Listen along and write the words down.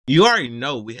You already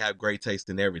know we have great taste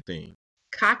in everything.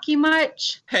 Cocky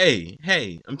much?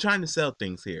 Hey, I'm trying to sell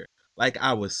things here. Like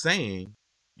I was saying,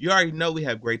 you already know we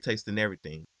have great taste in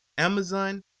everything.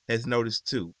 Amazon has noticed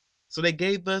too. So they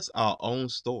gave us our own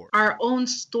store. Our own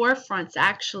storefronts,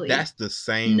 actually. That's the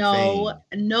same No,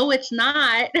 thing. no, it's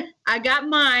not. I got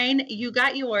mine, you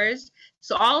got yours.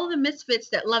 So all of the misfits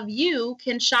that love you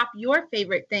can shop your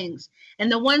favorite things. And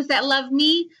the ones that love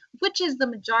me, which is the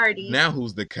majority. Now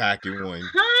who's the cocky one?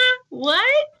 Huh?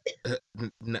 What?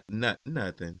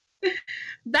 Nothing.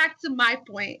 Back to my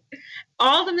point.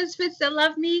 All the misfits that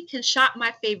love me can shop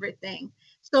my favorite thing.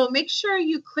 So make sure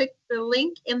you click the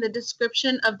link in the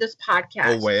description of this Or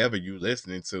podcast. wherever you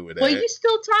listening to it Well, at. you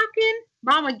still talking?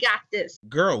 Mama got this.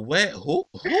 Girl, what? Who?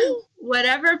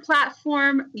 Whatever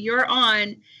platform you're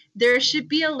on, there should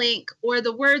be a link or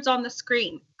the words on the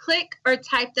screen. Click or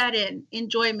type that in.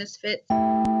 Enjoy, misfits.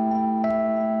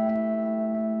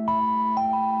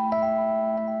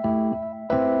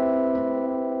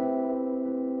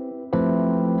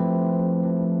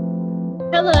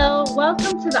 Hello,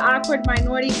 welcome to the Awkward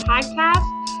Minority Podcast,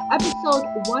 episode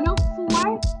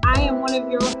 104. I am one of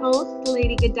your hosts,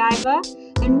 Lady Godiva,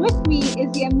 and with me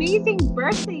is the amazing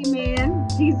birthday man,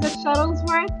 Jesus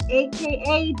Shuttlesworth,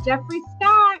 aka Jeffrey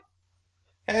Scott.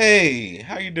 Hey,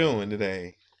 how you doing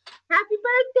today? Happy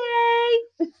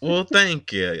birthday! Well,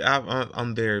 thank you.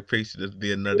 I'm very appreciative to be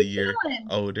How another you year feeling?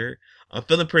 older. I'm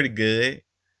feeling pretty good.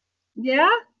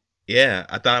 Yeah? Yeah,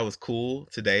 I thought I was cool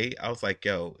today. I was like,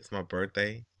 yo, it's my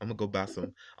birthday. I'm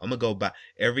gonna go buy.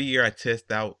 Every year I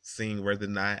test out seeing whether or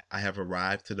not I have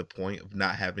arrived to the point of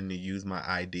not having to use my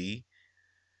ID.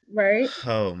 Right?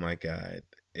 Oh my God.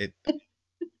 It,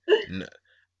 n-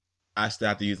 I still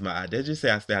have to use my ID. They just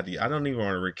say I still have to, I don't even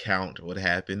want to recount what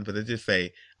happened, but they just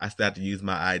say I still have to use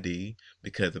my ID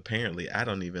because apparently I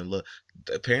don't even look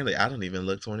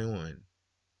 21.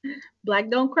 Black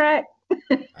don't crack?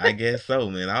 I guess so,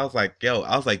 man. I'm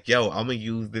gonna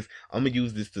use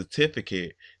this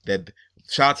certificate that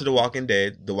shout out to The Walking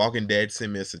Dead. The Walking Dead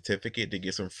sent me a certificate to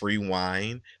get some free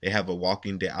wine. They have a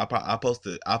Walking Dead. I'll post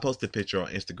a picture on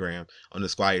Instagram on the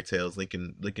Squire Tales link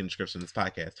in the description of this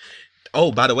podcast.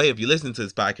 Oh, by the way, if you listen to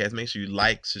this podcast, make sure you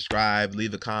like, subscribe,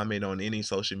 leave a comment on any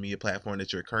social media platform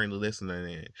that you're currently listening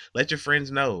in. Let your friends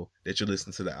know that you're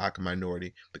listening to the Awkward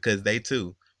Minority because they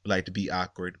too would like to be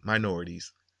awkward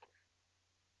minorities.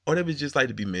 Or they would just like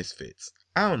to be misfits.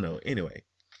 I don't know. Anyway,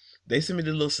 they sent me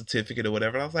the little certificate or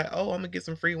whatever. I was like, oh, I'm gonna get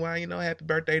some free wine. Happy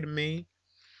birthday to me.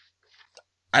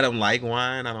 I don't like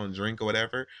wine. I don't drink or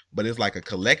whatever. But it's like a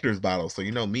collector's bottle. So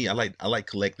you know me. I like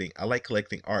collecting. I like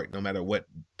collecting art, no matter what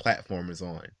platform it's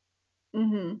on.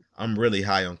 Mm-hmm. I'm really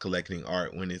high on collecting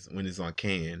art when it's on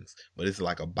cans. But it's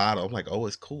like a bottle. I'm like, oh,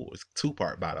 it's cool. It's a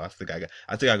 2-part bottle. I think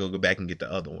I go back and get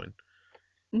the other one.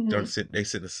 Mm-hmm. They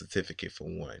sent a certificate for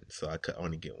one, so I could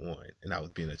only get one, and I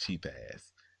was being a cheap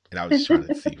ass, and I was just trying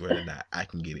to see whether or not I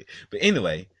can get it. But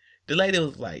anyway, the lady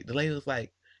was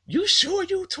like, "You sure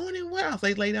you 21?" I was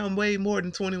like, "Lady, I'm way more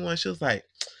than 21." She was like,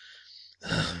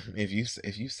 if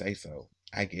you say so,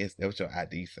 I guess that's what your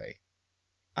ID say."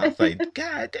 I was like,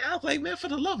 "God," I was like, "Man, for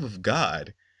the love of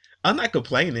God, I'm not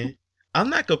complaining. I'm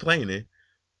not complaining.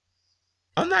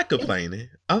 I'm not it, complaining.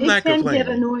 I'm it not can get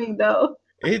complaining." annoying though.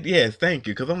 Yes, thank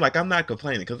you. Because I'm like, I'm not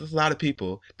complaining. Because there's a lot of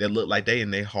people that look like they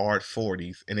in their hard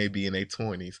 40s and they be in their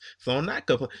 20s. So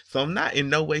I'm not in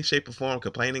no way, shape, or form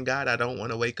complaining. God, I don't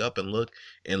want to wake up and look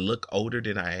older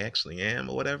than I actually am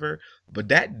or whatever. But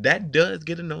that does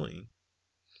get annoying.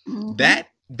 Mm-hmm. That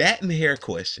and hair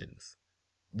questions.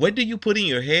 What do you put in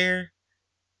your hair?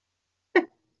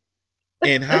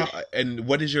 And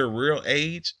what is your real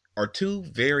age? Are two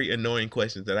very annoying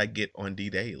questions that I get on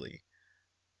D Daily.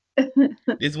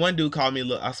 This one dude called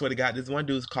me I swear to God, this one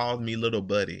dude called me little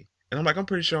buddy. And I'm like, I'm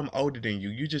pretty sure I'm older than you.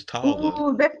 You just taller.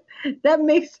 Ooh, that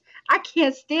makes I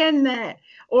can't stand that.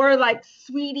 Or like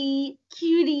sweetie,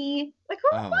 cutie. Like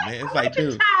Oh man, who it's like like, a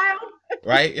dude, child?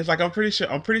 right? It's like I'm pretty sure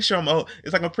I'm old.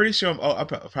 It's like I'm pretty sure I'm old.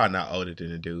 Probably not older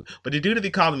than the dude, but the dude that be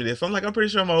calling me this, I'm like, I'm pretty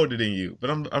sure I'm older than you, but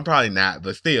I'm probably not.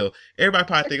 But still, everybody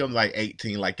probably think I'm like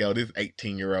 18. Like, yo, this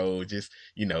 18-year-old just,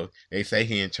 they say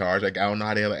he in charge. Like, I don't know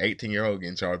how the hell an 18-year-old get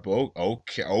in charge, but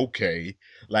okay.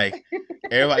 Like,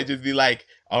 everybody just be like,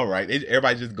 all right.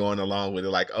 Everybody just going along with it.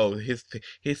 Like, oh, his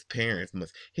parents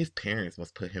must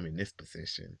put him in this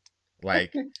position.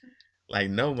 Like. Like,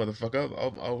 no, motherfucker,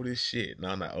 I'm old as shit. No,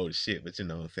 I'm not old as shit, but you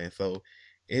know what I'm saying? So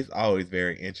it's always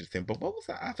very interesting. But what was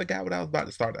I forgot what I was about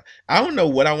to start. I don't know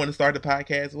what I want to start the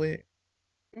podcast with.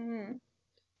 Mm-hmm.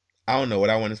 I don't know what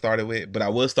I want to start it with, but I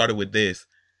will start it with this.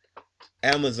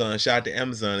 Amazon, shout out to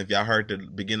Amazon. If y'all heard the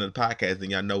beginning of the podcast, then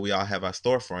y'all know we all have our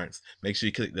storefronts. Make sure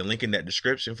you click the link in that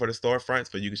description for the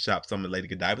storefronts, where you can shop some of Lady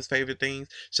Godiva's favorite things,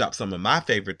 shop some of my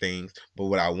favorite things. But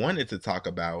what I wanted to talk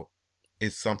about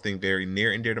is something very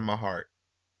near and dear to my heart.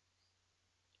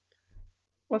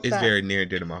 What's It's that? very near and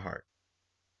dear to my heart.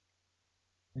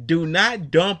 Do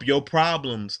not dump your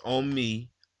problems on me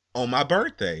on my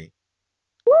birthday.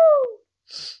 Woo!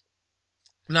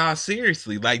 Nah,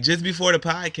 seriously. Like just before the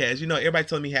podcast, everybody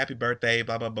telling me happy birthday,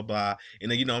 blah blah blah blah.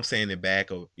 And then I'm saying it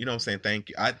back, or I'm saying thank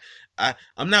you.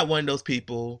 I'm not one of those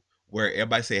people where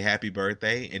everybody say happy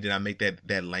birthday and then I make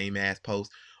that lame ass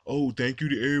post. Oh, thank you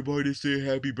to everybody that said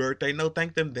happy birthday. No,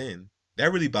 thank them then.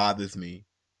 That really bothers me.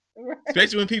 Right.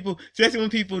 Especially when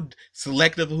people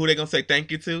selective who they gonna say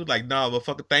thank you to. Like, no,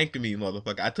 motherfucker, thank me,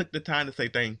 motherfucker. I took the time to say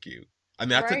thank you. I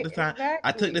mean, I took Right, the time.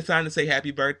 I took the exactly. time to say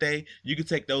happy birthday. You can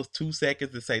take those 2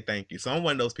 seconds to say thank you. So I'm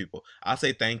one of those people. I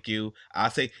say thank you.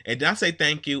 And then I say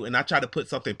thank you, and I try to put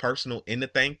something personal in the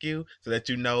thank you so that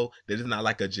you know that it's not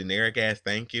like a generic ass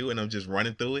thank you, and I'm just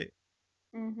running through it.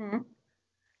 Mm-hmm.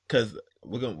 Cause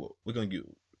we're gonna get.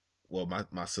 Well,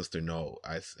 my sister know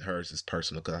hers is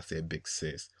personal because I said big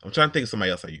sis. I'm trying to think of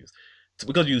somebody else I use.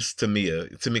 We're gonna use Tamia.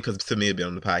 Because Tamia been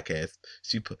on the podcast.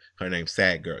 She put her name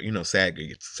Sad Girl. Sad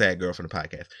Girl from the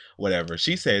podcast. Whatever.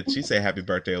 She said happy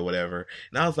birthday or whatever.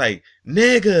 And I was like,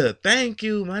 nigga, thank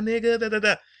you, my nigga. Da da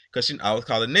da. Cause she always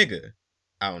call a nigga.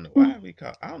 I don't know why we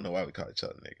call each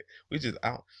other nigga. We just I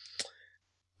don't,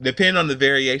 depending on the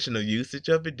variation of usage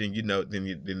of it, then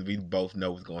we both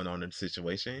know what's going on in the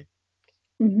situation.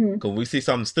 Mm-hmm. Cause we see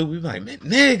something stupid, we be like, man,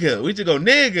 nigga. We just go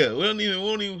nigga. We don't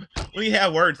even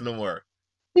have words no more.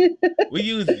 We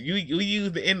use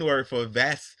the N word for a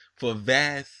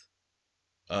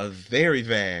very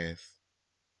vast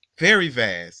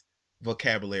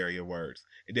vocabulary of words.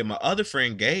 And then my other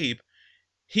friend Gabe,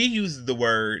 he uses the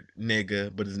word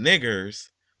nigga, but it's niggers.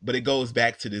 But it goes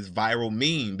back to this viral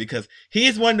meme because he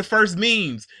is one of the first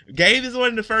memes. Gabe is one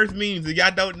of the first memes, and y'all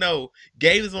don't know.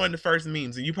 Gabe is one of the first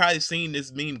memes, and you probably seen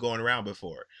this meme going around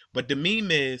before. But the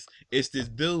meme is, it's this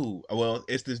dude. Well,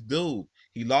 it's this dude.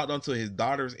 He logged onto his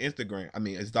daughter's Instagram. I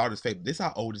mean, his daughter's Facebook. This is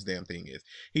how old this damn thing is.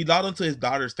 He logged onto his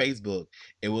daughter's Facebook.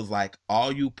 It was like,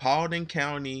 all you Paulding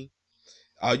County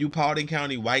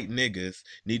white niggas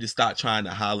need to stop trying to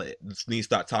holler, need to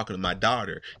start talking to my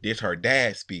daughter. This her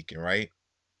dad speaking, right?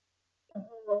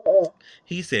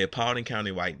 He said Paulding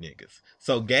County white niggas.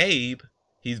 So Gabe,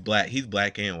 he's black. He's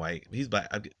black and white. He's black.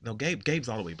 No, Gabe's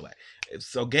all the way black.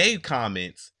 So Gabe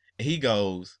comments and he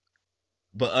goes,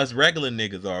 but us regular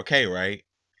niggas are okay, right?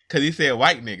 Because he said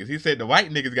white niggas. He said the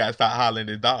white niggas got to stop hollering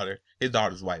at his daughter. His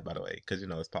daughter's white, by the way, because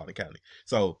it's Paulding County.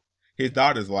 So his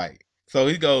daughter's white. So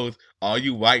he goes, all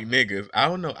you white niggas. I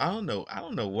don't know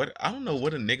what a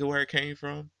nigga word came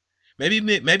from. Maybe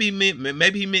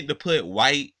he meant to put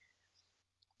white,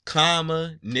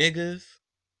 comma, niggas.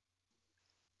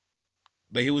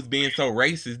 But he was being so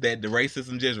racist that the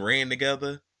racism just ran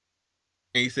together.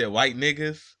 And he said white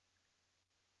niggas.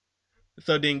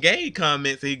 So then Gabe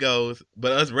comments, he goes,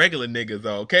 but us regular niggas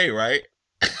are okay, right?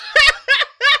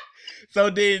 So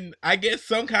then I guess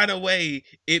some kind of way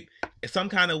it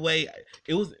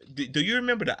was. Do you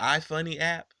remember the iFunny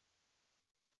app?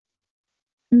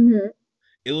 Mm-hmm.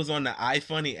 It was on the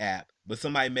iFunny app, but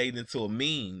somebody made it into a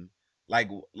meme.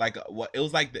 What it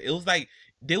was like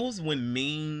there was when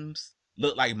memes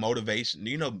looked like motivation.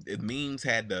 Memes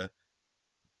had the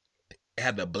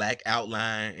black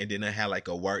outline, and then it had like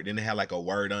a word, then it had like a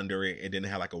word under it, and then it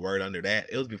had like a word under that.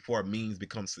 It was before memes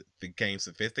became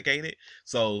sophisticated.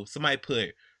 So somebody put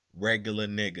regular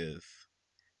niggas,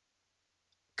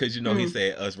 because he Mm.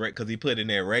 said us, because he put in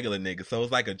there regular niggas, so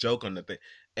it's like a joke on the thing.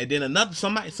 And then another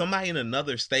somebody in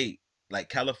another state, like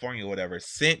California or whatever,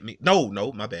 sent me. No,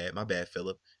 my bad,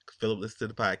 Philip. Philip, listen to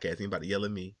the podcast. He about to yell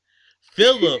at me.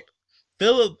 Philip,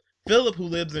 Philip, Philip, who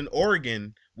lives in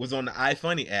Oregon, was on the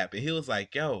iFunny app, and he was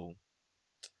like, "Yo,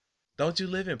 don't you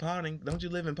live in Paulding? Don't you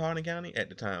live in Paulding County at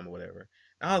the time or whatever?"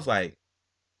 And I was like,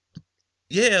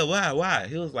 "Yeah, why?"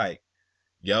 He was like,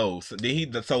 yo,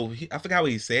 I forgot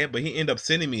what he said, but he ended up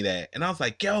sending me that, and I was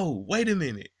like, yo, wait a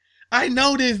minute, I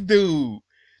know this dude.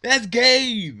 That's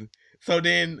Gabe. So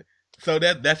then,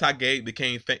 that's how Gabe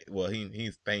became. Well,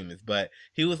 he's famous, but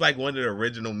he was like one of the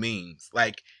original memes.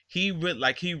 Like he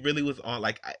really was on.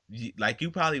 Like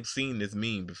you probably seen this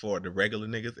meme before, the regular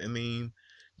niggas and meme.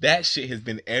 That shit has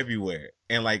been everywhere,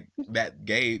 and like that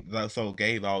Gabe. So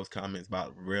Gabe always comments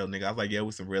about real nigga. I was like, yeah,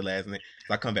 with some real ass niggas.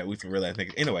 So I come back with some real ass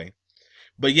niggas. Anyway,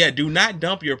 but yeah, do not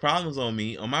dump your problems on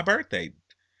me on my birthday.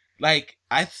 Like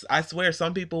I swear,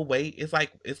 some people wait. It's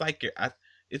like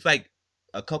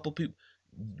a couple people.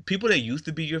 people that used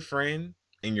to be your friend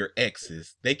and your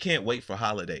exes, they can't wait for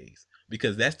holidays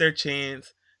because that's their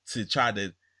chance to try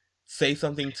to say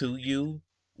something to you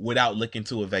without looking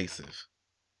too evasive.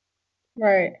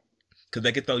 Right. Cause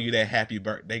they could throw you that happy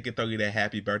birth, they could throw you that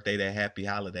happy birthday, that happy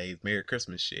holidays, Merry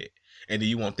Christmas shit, and then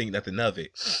you won't think nothing of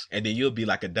it, and then you'll be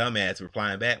like a dumbass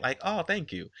replying back like, "Oh,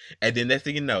 thank you," and then next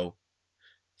thing you know,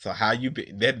 so how you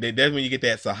been? That's when you get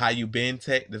that. So how you been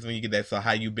text? That's when you get that. So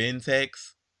how you been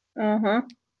text? Uh-huh.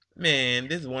 Man,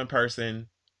 this one person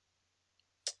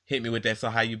hit me with that. So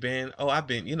how you been? Oh, I've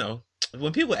been.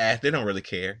 When people ask, they don't really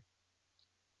care.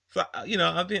 So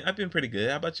I've been pretty good.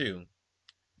 How about you?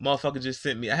 Motherfucker just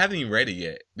sent me. I haven't even read it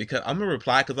yet because I'm gonna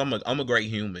reply because I'm a great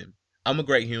human. I'm a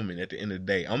great human at the end of the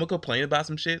day. I'm gonna complain about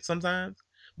some shit sometimes,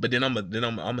 but then I'm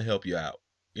gonna help you out.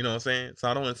 You know what I'm saying? So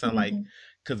I don't want to sound like Mm-hmm.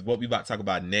 because what we about to talk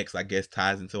about next, I guess,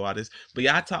 ties into all this. But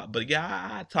yeah, I talk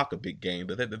a big game.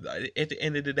 But at the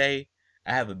end of the day,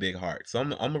 I have a big heart, so I'm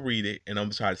gonna read it and I'm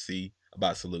gonna try to see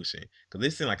about solution because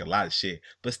this seems like a lot of shit.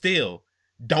 But still,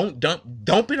 dump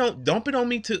it on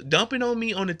me too. Dump it on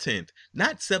me on the 10th,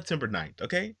 not September 9th,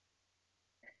 okay?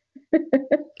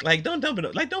 Like don't dump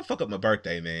it, like don't fuck up my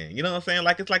birthday, man. You know what I'm saying?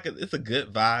 Like it's a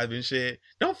good vibe and shit.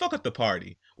 Don't fuck up the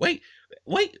party. Wait,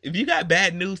 if you got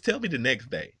bad news, tell me the next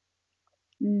day.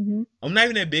 Mm-hmm. I'm not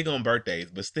even that big on birthdays,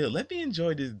 but still, let me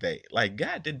enjoy this day. Like,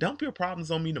 God, dump your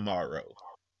problems on me tomorrow.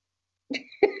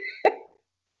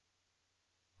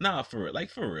 Nah, for real.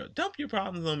 Like, for real. Dump your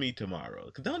problems on me tomorrow.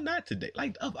 Cause don't not today.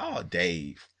 Like, of all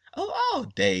days. Of all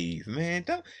days, man.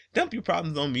 Dump your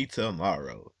problems on me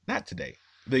tomorrow. Not today.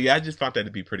 But yeah, I just found that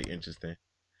to be pretty interesting.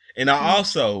 And I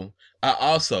also,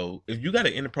 if you got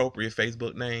an inappropriate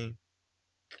Facebook name,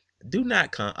 do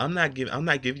not come. I'm not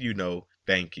giving you no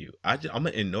thank you. I'm gonna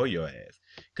ignore your ass.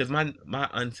 Cause my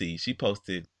auntie, she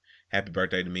posted happy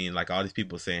birthday to me and like all these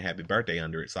people saying happy birthday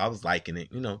under it. So I was liking it,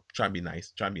 trying to be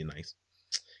nice, trying to be nice.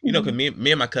 Cause Mm-hmm.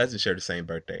 me and my cousin share the same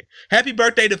birthday. Happy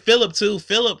birthday to Philip too.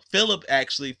 Philip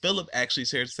actually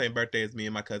shares the same birthday as me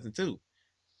and my cousin too.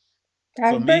 So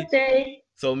Happy me, birthday.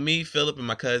 Philip, and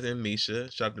my cousin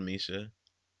Misha. Shout out to Misha.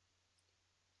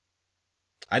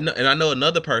 I know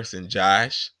another person,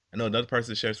 Josh. I know another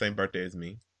person that shares the same birthday as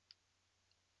me.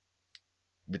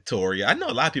 Victoria. I know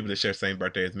a lot of people that share the same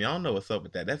birthday as me. I don't know what's up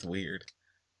with that. That's weird.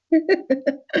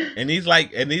 And he's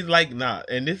like, nah.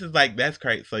 And this is like, that's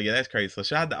crazy. So yeah, that's crazy. So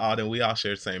shout out to all them. We all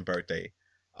share the same birthday.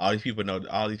 All these people know.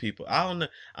 All these people. I don't know.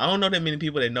 I don't know that many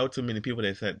people that know too many people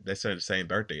that share the same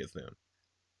birthday as them.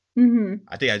 Mm-hmm.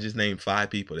 I think I just named 5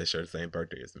 people that share the same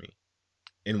birthday as me,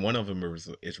 and one of them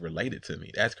is related to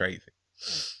me. That's crazy.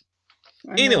 I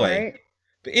know, Anyway, right?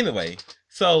 but anyway,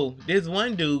 so there's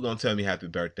one dude gonna tell me happy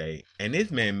birthday, and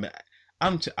this man,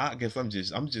 I guess I'm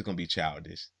just gonna be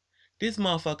childish. This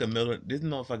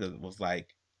motherfucker was like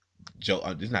Joe.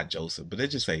 It's not Joseph, but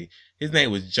let's just say his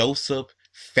name was Joseph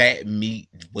Fat Meat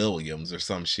Williams or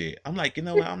some shit. I'm like, you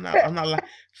know what? I'm not like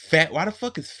fat. Why the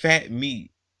fuck is Fat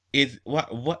Meat? Is what?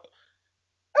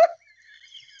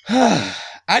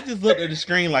 I just looked at the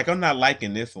screen like I'm not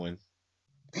liking this one.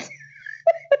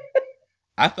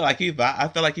 I feel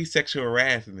like he's sexual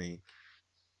harassing me.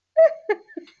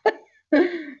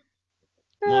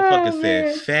 Motherfucker Oh said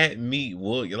man. fat meat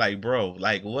wood. You're like, bro,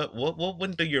 like what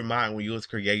went through your mind when you was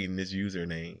creating this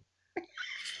username?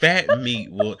 Fat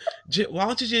meat wood. Why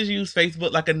don't you just use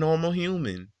Facebook like a normal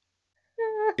human?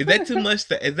 Is that too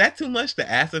much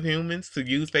to ask of humans to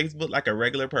use Facebook like a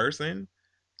regular person?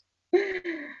 Ooh,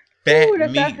 Fat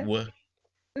meat that's wood.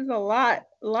 a lot.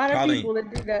 A lot of Probably people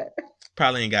that do that.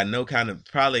 probably ain't got no kind of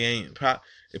probably ain't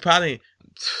it probably ain't,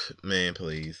 man,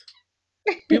 please.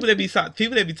 People that be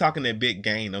talking that big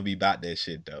game don't be about that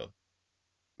shit though.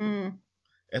 Mm,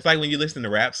 It's like when you listen to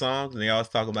rap songs and they always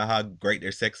talk about how great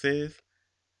their sex is.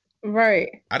 right.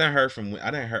 I done heard from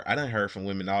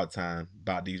women all the time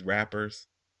about these rappers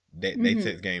that they Mm-hmm.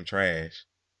 sex game trash.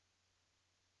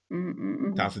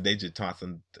 Mm-hmm. Thompson, they just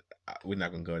Thompson. We're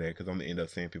not gonna go there because I'm gonna end up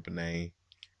saying people's name,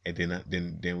 and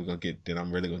then we're gonna get then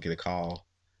I'm really gonna get a call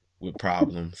with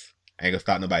problems. I ain't gonna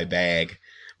start nobody bag,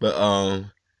 but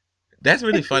that's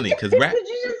really funny because rap. Did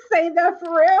you just say that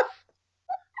for real?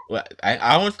 Well,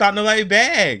 I don't start nobody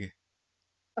bag.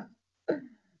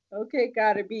 Okay,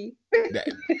 gotta be.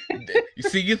 That, you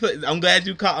see, I'm glad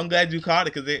you caught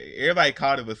it because everybody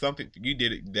caught it, but some people you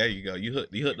did it. There you go. You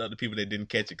hooked other people that didn't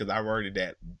catch it because I worded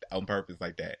that on purpose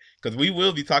like that because we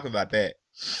will be talking about that.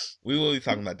 We will be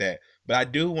talking about that. But I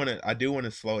do want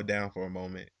to slow it down for a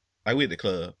moment. Like we at the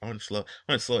club. I want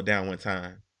to slow it down one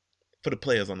time for the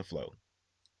players on the floor.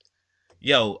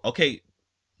 Yo, okay,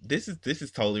 this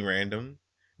is totally random.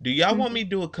 Do y'all want Mm-hmm. me to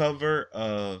do a cover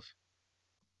of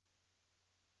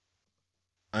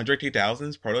Andre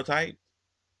 3000's Prototype.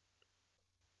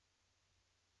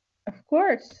 Of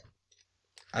course.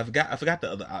 I forgot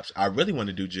the other option. I really want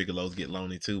to do Gigolos Get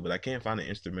Lonely too, but I can't find an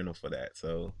instrumental for that.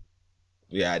 So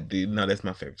yeah, I do. No, that's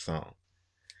my favorite song.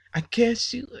 I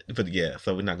guess you, but yeah,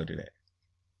 so we're not gonna do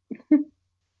that.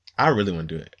 I really want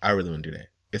to do it. I really want to do that.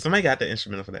 If somebody got the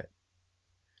instrumental for that,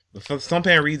 but for some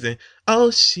apparent reason,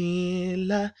 oh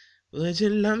Sheila, would you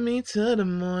love me till the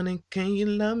morning? Can you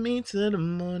love me till the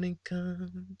morning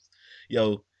comes?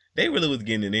 Yo, they really was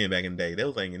getting it in back in the day. They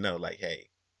was letting you know, like, hey,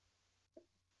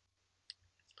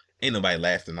 ain't nobody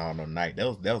lasting all no night.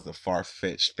 That was a far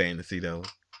fetched fantasy though.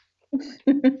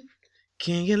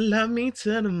 Can you love me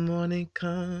till the morning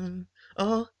comes?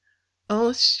 Oh,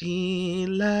 oh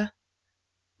Sheila.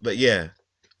 But yeah.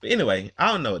 But anyway,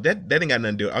 I don't know. That ain't got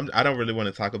nothing to do. I don't really want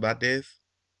to talk about this,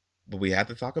 but we have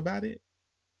to talk about it.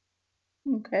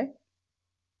 Okay.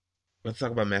 Let's talk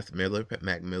about Mac Miller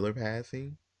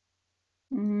passing.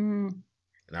 Mm,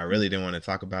 And I really didn't want to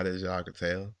talk about it, as y'all could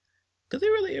tell, because it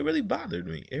really bothered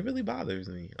me. It really bothers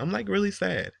me. I'm like really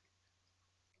sad.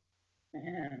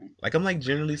 man. Like I'm like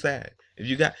generally sad. If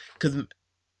you got, because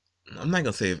I'm not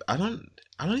gonna say if I don't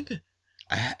even.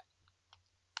 I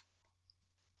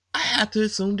I have to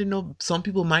assume to know some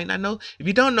people might not know. If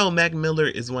you don't know, Mac Miller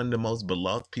is one of the most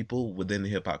beloved people within the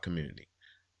hip hop community.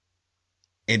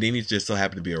 And then he just so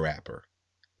happened to be a rapper.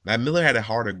 Mac Miller had a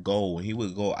harder goal and he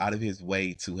would go out of his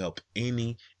way to help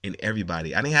any and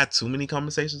everybody. I didn't have too many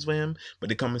conversations with him, but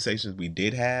the conversations we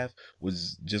did have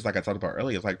was just like I talked about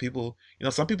earlier. It's like people,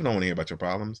 some people don't want to hear about your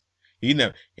problems. He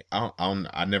never,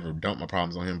 I never dumped my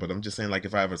problems on him, but I'm just saying, like,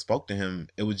 if I ever spoke to him,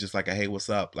 it was just like a, hey, what's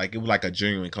up? Like, it was like a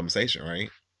genuine conversation, right?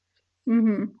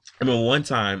 Mm-hmm. I mean, one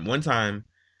time,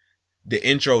 the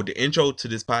intro to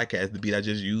this podcast, the beat I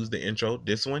just used, the intro,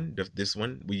 this one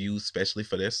we used specially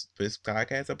for this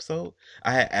podcast episode.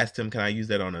 I had asked him, can I use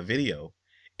that on a video?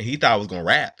 And he thought I was gonna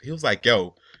rap. He was like,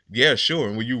 yo, yeah, sure.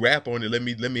 And when you rap on it, let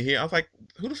me hear. I was like,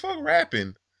 who the fuck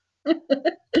rapping?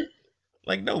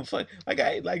 Like, no fuck, like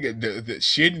I ain't like the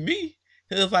shitting me.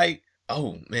 He was like,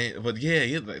 oh man, but yeah,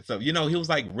 he was like, so he was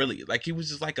like really like he was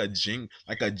just like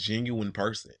like a genuine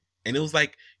person. And it was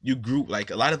like you grew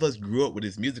like a lot of us grew up with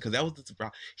his music because that was the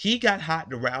problem. He got hot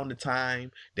around the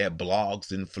time that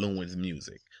blogs influenced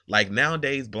music. Like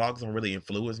nowadays, blogs don't really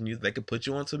influence music. They could put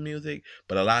you onto music,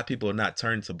 but a lot of people are not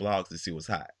turning to blogs to see what's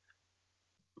hot.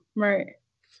 Right.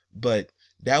 But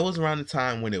that was around the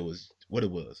time when it was what it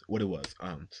was.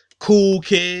 Cool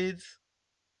Kids,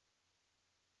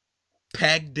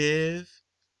 Pac Div,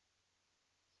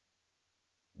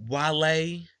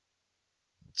 Wale,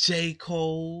 J.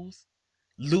 Cole's,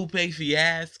 Lupe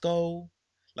Fiasco.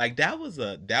 Like that was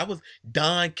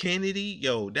Don Kennedy.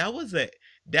 Yo, that was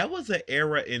a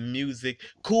era in music.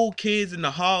 Cool Kids in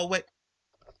the Hallway.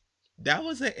 That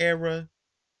was an era.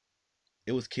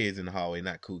 It was Kids in the Hallway,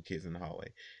 not Cool Kids in the Hallway.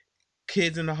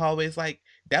 Kids in the Hallway. It's like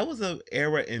that was a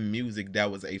era in music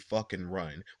that was a fucking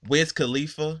run. Wiz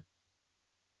Khalifa.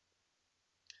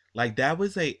 Like that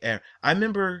was a era. I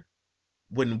remember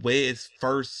when Wiz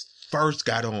first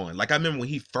got on. Like I remember when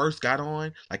he first got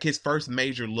on, like his first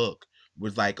major look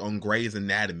was like on Grey's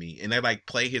Anatomy, and they like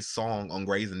play his song on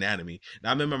Grey's Anatomy. And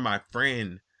I remember my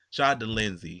friend, shout out to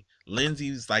Lindsay.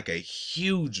 Lindsay's like a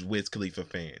huge Wiz Khalifa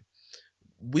fan.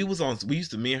 Me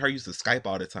and her used to Skype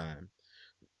all the time.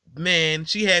 Man,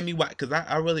 she had me watch because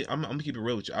I really, I'm gonna keep it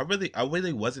real with you. I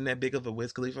really wasn't that big of a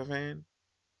Wiz Khalifa fan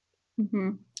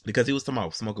Mm-hmm. because he was talking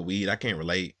about smoking weed. I can't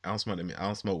relate. I don't smoke that. I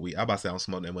don't smoke weed. I about to say I don't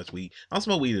smoke that much weed. I don't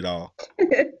smoke weed at all.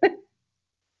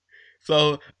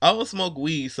 So I would smoke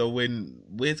weed. So when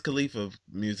Wiz Khalifa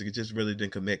music, it just really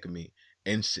didn't connect with me.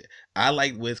 And shit, I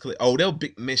like Wiz Khalifa. Oh, they'll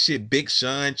big man shit. Big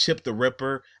Sean, Chip the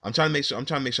Ripper. I'm trying to make sure. I'm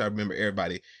trying to make sure I remember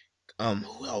everybody.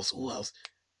 Who else? Who else?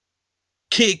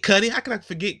 Kid Cudi. How can I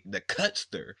forget the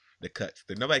Cutster? The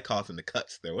Cutster. Nobody calls him the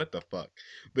Cutster. What the fuck?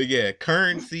 But yeah,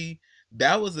 Currency.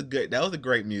 That was a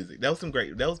great music. That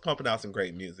was pumping out some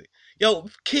great music. Yo,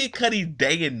 Kid Cudi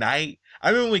Day and Night.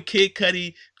 I remember when Kid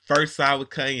Cudi first signed with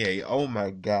Kanye. Oh my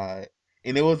god.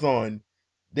 And they was on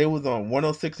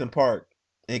 106 in Park.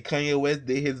 And Kanye West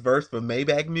did his verse for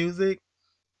Maybach Music.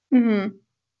 Mm-hmm.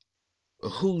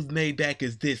 Whose Maybach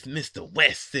is this? Mr.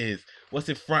 West's. What's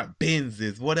in front?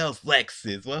 Benz's. What else?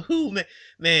 Lexus. Well,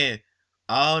 man,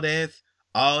 all that,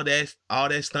 all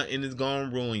that stunting is gonna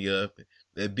ruin you.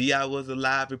 If B.I. was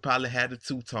alive, he probably had a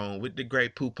two-tone with the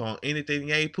great poop on. Anything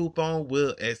he ain't poop on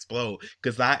will explode.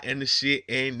 Cause I am the shit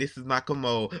and this is my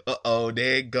commode. Uh-oh,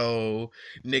 there it go.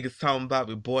 Niggas talking about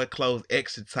me, boy clothes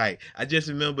extra tight. I just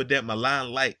remember that my line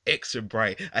light extra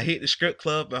bright. I hit the strip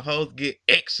club and hoes get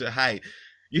extra hype.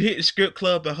 You hit the strip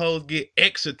club and hoes get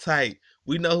extra tight.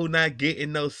 We know who not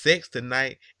getting no sex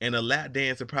tonight, and a lap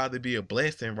dance would probably be a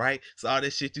blessing, right? So all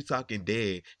that shit you talking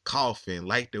dead, coughing,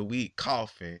 like the weed,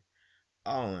 coughing.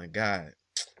 Oh my god.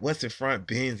 What's in front?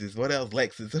 Benzes. What else?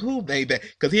 Lexus. Who made that?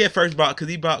 Because he had first brought. Because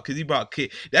he brought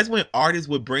Kid. That's when artists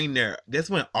would bring their.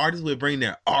 That's when artists would bring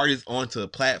their artists onto a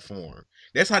platform.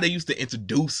 That's how they used to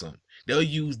introduce them. They'll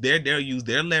use their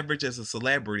leverage as a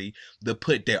celebrity to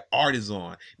put their artists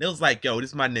on. And it was like, yo, this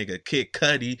is my nigga Kid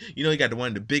Cudi. You know, he got one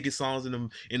of the biggest songs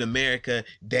in America,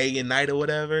 Day and Night or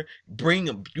whatever. Bring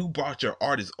him. You brought your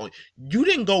artists on. You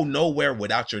didn't go nowhere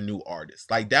without your new artist.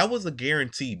 Like that was a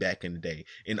guarantee back in the day.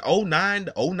 In '09,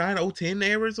 010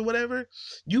 eras or whatever,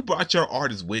 you brought your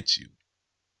artist with you.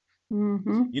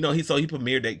 Mm-hmm. You know, he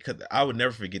premiered that because I would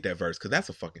never forget that verse because that's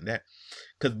a fucking that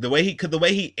because the way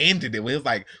he ended it, it was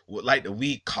like the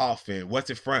weed coughing, what's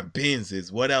in front,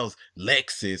 Benzes, what else,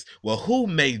 Lexus. Well, who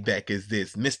made back is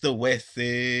this, Mr.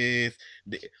 Wes's?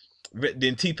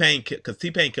 Then T-Pain, because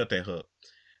T-Pain killed that hook.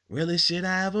 Really shit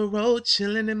I ever wrote,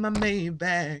 chilling in my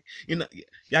Maybach. You know,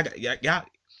 y'all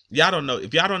don't know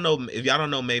if y'all don't know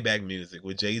Maybach music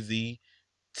with Jay Z,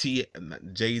 Kanye.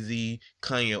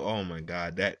 Oh my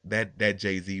God, that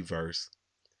Jay Z verse.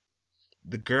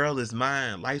 The girl is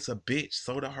mine, life's a bitch,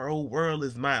 so the whole world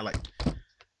is mine. Like,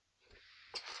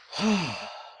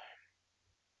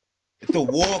 it's a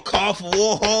war call for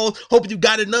war holes. Hope you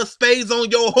got enough spades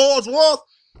on your horse walls.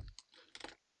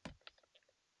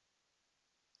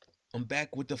 I'm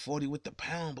back with the 40 with the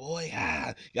pound, boy.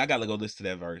 Y'all gotta go listen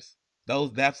to that verse.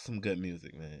 That's some good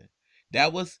music, man.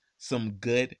 That was some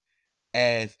good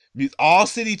ass music. All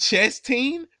City Chess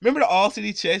Team. Remember the All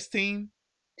City Chess Team?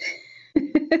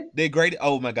 They're great.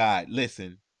 Oh my God.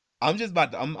 Listen. I'm just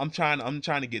about to I'm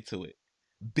trying to get to it.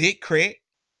 Big Crit,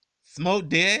 Smoke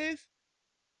Dez,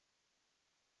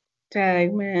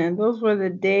 Dang, man, those were the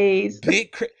days.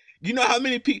 Big Crit. You know how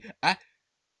many people I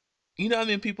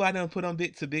done put on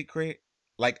Big Crit?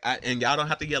 Like and y'all don't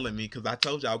have to yell at me because I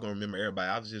told y'all gonna remember everybody.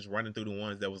 I was just running through the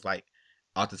ones that was like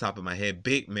off the top of my head.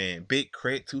 Big Man, Big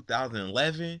Crit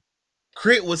 2011.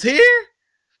 Crit was here?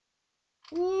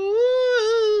 Ooh,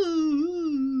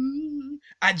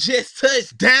 I just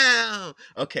touched down.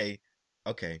 Okay.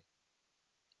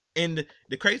 And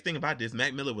the crazy thing about this,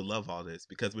 Mac Miller would love all this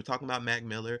because we're talking about Mac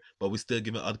Miller, but we're still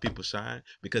giving other people shine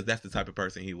because that's the type of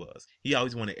person he was. He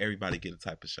always wanted everybody to get a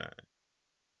type of shine.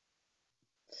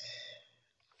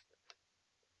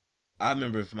 I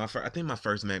remember I think my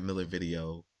first Mac Miller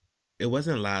video, it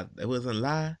wasn't lie. It wasn't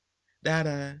lie. Da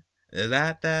da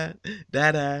da da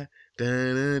da da. I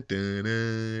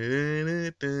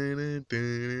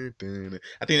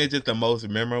think it's just the most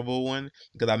memorable one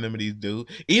because I remember these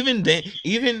dudes. Even then,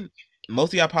 even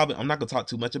most of y'all probably I'm not gonna talk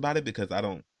too much about it because I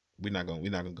don't. We're not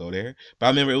gonna go there. But I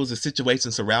remember it was a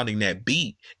situation surrounding that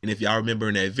beat, and if y'all remember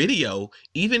in that video,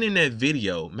 even in that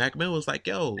video, Mac Miller was like,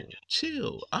 "Yo,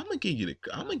 chill. I'm gonna give you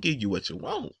what you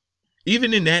want."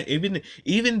 Even in that, even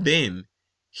then,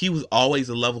 he was always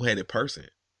a level-headed person.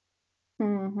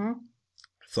 Mm-hmm.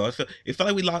 So it felt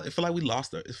like we lost. It felt like we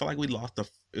lost. It felt like we lost.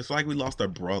 It felt like we lost our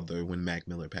brother when Mac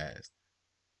Miller passed.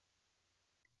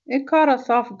 It caught us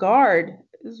off guard.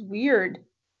 It's weird.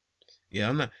 Yeah,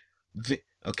 I'm not.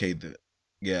 Okay,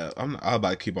 yeah, I'm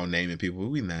about to keep on naming people.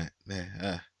 We not.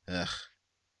 Yeah,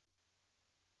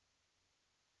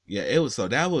 it was. So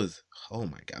that was. Oh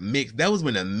my God, mix. That was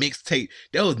when the mixtape.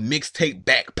 That was mixtape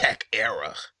backpack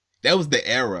era. That was the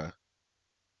era.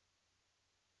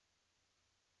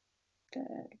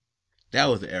 Dang. That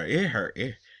was the era. It hurt.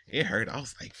 It hurt. I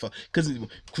was like, fuck. Because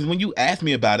when you asked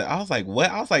me about it, I was like,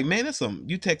 what? I was like, man, that's some.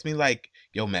 You text me like,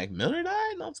 yo, Mac Miller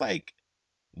died? And I was like,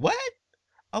 what?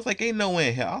 I was like, ain't no way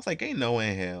in hell. I was like, ain't no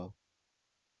way in hell.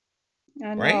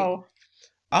 I Right? know.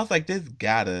 I was like, this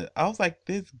gotta. I was like,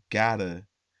 this gotta.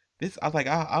 This. I was like,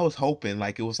 I was hoping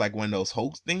like it was like one of those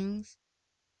hoax things.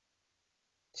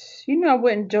 You know, I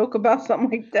wouldn't joke about something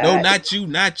like No, that. not you,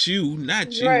 not you,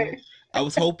 not you. Right. I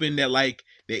was hoping that like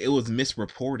that it was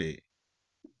misreported.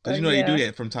 Because you know they do Yeah.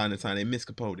 that from time to time. They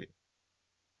misquote it.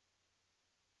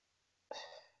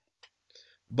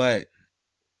 But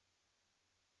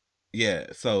yeah,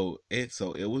 so it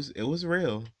was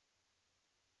real,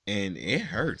 and it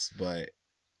hurts. But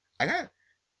I got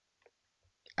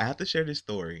I have to share this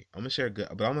story. I'm gonna share good,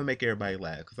 but I'm gonna make everybody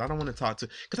laugh because I don't want to talk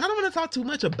too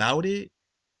much about it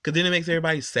because then it makes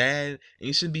everybody sad, and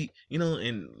you should be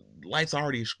and life's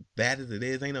already as bad as it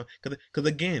is. Because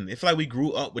again, it's like we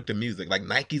grew up with the music, like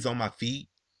Nike's on my feet.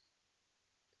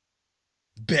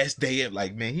 Best day ever.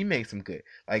 Like man, he made some good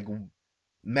like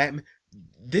Mac.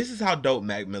 This is how dope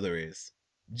Mac Miller is.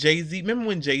 Jay Z. Remember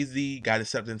when Jay Z got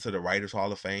accepted into the Writers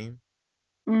Hall of Fame?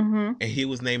 Mhm. and he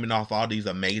was naming off all these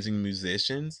amazing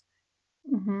musicians.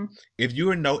 Mhm. If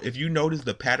you notice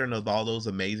the pattern of all those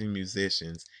amazing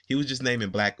musicians, he was just naming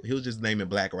black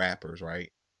rappers,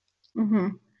 right?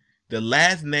 Mhm. The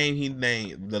last name he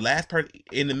named, the last part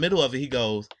in the middle of it, he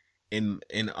goes he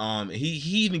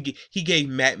even he gave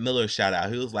Mac Miller a shout out.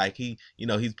 He was like he's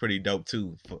pretty dope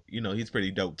too. He's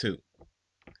pretty dope too.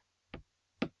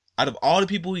 Out of all the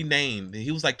people he named,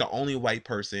 he was like the only white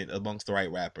person amongst the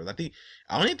white rappers. I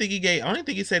don't think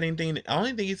he said anything. I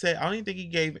don't think he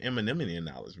gave Eminem any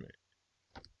acknowledgement.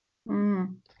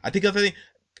 Mm. I think other thing.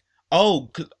 Oh,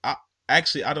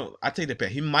 actually, I don't. I take that back.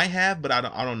 He might have, but I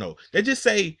don't know. They just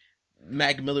say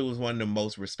Mac Miller was one of the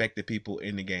most respected people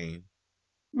in the game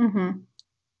Mhm.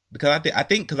 because I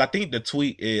think the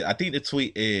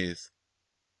tweet is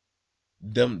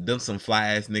them some fly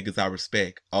ass niggas I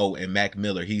respect. Oh, and Mac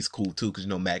Miller, he's cool too because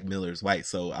Mac Miller is white,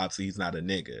 so obviously he's not a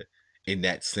nigga in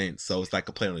that sense. So it's like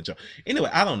a play on the joke.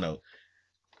 Anyway, I don't know.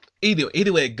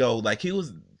 Either way it go, like he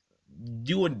was.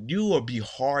 You would be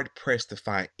hard pressed to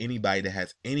find anybody that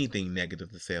has anything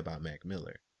negative to say about Mac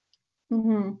Miller.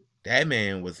 Mhm. That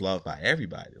man was loved by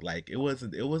everybody. Like it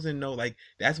wasn't no like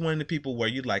that's one of the people where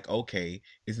you're like, okay,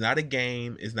 it's not a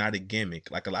game, it's not a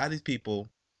gimmick. Like a lot of these people,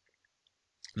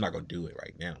 I'm not gonna do it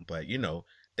right now, but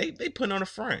they put on a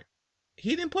front.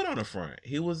 He didn't put on a front.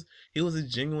 He was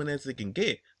as genuine as it can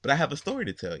get. But I have a story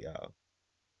to tell y'all,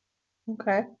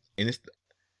 Okay. and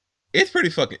it's pretty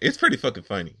fucking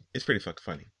funny. It's pretty fucking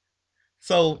funny.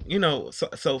 So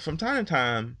so from time to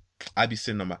time, I be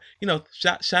sitting on my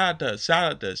shout out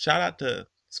to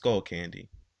Skull Candy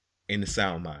in the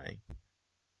Sound Mind.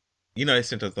 They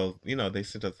sent us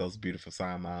those beautiful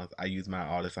sound minds. I use mine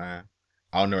all the time.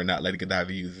 I don't know or not Lady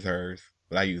Godiva uses hers,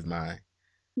 but I use mine.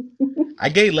 I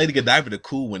gave Lady Godiva the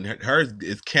cool one. Hers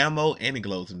is camo and it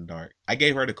glows in the dark. I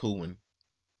gave her the cool one.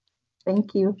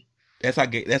 Thank you. That's how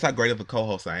great of a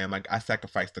co-host I am. I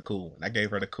sacrificed the cool one. I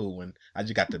gave her the cool one. I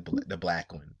just got the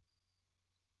black one.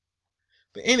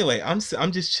 But anyway, I'm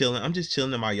just chilling. I'm just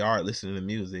chilling in my yard listening to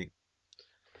music.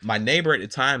 My neighbor at the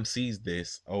time sees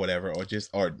this or whatever,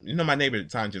 or my neighbor at the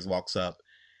time just walks up.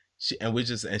 She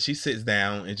sits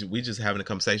down and we just having a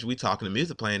conversation. We talking the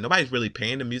music playing. Nobody's really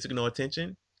paying the music no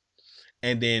attention.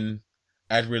 And then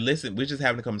as we're listening, we're just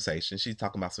having a conversation. She's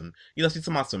talking about she's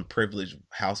talking about some privileged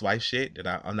housewife shit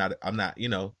that I'm not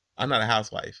a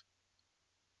housewife.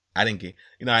 I didn't get,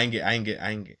 I ain't get.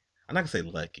 I'm not gonna say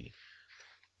lucky.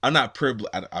 I'm not privileged.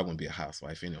 I wouldn't be a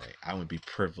housewife anyway. I wouldn't be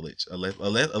privileged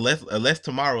unless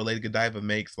tomorrow Lady Godiva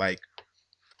makes like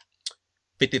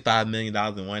 $55 million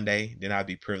in one day, then I'd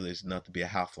be privileged enough to be a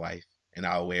housewife and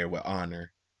I'll wear it with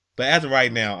honor. But as of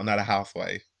right now, I'm not a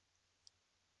housewife.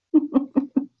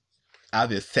 I'll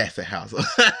be a sassy housewife.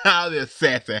 I'll be a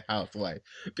sassy housewife.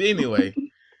 But anyway,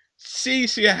 she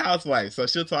a housewife, so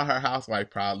she'll tell her housewife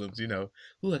problems. Ooh,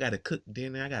 I gotta cook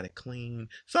dinner, I gotta clean.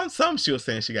 Some she was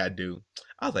saying she gotta do.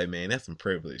 I was like, man, that's some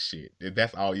privilege shit. If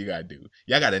that's all you gotta do,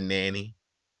 y'all got a nanny.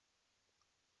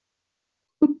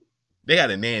 They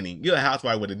got a nanny. You're a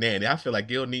housewife with a nanny. I feel like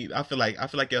you'll need. I feel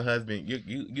like your husband.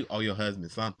 You owe your husband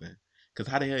something. Cause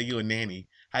how the hell you a nanny?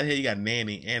 How the hell you got a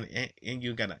nanny and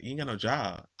you ain't got no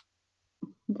job?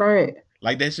 Right.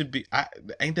 Like that should be.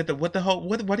 Ain't that what the whole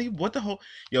what the whole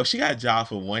Yo, she got a job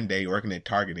for one day working at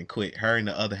Target and quit. Her and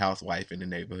the other housewife in the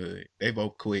neighborhood. They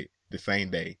both quit the same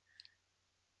day.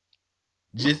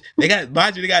 Just they got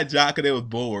mind you, they got a job because they was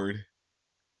bored.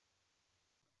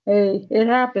 Hey, it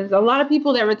happens. A lot of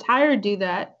people that retire do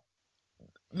that.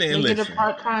 Man, They get a listen.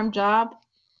 part-time job.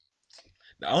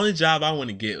 The only job I want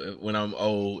to get when I'm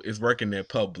old is working at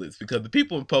Publix because the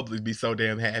people in Publix be so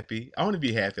damn happy. I want to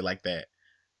be happy like that.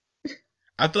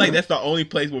 I feel like that's the only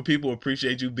place where people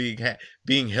appreciate you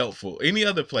being helpful. Any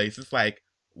other place, it's like,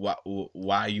 why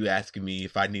are you asking me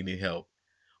if I needed help?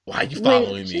 Why are you Wait,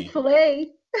 following me? Chick-fil-A.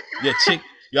 Yeah, chick.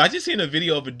 Yo, I just seen a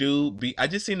video of a dude. I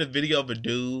just seen a video of a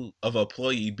dude of an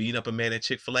employee beating up a man at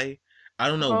Chick-fil-A. I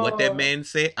don't know what that Oh, man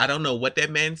said. I don't know what that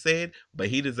man said, but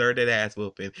he deserved that ass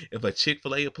whooping. If a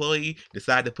Chick-fil-A employee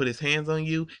decided to put his hands on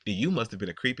you, then you must have been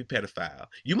a creepy pedophile.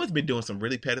 You must have been doing some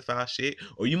really pedophile shit,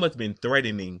 or you must have been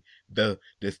threatening the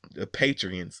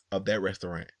patrons of that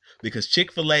restaurant. Because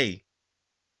Chick-fil-A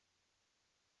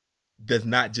does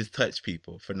not just touch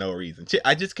people for no reason.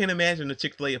 I just can't imagine a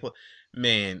Chick-fil-A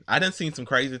man. I done seen some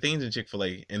crazy things in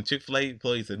Chick-fil-A, and Chick-fil-A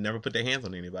employees have never put their hands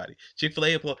on anybody.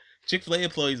 Chick-fil-A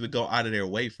employees would go out of their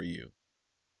way for you.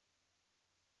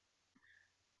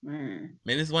 man.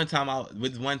 Man, this one time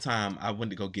I went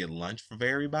to go get lunch for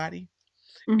everybody,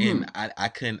 and Mm-hmm.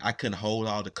 I couldn't hold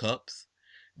all the cups.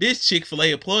 This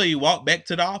Chick-fil-A employee walked back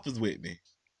to the office with me.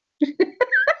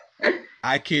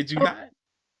 I kid you not.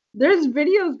 There's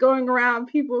videos going around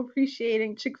people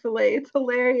appreciating Chick-fil-A. It's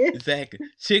hilarious. Exactly.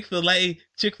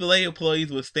 Chick-fil-A employees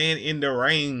will stand in the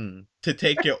rain to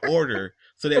take your order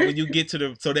so that when you get to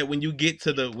the when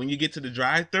you get to the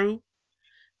drive-through,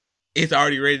 it's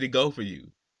already ready to go for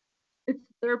you, It's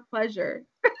their pleasure.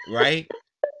 right?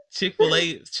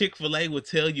 Chick-fil-A will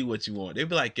tell you what you want. They'll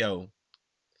be like, "Yo,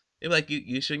 they'll be like,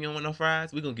 you sure you don't want no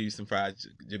fries? We're gonna give you some fries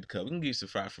just because we can give you some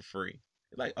fries for free."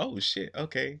 Like, oh shit,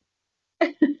 okay.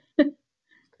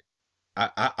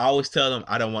 I always tell them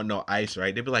I don't want no ice,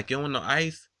 right? They be like, "You don't want no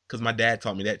ice?" Because my dad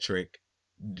taught me that trick.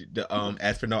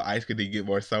 Ask for no ice because they get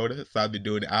more soda. So I've been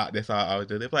doing it out. That's all I always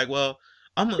do. They're like, "Well,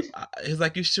 he's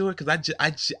like, "You sure?" Because I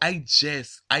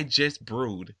just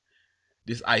brewed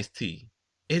this iced tea.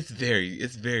 It's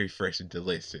very fresh and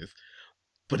delicious,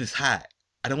 but it's hot.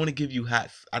 I don't want to give you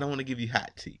hot. I don't want to give you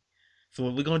hot tea. So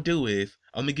what we're gonna do is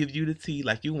I'm gonna give you the tea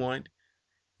like you want,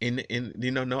 in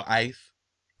no ice,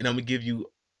 and I'm gonna give you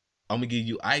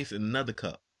ice in another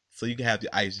cup so you can have your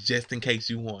ice just in case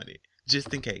you want it.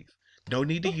 Just in case. Don't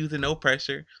need to use it, no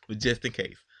pressure, but just in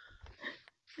case.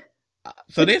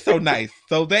 So they're so nice.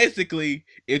 So basically,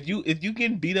 if you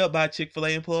getting beat up by a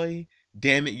Chick-fil-A employee,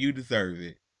 damn it, you deserve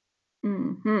it.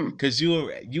 Mm-hmm. Cause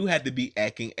you had to be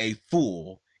acting a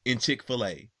fool in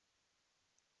Chick-fil-A.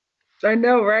 I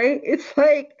know, right? It's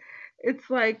like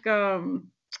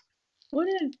what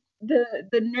is the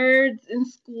nerds in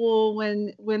school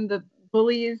when the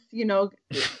bullies,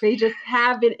 they just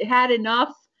have it had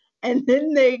enough and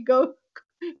then they go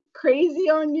crazy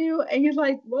on you and you're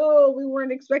like, whoa, we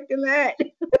weren't expecting that.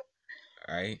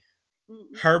 All right.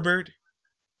 Mm-mm. Herbert,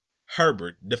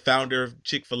 Herbert, the founder of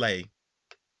Chick-fil-A,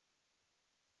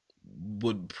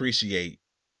 would appreciate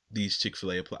these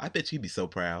Chick-fil-A employees. I bet he'd be so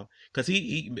proud because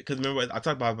because remember I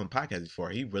talked about him on podcast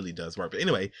before. He really does work. But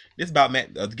anyway, this is about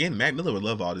Matt again. Matt Miller would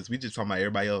love all this. We just talking about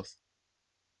everybody else.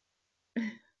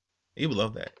 He would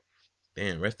love that.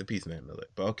 Damn, rest in peace, Matt Miller.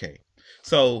 But okay.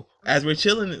 So as we're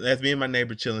chilling, as me and my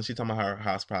neighbor chilling, she talking about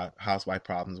her housewife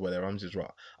problems, whatever. I'm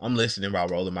listening while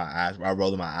rolling my eyes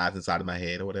inside of my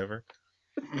head or whatever.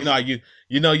 You know,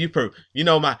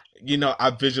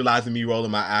 I'm visualizing me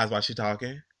rolling my eyes while she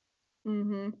talking.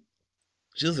 Mm-hmm.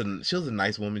 She was a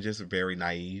nice woman, just very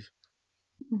naive.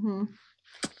 Mm-hmm.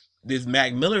 This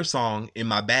Mac Miller song "In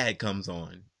My Bag" comes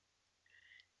on.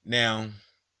 Now,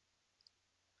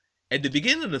 at the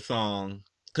beginning of the song,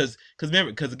 because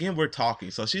again we're talking,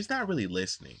 so she's not really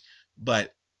listening.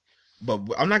 But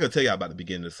I'm not gonna tell you about the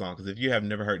beginning of the song because if you have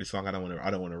never heard the song, I don't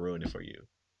want to ruin it for you.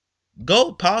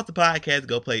 Go pause the podcast,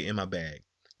 go play "In My Bag,"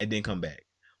 and then come back.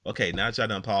 Okay, now that y'all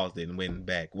done paused it and went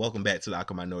back, welcome back to the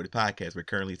Aqua Minority Podcast. We're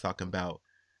currently talking about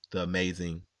the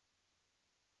amazing,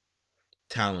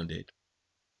 talented,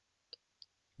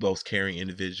 most caring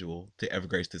individual to ever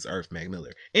grace this earth, Mac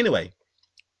Miller. Anyway,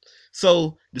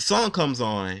 so the song comes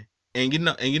on, and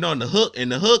and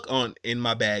the hook on "In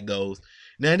My Bag" goes,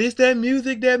 "Now this that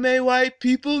music that made white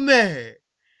people mad,"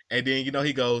 and then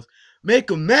he goes, "Make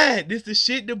them mad. This is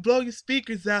shit to blow your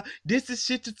speakers out. This is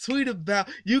shit to tweet about.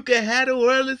 You can have the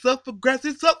world. It's up for grabs.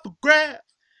 It's up for grabs.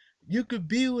 You could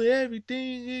be with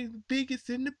everything is the biggest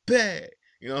in the bag."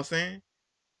 You know what I'm saying?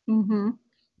 Mm-hmm.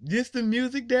 This the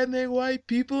music that made white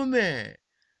people mad.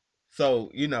 So,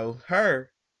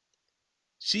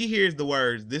 she hears the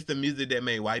words, "This the music that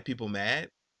made white people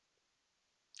mad,"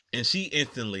 and she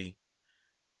instantly,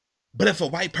 "But if a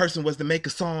white person was to make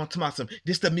a song to my some,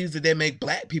 this the music that make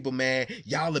black people mad,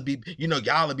 y'all would be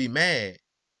mad.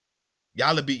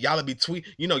 Y'all would be tweet,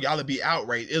 y'all would be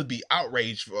outraged. It'll be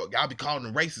outraged for y'all be calling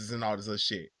them racist and all this other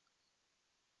shit."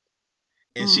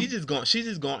 And Mm. she's just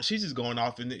going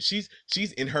off, and she's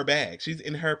in her bag. She's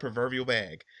in her proverbial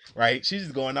bag, right? She's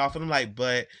just going off, and I'm like,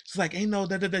 but she's like, ain't no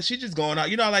da da da. She's just going off,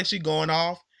 like she going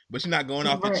off, but she's not going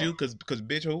off at Right. you, cause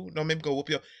bitch, who don't make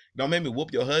me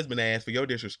whoop your husband ass for your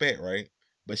disrespect, right?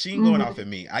 But she ain't going off Mm-hmm. at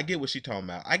me. I get what she talking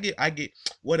about. I get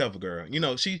whatever, girl.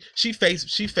 She's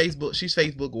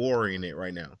Facebook warring it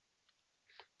right now.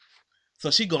 So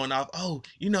she going off, oh,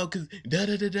 cause da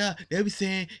da da da. They'll be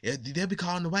saying, yeah, they'll be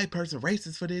calling the white person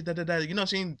racist for this, da da da.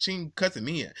 She ain't cussing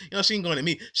me at. She ain't going at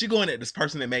me. She going at this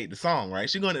person that made the song, right?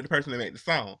 She going at the person that made the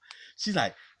song. She's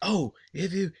like, oh,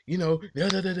 if da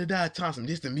da da da da. Thompson,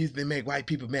 this the music that make white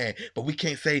people mad, but we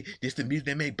can't say this the music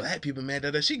that make black people mad.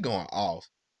 Da da. She going off.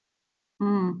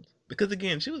 Mm. Because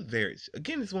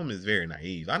this woman is very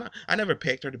naive. I never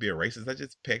pegged her to be a racist. I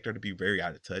just pegged her to be very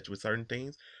out of touch with certain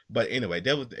things. But anyway,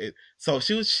 that was it. She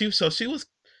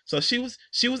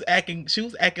was acting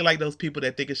like those people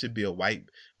that think it should be a white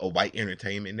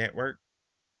entertainment network.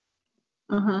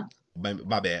 Uh-huh.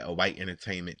 My bad, a white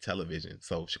entertainment television.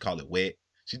 So she called it wet.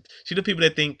 She the people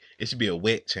that think it should be a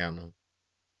wet channel.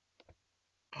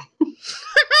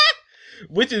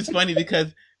 Which is funny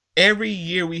because every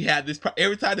year we have this.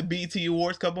 Every time the BET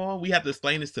Awards come on, we have to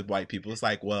explain this to white people. It's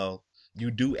like, well,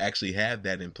 you do actually have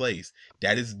that in place.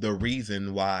 That is the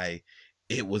reason why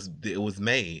it was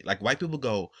made. Like white people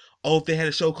go, oh, if they had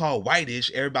a show called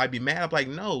Whitish, everybody be mad. I'm like,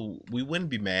 no, we wouldn't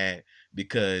be mad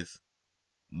because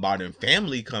Modern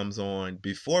Family comes on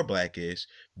before Blackish.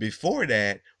 Before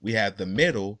that, we have The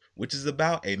Middle, which is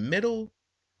about a middle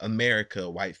America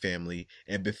white family.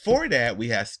 And before that, we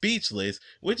have Speechless,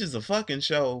 which is a fucking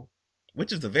show,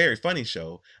 which is a very funny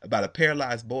show about a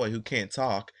paralyzed boy who can't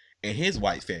talk and his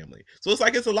white family. So it's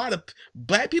like it's a lot of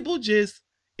black people just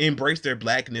embrace their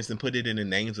blackness and put it in the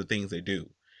names of things they do.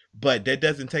 But that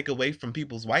doesn't take away from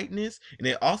people's whiteness, and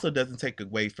it also doesn't take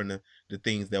away from the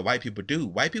things that white people do.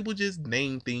 White people just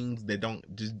name things that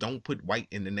don't put white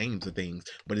in the names of things,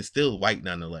 but it's still white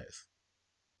nonetheless.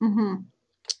 Mm-hmm.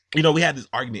 You know, we have this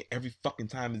argument every fucking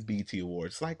time it's BET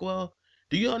Awards. It's like, well,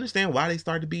 do you understand why they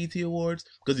started the BET Awards?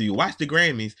 Because if you watch the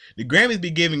Grammys be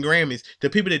giving Grammys to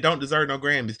people that don't deserve no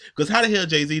Grammys. Because how the hell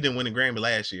Jay-Z didn't win a Grammy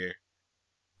last year?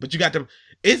 But you got them.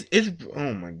 It's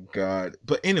oh my god.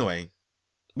 But anyway,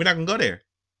 we're not gonna go there.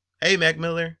 Hey, Mac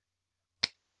Miller.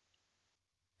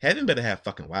 Heaven better have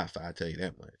fucking Wi-Fi, I tell you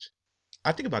that much.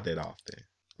 I think about that often.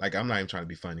 Like, I'm not even trying to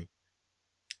be funny.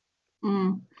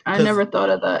 I never thought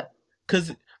of that.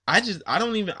 Cause I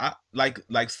don't even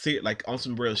like on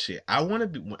some real shit. I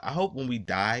hope when we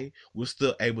die, we're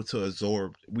still able to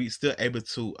absorb. We still able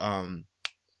to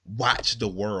watch the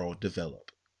world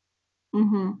develop.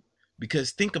 Mm-hmm.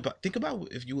 Because think about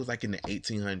if you was like in the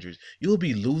 1800s, you'll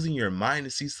be losing your mind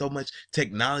to see so much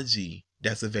technology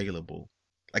that's available.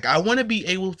 Like I want to be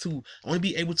able to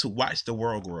watch the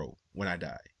world grow when I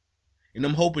die. And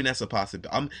I'm hoping that's a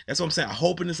possibility. That's what I'm saying. I'm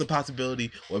hoping it's a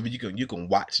possibility, or you can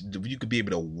watch. You could be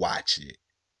able to watch it,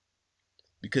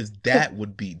 because that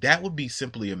would be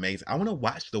simply amazing. I want to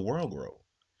watch the world grow.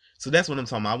 So that's what I'm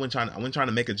talking about. I wasn't trying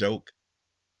to make a joke.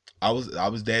 I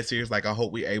was dead serious. Like I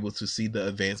hope we're able to see the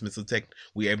advancements of tech.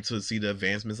 We're able to see the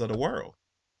advancements of the world.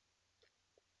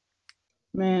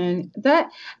 Man,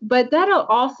 but that'll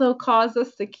also cause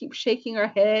us to keep shaking our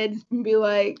heads and be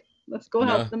like, let's go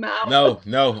help them out. No.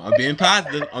 I'm being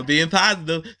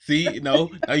positive. See, no,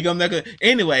 you gonna make it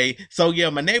anyway. So yeah,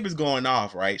 my neighbor's going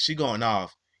off, right? She going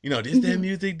off. You know, this that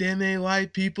music that made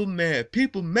white people mad.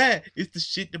 People mad. It's the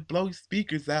shit that blow your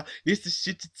speakers out. It's the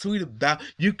shit to tweet about.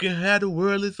 You can have the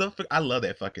world is up. I love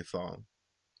that fucking song.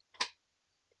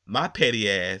 My petty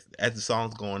ass, as the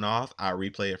song's going off, I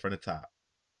replay it from the top.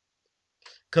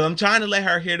 Cause I'm trying to let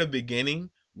her hear the beginning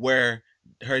where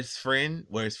his friend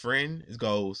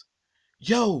goes,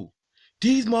 yo,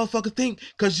 these motherfuckers think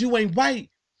cause you ain't white,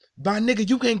 my nigga,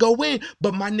 you can't go in.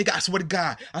 But my nigga, I swear to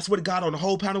God on the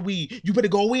whole pound of weed, you better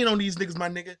go in on these niggas, my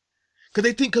nigga. Cause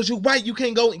they think cause you white, you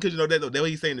can't go in. Cause you know that's what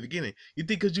he's saying in the beginning. You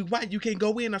think cause you white, you can't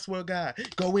go in, I swear to God.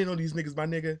 Go in on these niggas, my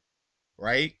nigga.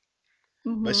 Right?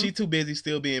 Mm-hmm. But she too busy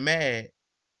still being mad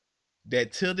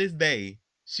that till this day,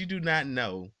 she do not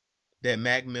know that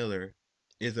Mac Miller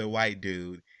is a white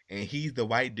dude. And he's the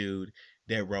white dude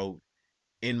that wrote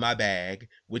In My Bag,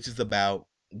 which has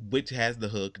the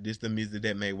hook, this the music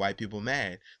that made white people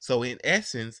mad. So in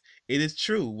essence, it is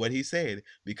true what he said,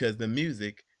 because the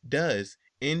music does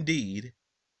indeed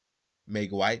make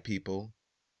white people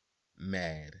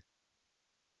mad.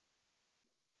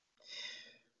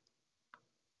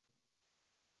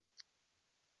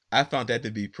 I found that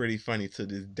to be pretty funny to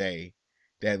this day,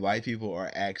 that white people are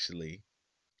actually,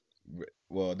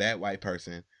 well, that white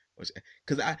person,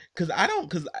 because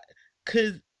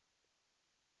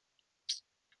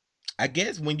I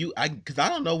guess when because I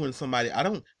don't know when somebody,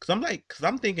 because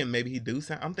I'm thinking maybe he do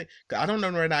sound, I don't know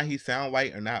right now he sound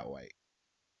white or not white.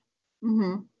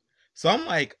 Mm-hmm. So I'm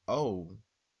like, oh,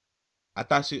 I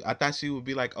thought she would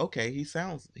be like, okay, he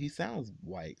sounds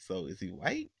white. So is he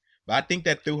white? But I think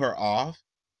that threw her off.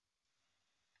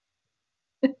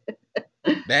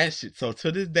 That shit. So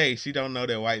to this day, she don't know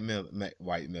that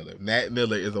Matt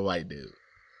Miller is a white dude.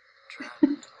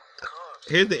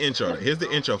 Here's the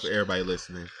intro for everybody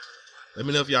listening. Let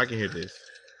me know if y'all can hear this.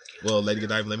 Well, Lady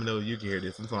Godiva, let me know if you can hear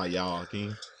this. I'm talking like y'all.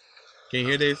 Can you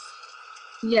hear this?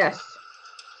 Yes.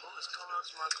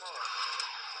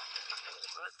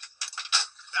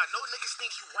 No niggas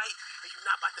think you white and you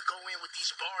not about to go in with these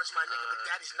bars, my nigga, but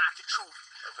that is not the truth.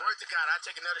 Word to God, I'll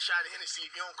take another shot of Hennessy.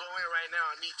 If you don't go in right now,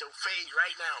 I need your fade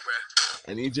right now, bro.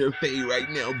 I need your fade right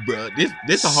now, bro.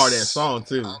 This a hard ass song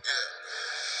too. Okay.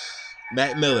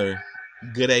 Mac Miller,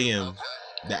 Good AM,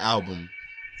 the album,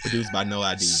 produced by No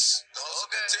ID.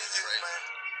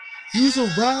 You's a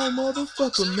wild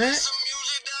motherfucker, Matt.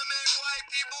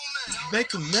 Make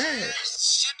them mad.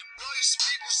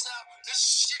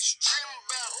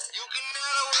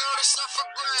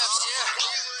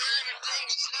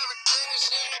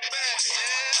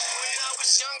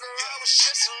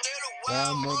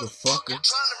 Wild motherfucker.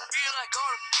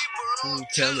 On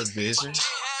television.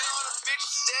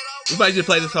 We might just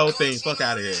play this whole thing. Fuck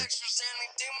out of here.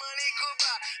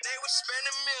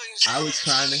 I was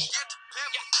trying to.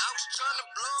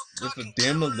 With a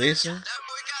demolition.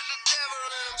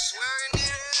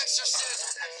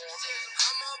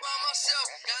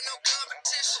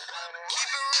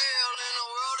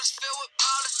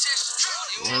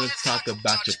 You want to talk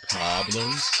about your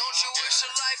problems?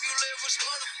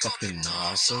 Fucking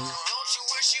awesome.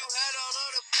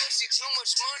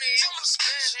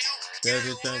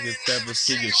 Everything is ever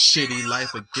see your shitty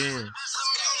life again.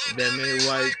 That made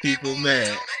white people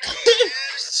mad.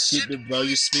 Keep the blow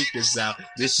your speakers out.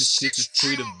 This is shit to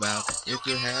tweet about. If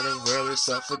you had a world, it's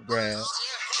up for grabs.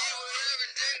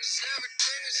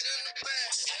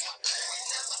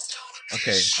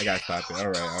 Okay, I gotta stop it. All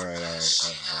right.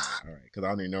 Because I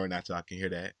don't even know where y'all can hear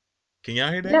that. Can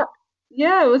y'all hear that?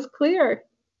 Yeah, it was clear.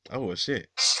 Oh, well, shit.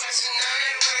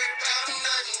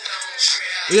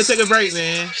 We gonna take a break,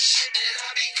 man.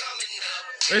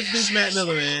 Where's this Matt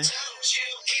Miller, man?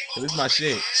 This is my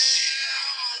shit.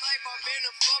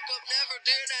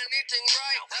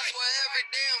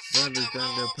 Never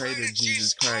done to pray to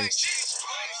Jesus Christ.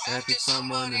 After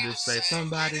someone to say,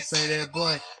 somebody say that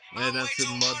boy, man, that's a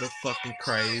motherfucking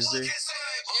crazy.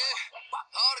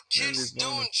 They just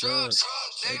wanna drugs.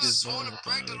 They just wanna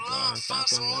find a gun, find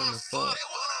someone to fuck.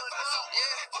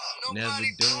 Never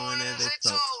doing as they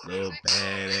talk. Little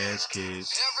badass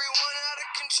kids.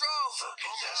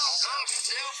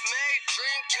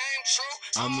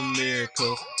 I'm a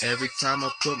miracle. Every time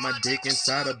I put my dick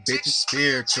inside a bitch, it's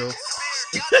spiritual.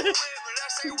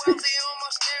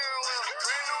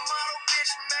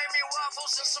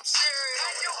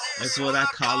 That's what I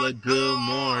call a good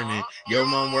morning. Your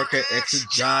mom work an extra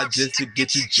job just to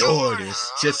get you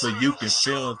Jordans, just so you can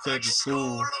feel into the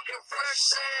school.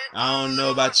 I don't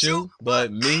know about you,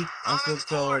 but me, I'm so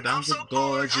floored, I'm so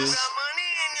gorgeous.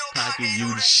 Pocket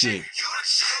you the shit.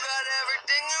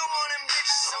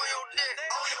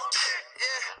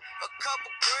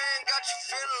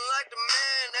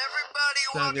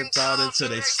 Talking about it until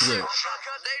they slip.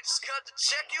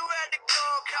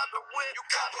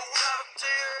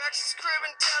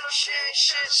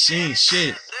 She ain't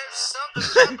shit.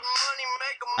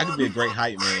 I could be a great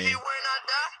hype man.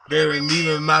 Bury me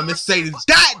with my Mercedes.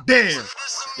 Goddamn!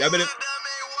 Y'all better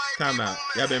time out.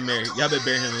 Y'all better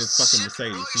bury him in his fucking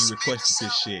Mercedes. He requested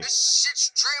this shit.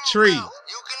 Tree.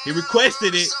 He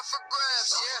requested it.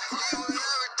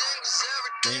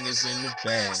 Fingers in the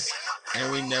bag.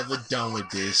 And we never done with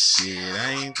this shit.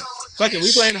 I ain't fuck it,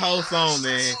 we playing the whole song,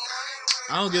 man.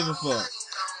 I don't give a fuck.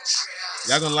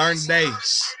 Y'all gonna learn today.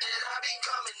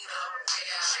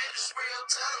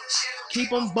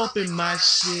 Keep on bumping my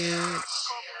shit.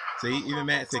 See, even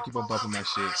Matt said keep on bumping my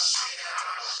shit.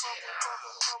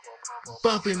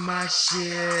 Bumping my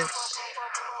shit.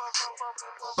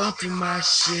 Bumping my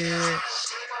shit.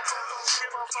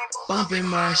 Bumping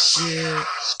my shit.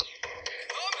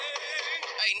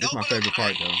 That's my favorite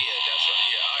part, though. These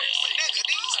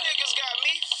niggas got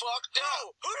me fucked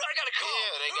up. Who do I gotta call?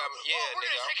 Yeah, they got me. Yeah,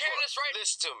 nigga, I'm fucked. Right?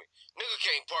 Listen to me. Nigga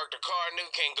can't park the car.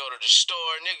 Nigga can't go to the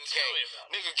store.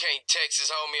 Nigga can't text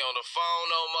his homie on the phone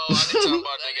no more. I didn't talk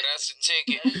about nigga. That's a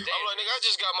ticket. I'm like, nigga, I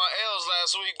just got my L's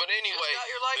last week. But anyway,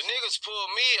 the niggas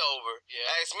pulled me over.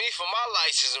 Asked me for my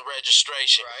license and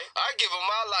registration. I give them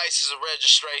my license and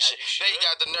registration. They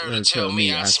got the nerve to tell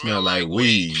me I smell like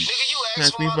weed. Nigga, you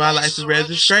asked me for my license and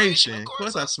registration. Of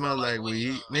course I smell like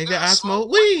weed. Nigga, I smoke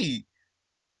weed.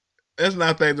 That's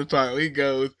my favorite part. He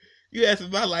goes, you asked me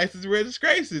my license and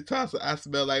registration. Toss I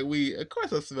smell like weed. Of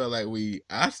course I smell like weed.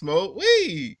 I smoke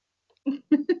weed.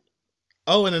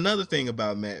 Oh, and another thing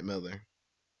about Mac Miller.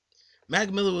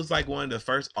 Mac Miller was like one of the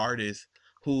first artists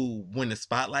who, when the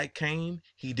spotlight came,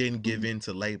 he didn't give in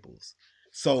to labels.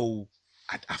 So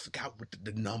I forgot what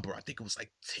the number. I think it was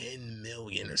like 10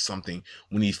 million or something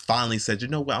when he finally said, you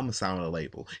know what, I'm gonna sign with a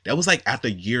label. That was like after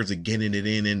years of getting it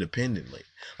in independently.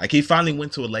 Like he finally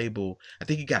went to a label. I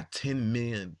think he got 10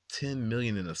 million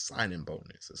in a signing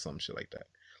bonus or some shit like that.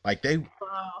 Like they, wow.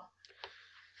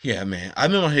 Yeah, man.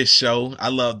 I've been on his show. I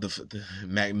love the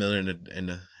Mac Miller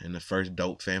and the First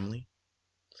Dope Family.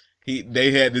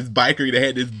 They had this biker. They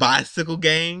had this bicycle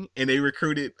gang, and they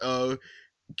recruited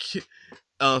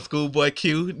Schoolboy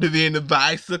Q to be in the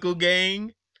bicycle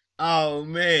gang. Oh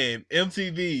man,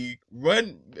 MTV,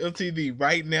 run MTV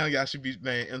right now. Y'all should be,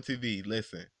 man. MTV,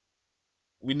 listen.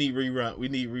 We need rerun. We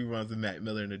need reruns of Mac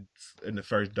Miller in the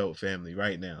first Dope Family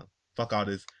right now. Fuck all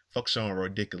this. Fuck showing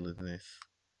ridiculousness.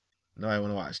 Nobody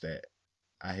want to watch that.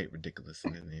 I hate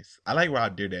ridiculousness. I like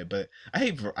Rob did that, but I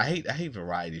hate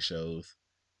variety shows.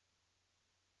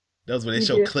 Those when they You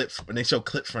show do. clips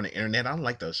from the internet. I don't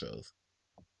like those shows.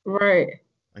 Right.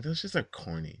 Like those shits are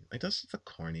corny. Like those shits are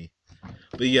corny.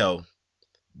 But yo,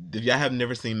 if y'all have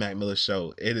never seen Mac Miller's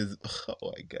show, it is, oh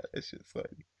my god, that shit's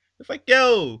funny. It's like,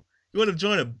 yo, you want to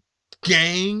join a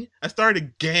gang? I started a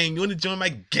gang. You want to join my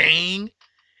gang?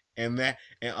 And that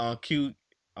and on Q,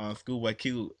 on Schoolboy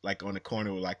Q, like on the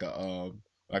corner with like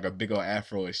a big old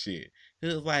afro and shit. He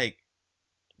was like,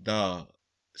 "Dog,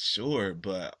 sure,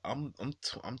 but I'm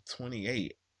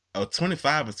 28." Oh,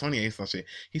 25 or 28, some shit.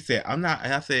 He said, I'm not,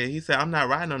 and I said, he said, I'm not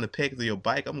riding on the pegs of your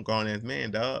bike. I'm a grown ass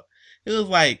man, dog. He was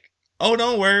like, oh,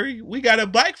 don't worry. We got a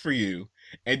bike for you.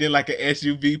 And then like an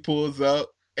SUV pulls up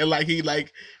and like he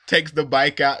like takes the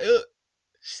bike out.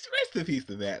 Rest in peace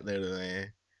to that little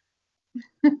man.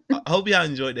 I hope y'all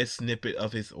enjoyed that snippet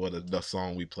of his, or the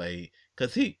song we played.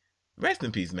 Cause he, rest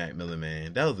in peace, Mac Miller,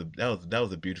 man. That was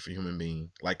a beautiful human being.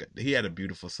 Like he had a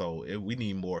beautiful soul. We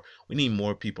need more. We need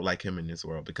more people like him in this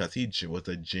world because he was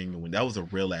a genuine. That was a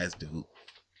real ass dude.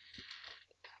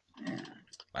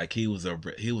 Like he was a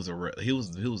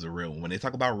real one. When they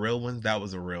talk about real ones, that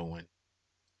was a real one.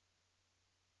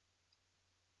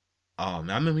 Man,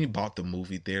 I remember he bought the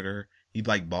movie theater. He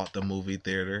like bought the movie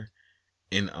theater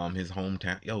in his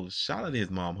hometown. Yo, shout out to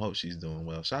his mom. Hope she's doing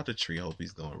well. Shout out to Tree. Hope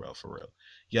he's doing well for real.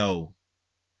 Yo,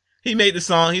 he made the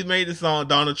song. He made the song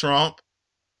Donald Trump,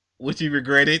 which he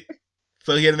regretted.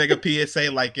 So he had to make a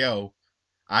PSA like, yo,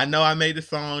 I know I made the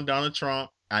song Donald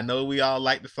Trump. I know we all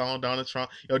like the song Donald Trump.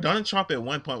 Yo, Donald Trump at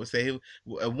one point would say,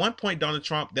 at one point Donald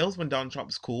Trump, that was when Donald Trump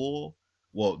was cool.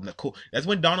 Well, cool. That's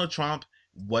when Donald Trump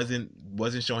wasn't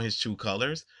showing his true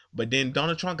colors. But then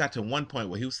Donald Trump got to one point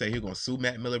where he would say he was gonna sue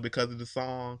Mac Miller because of the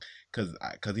song, because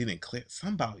he didn't clear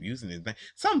something about using his name,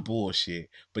 some bullshit.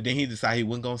 But then he decided he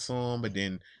wasn't gonna sue him. But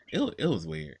then it was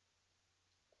weird.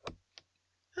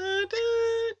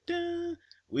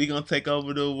 We gonna take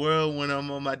over the world when I'm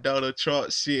on my Donald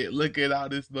Trump shit. Look at all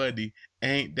this money.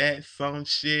 Ain't that some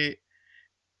shit?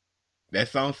 That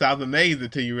song sounds amazing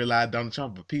until you realize Donald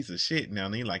Trump a piece of shit now.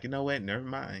 And he's like, you know what? Never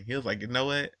mind. He was like, you know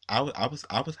what? I was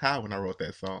high when I wrote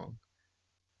that song.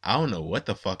 I don't know what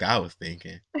the fuck I was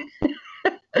thinking.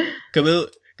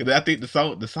 Cause I think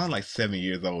the song like 7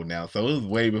 years old now. So it was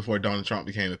way before Donald Trump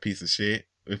became a piece of shit.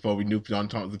 Before we knew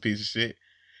Donald Trump was a piece of shit.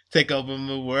 Take over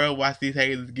the world. Watch these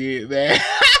haters get mad.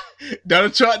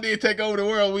 Donald Trump did take over the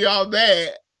world. We all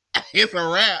mad. It's a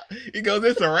rap. He goes,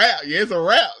 it's a rap. Yeah, it's a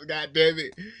rap. God damn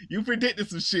it. You predicted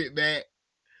some shit, man.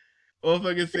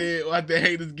 Motherfucker said, watch the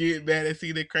haters get mad and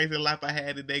see the crazy life I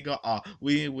had, and they go, oh,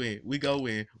 we win. We go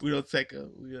win. We don't take a,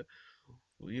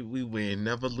 we win.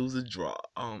 Never lose a draw.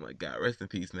 Oh my God. Rest in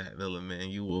peace, Matt Miller, man.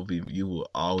 You will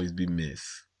always be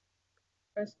missed.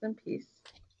 Rest in peace.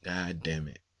 God damn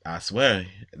it. I swear.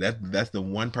 That's the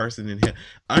one person in here.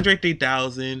 Andre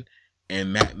 3000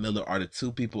 and Mac Miller are the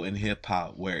two people in hip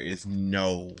hop where it's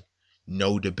no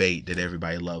debate that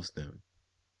everybody loves them.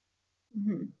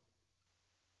 Mm-hmm.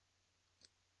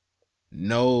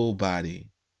 Nobody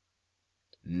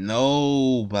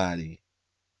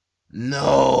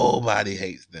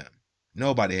hates them.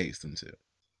 Nobody hates them too.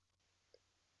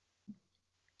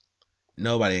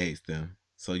 Nobody hates them.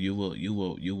 So you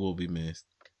will be missed.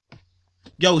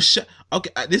 Yo,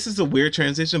 okay, this is a weird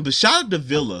transition, but shout out to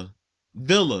Villa.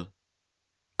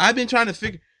 I've been trying to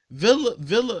figure Villa.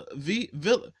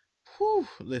 Whew,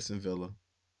 listen, Villa.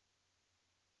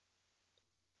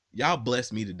 Y'all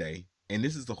blessed me today. And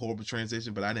this is a horrible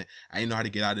transition, but I didn't know how to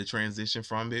get out of the transition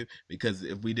from it, because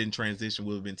if we didn't transition, we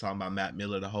would have been talking about Matt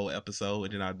Miller the whole episode,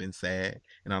 and then I've been sad,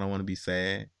 and I don't want to be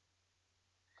sad.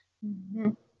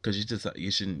 Because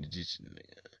you shouldn't.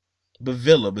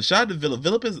 But shout out to Villa.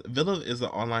 Villa is an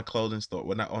online clothing store.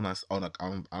 Well, not online. I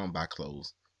don't buy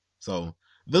clothes. So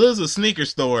Villa's a sneaker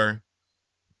store.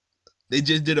 They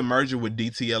just did a merger with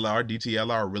DTLR.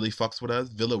 DTLR really fucks with us.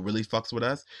 Villa really fucks with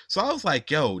us. So I was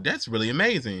like, yo, that's really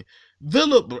amazing.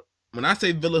 Villa, when I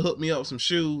say Villa hooked me up with some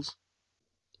shoes,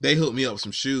 they hooked me up with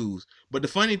some shoes. But the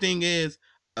funny thing is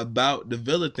about the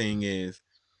Villa thing is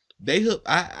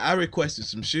I requested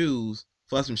some shoes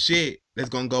for some shit that's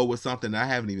gonna go with something I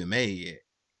haven't even made yet.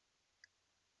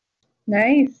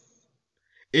 Nice.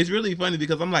 It's really funny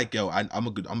because I'm like, yo, I'm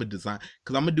a design,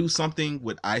 because I'm gonna do something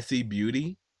with IC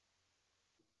Beauty.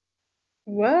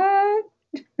 What?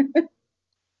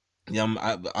 Yeah,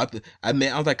 I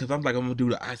mean, I was like, cause I'm like, I'm gonna do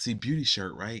the IC Beauty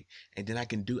shirt, right? And then I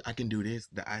can do this,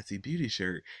 the IC Beauty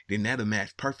shirt. Then that'll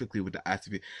match perfectly with the IC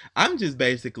Beauty. I'm just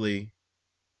basically,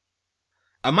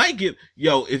 I might give,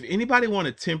 if anybody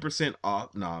wanted 10%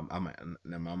 off, no, I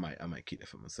might keep that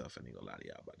for myself. I ain't gonna lie to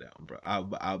y'all about that one, bro.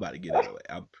 I about to get it away.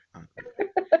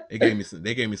 They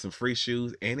gave me some free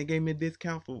shoes, and they gave me a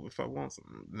discount for if I want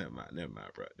some. Never mind,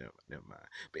 bro. Never mind.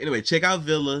 But anyway, check out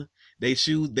Villa. They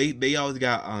always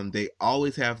got they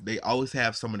always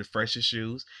have some of the freshest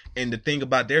shoes. And the thing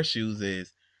about their shoes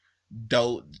is,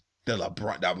 though the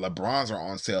LeBrons are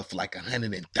on sale for like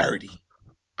 130.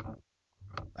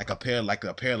 Like a pair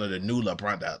of the new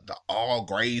LeBron, the all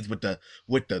grays with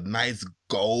the nice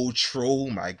gold true.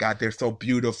 My God, they're so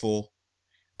beautiful.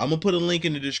 I'm gonna put a link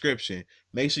in the description.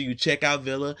 Make sure you check out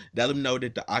Villa. Let them know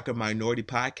that the Awkward Minority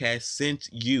Podcast sent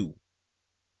you.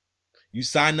 You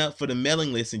sign up for the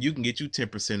mailing list and you can get you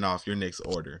 10% off your next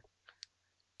order.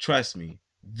 Trust me,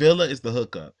 Villa is the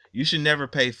hookup. You should never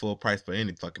pay full price for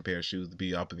any fucking pair of shoes, to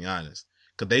be honest.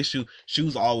 Cause they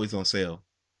shoes are always on sale.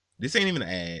 This ain't even an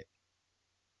ad.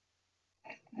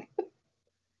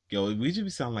 Yo, we should be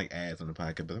sounding like ads on the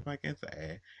podcast, but the podcast is an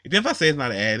ad. And then if I say it's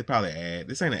not an ad, it's probably an ad.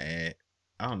 This ain't an ad.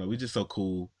 I don't know. We just so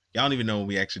cool. Y'all don't even know when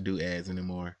we actually do ads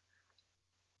anymore.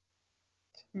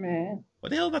 Man. What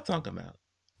the hell am I talking about?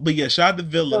 But yeah, shout out to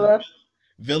Villa.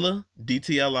 Villa,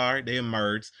 DTLR, they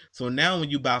emerged. So now when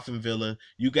you buy from Villa,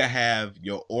 you can have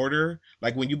your order.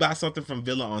 Like when you buy something from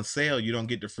Villa on sale, you don't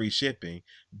get the free shipping.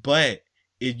 But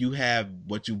if you have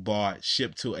what you bought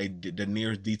shipped to the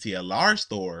nearest DTLR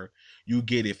store, you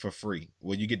get it for free.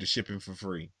 Well, you get the shipping for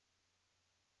free.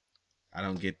 I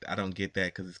don't get that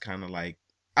because it's kind of like,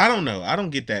 I don't know. I don't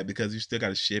get that because you still got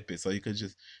to ship it. So you could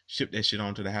just ship that shit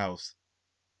onto the house.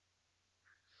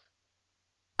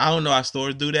 I don't know how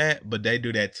stores do that, but they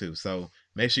do that too. So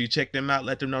make sure you check them out.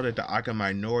 Let them know that the Awkward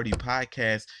Minority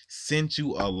Podcast sent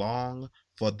you along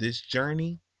for this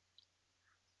journey.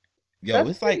 Yo,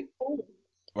 That's it's like, cool.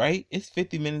 right? It's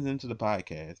 50 minutes into the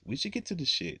podcast. We should get to the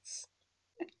shits.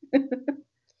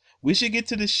 We should get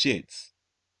to the shits.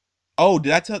 Oh,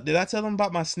 did I tell them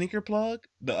about my sneaker plug?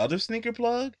 The other sneaker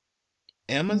plug?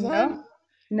 Amazon?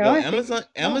 No, Yo,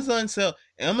 Amazon sell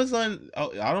Amazon.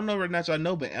 Oh, I don't know whether or not y'all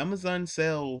know, but Amazon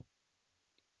sell,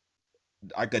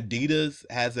 like, Adidas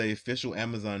has an official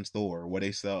Amazon store where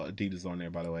they sell Adidas on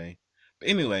there. By the way, but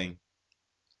anyway,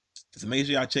 so make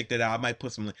sure y'all check that out. I might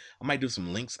do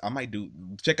some links. I might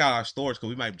check out our stores because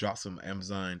we might drop some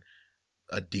Amazon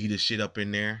Adidas shit up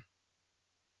in there.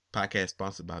 Podcast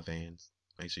sponsored by Vans.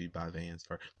 Make sure you buy Vans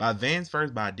first. Buy Vans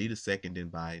first, buy Adidas second, then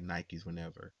buy Nikes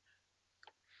whenever.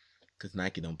 Because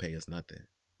Nike don't pay us nothing.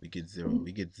 We get zero.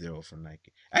 We get zero from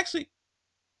Nike. Actually,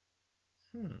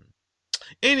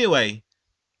 anyway,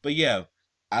 but yeah,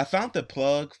 I found the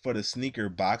plug for the sneaker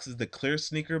boxes, the clear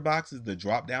sneaker boxes, the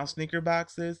drop down sneaker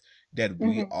boxes that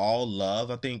we all love.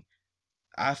 I think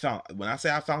when I say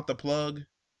I found the plug,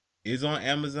 is on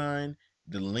Amazon.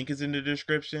 The link is in the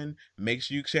description. Make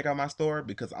sure you check out my store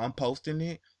because I'm posting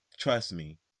it. Trust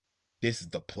me, this is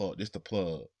the plug. This is the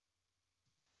plug.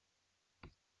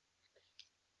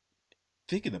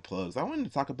 Speaking of plugs, I wanted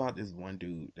to talk about this one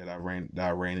dude that I ran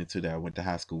into that I went to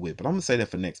high school with, but I'm gonna say that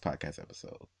for next podcast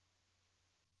episode.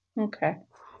 Okay.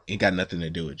 It got nothing to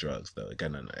do with drugs though. It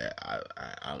got nothing. I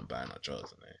don't buy no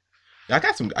drugs in there. I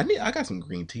got some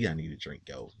green tea I need to drink,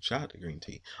 yo. Shout out to green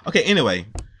tea. Okay, anyway.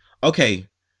 Okay.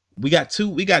 We got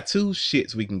two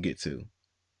shits we can get to.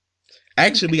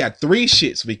 Actually, we got 3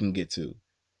 shits we can get to.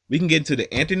 We can get into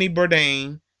the Anthony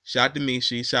Bourdain. Shout out to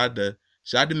Mishi. Shout out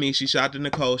to Mishi. Shout out to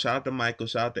Nicole. Shout out to Michael.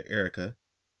 Shout out to Erica.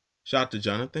 Shout out to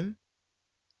Jonathan.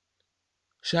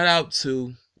 Shout out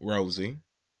to Rosie.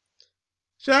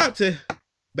 Shout out to,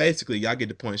 basically, y'all get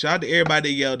the point. Shout out to everybody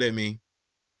that yelled at me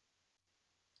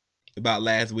about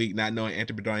last week not knowing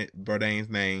Anthony Bourdain's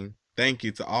name. Thank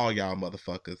you to all y'all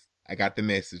motherfuckers. I got the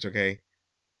message, okay?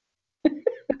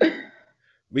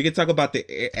 We can talk about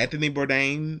the Anthony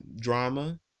Bourdain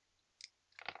drama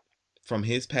from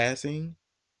his passing.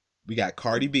 We got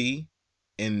Cardi B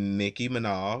and Nicki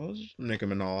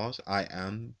Minaj. I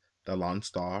am the Lone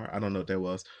Star. I don't know what that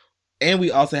was. And we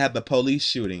also have the police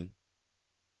shooting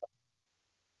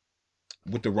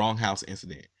with the Wrong House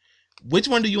incident. Which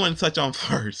one do you want to touch on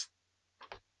first?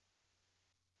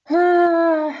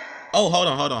 Oh, hold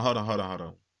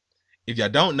on. If y'all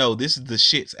don't know, this is the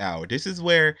shits hour. This is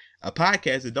where a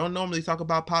podcast that don't normally talk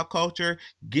about pop culture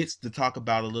gets to talk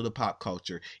about a little pop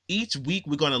culture. Each week,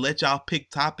 we're going to let y'all pick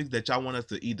topics that y'all want us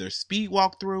to either speed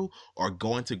walk through or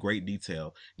go into great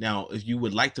detail. Now, if you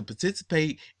would like to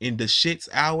participate in the shits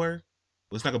hour,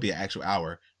 well, it's not going to be an actual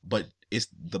hour. but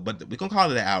we're gonna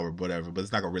call it an hour, whatever. But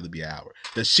it's not gonna really be an hour.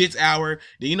 The shit's hour.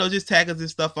 Just tag us and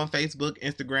stuff on Facebook,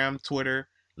 Instagram, Twitter.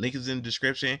 Link is in the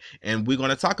description, and we're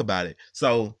gonna talk about it.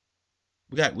 So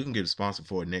we can get a sponsor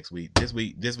for it next week. This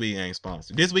week ain't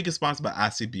sponsored. This week is sponsored by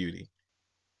IC Beauty.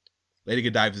 Lady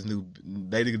Godiva's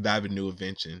new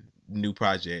invention, new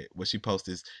project, where she posts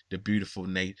is the beautiful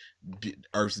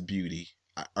Earth's beauty,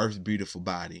 Earth's beautiful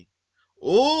body.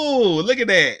 Ooh, look at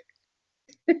that.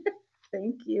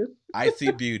 Thank you.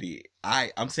 IC Beauty.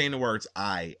 I'm saying the words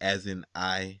I as in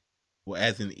EYE.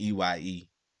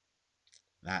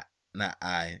 Not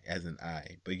I as in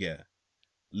I. But yeah.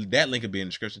 That link will be in the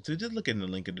description too. Just look in the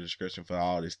link in the description for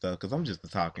all this stuff, because I'm just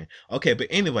talking. Okay, but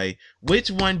anyway, which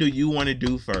one do you want to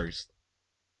do first?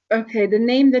 Okay, the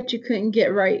name that you couldn't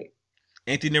get right.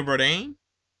 Anthony Bourdain?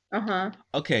 Uh-huh.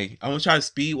 Okay, I'm gonna try to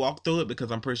speed walk through it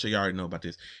because I'm pretty sure you already know about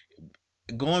this.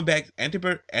 Going back,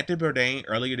 Anthony Bourdain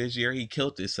earlier this year, he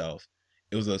killed himself.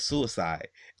 It was a suicide.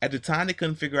 At the time, they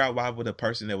couldn't figure out why would a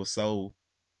person that was so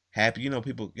happy,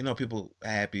 people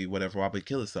happy, whatever, why would he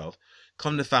kill himself.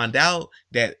 Come to find out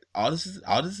that all this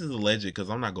is alleged, because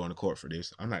I'm not going to court for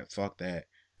this. I'm not, fuck that,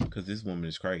 because this woman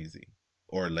is crazy,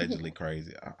 or allegedly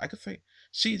crazy. I could say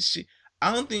she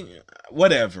I don't think,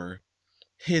 whatever.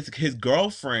 His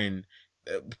girlfriend,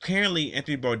 apparently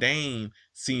Anthony Bourdain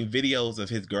seen videos of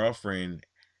his girlfriend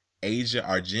Asia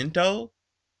Argento.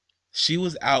 She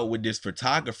was out with this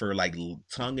photographer, like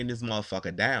tonguing this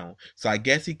motherfucker down. So I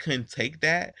guess he couldn't take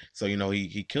that. So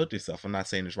he killed himself. I'm not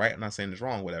saying it's right. I'm not saying it's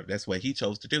wrong. Whatever. That's what he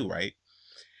chose to do, right?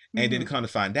 And then to kind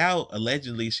of find out,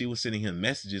 allegedly she was sending him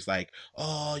messages like,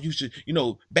 "Oh, you should,"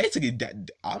 basically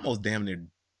almost damn near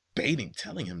baiting,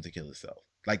 telling him to kill himself.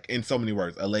 Like in so many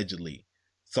words, allegedly,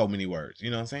 so many words.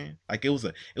 You know what I'm saying? Like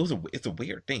it's a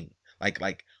weird thing.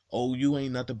 Like, oh, you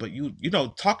ain't nothing but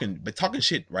talking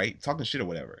shit, right? Talking shit or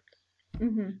whatever.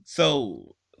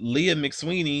 So Leah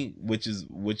McSweeney, which is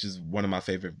one of my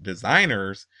favorite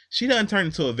designers, she done turned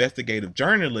into an investigative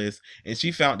journalist, and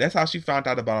that's how she found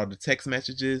out about all the text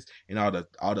messages and all the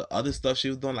other stuff she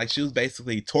was doing. Like, she was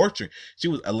basically torturing. She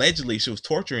was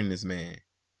torturing this man,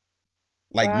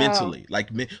 like, mentally,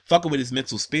 like fucking with his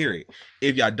mental spirit.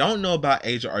 If y'all don't know about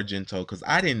Asia Argento, because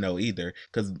I didn't know either,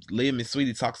 because Leah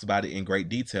McSweeney talks about it in great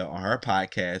detail on her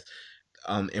podcast,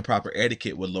 Improper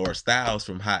Etiquette with Laura Stiles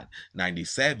from Hot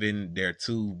 97. They're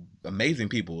two amazing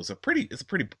people. It's a pretty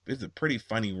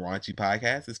funny, raunchy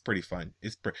podcast. It's pretty fun.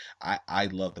 I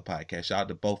love the podcast. Shout out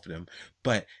to both of them.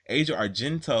 But Asia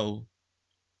Argento,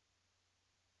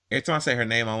 every time I say her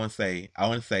name, I want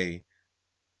to say,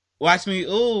 watch me,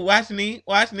 ooh, watch me, ooh,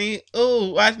 watch me, ooh,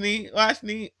 watch me.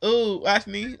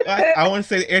 I want to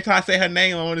say, every time I say her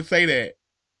name, I want to say that.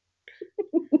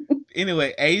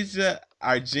 Anyway, Asia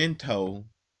Argento,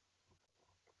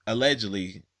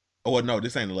 allegedly, no,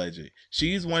 this ain't alleged.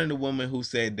 She's one of the women who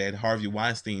said that Harvey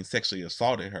Weinstein sexually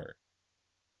assaulted her.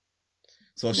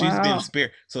 So she's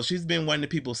been one of the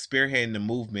people spearheading the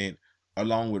movement,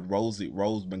 along with Rose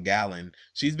McGowan.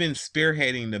 She's been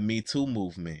spearheading the Me Too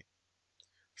movement.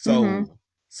 So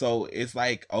it's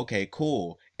like, okay,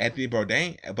 cool. Anthony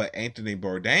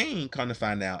Bourdain, come to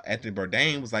find out, Anthony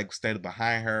Bourdain was like standing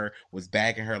behind her, was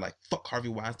backing her, like, fuck Harvey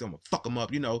Weinstein, I'm gonna fuck him up.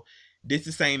 This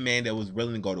the same man that was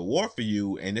willing to go to war for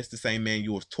you, and this the same man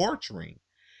you was torturing.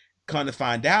 Come to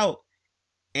find out,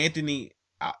 Anthony,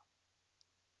 I'm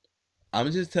gonna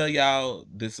just tell y'all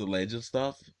this alleged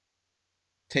stuff.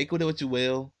 Take with it what you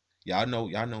will. Y'all know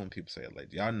when people say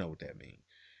alleged. Y'all know what that means.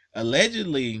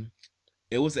 Allegedly,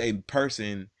 it was a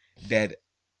person that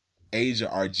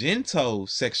Asia Argento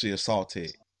sexually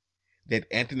assaulted that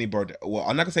Anthony Bourdain, well,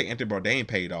 I'm not gonna say Anthony Bourdain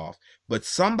paid off, but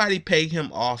somebody paid him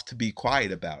off to be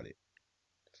quiet about it.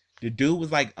 The dude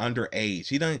was like underage.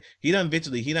 He done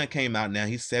came out now.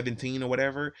 He's 17 or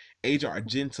whatever. Asia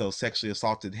Argento sexually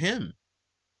assaulted him.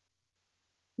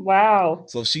 Wow.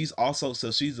 So she's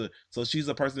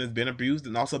a person that's been abused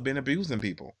and also been abusing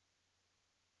people.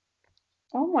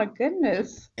 Oh my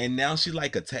goodness. And now she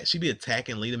be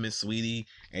attacking Lita McSweeney,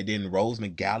 and then Rose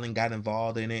McGowan got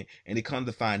involved in it, and it comes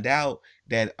to find out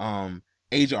that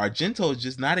Asia Argento is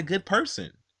just not a good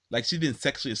person. Like, she's been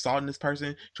sexually assaulting this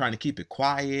person, trying to keep it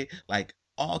quiet, like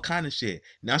all kind of shit.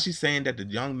 Now she's saying that the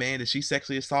young man that she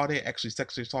sexually assaulted actually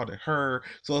sexually assaulted her.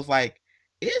 So it's like,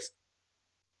 it's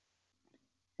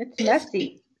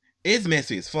messy. It's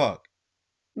messy as fuck.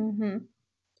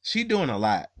 She's doing a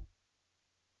lot.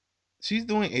 She's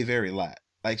doing a very lot.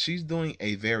 Like, she's doing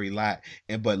a very lot.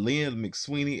 But Leah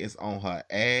McSweeney is on her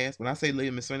ass. When I say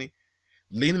Leah McSweeney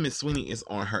is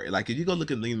on her. Like, if you go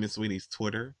look at Leah McSweeney's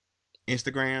Twitter,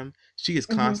 Instagram, she is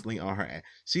constantly on her ass.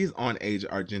 She's on Asia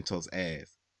Argento's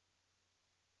ass.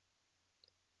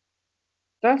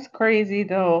 That's crazy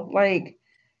though. Like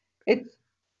it's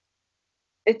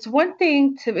it's one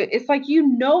thing to it's like you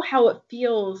know how it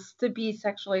feels to be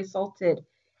sexually assaulted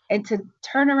and to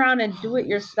turn around and do it Holy shit.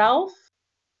 yourself.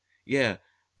 Yeah.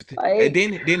 And Like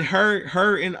then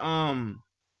her and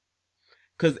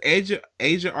because Asia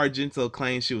Argento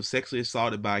claims she was sexually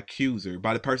assaulted by accuser,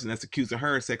 by the person that's accusing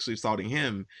her of sexually assaulting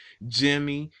him,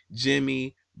 Jimmy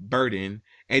Burton.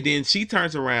 And then she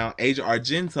turns around. Asia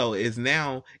Argento is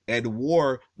now at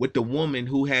war with the woman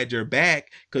who had your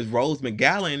back, because Rose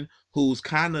McGowan,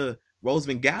 Rose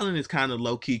McGowan is kind of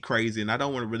low key crazy, and I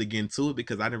don't want to really get into it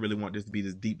because I didn't really want this to be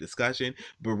this deep discussion.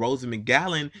 But Rose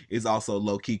McGowan is also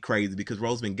low key crazy because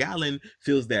Rose McGowan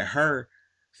feels that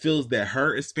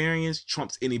her experience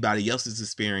trumps anybody else's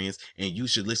experience, and you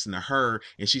should listen to her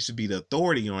and she should be the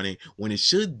authority on it, when it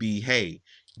should be, hey,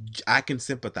 I can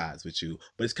sympathize with you.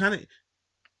 But it's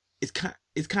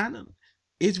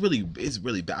really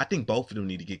bad. I think both of them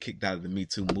need to get kicked out of the Me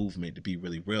Too movement, to be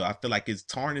really real. I feel like it's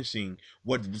tarnishing.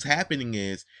 What was happening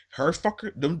is those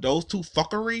two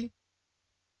fuckery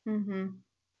mm-hmm.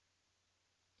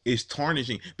 is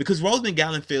tarnishing, because Rosamund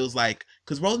Gallen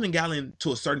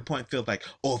to a certain point feels like,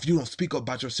 oh, if you don't speak up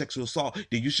about your sexual assault,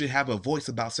 then you should have a voice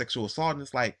about sexual assault. And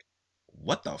it's like,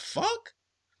 what the fuck?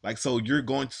 Like, so you're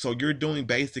doing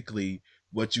basically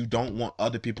what you don't want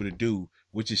other people to do,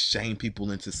 which is shame people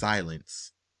into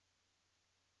silence.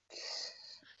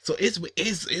 So it's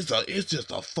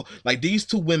just like, these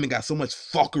two women got so much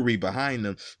fuckery behind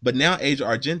them. But now Asia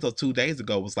Argento 2 days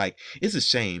ago was like, it's a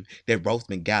shame that Rose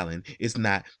McGowan is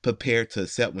not prepared to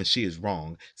accept when she is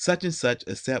wrong. Such and such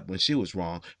accept when she was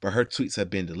wrong, but her tweets have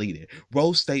been deleted.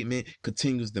 Rose's statement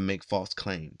continues to make false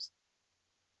claims.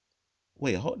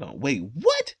 Wait, hold on. Wait,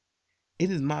 what? It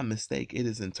is my mistake. It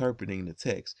is interpreting the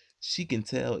text. She can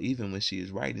tell even when she is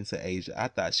writing to Asia. I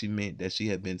thought she meant that she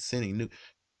had been sending new.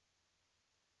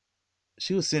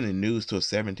 She was sending news to a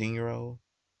 17-year-old.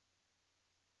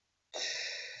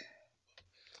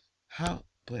 How?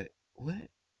 But what?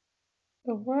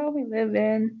 The world we live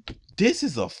in. This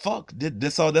is a fuck.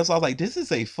 This all. That's why I was like, this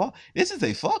is a fuck. This is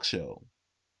a fuck show.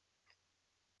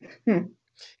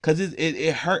 Cause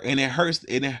it hurt, and it hurts,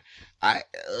 and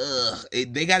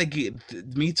they gotta get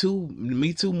Me Too.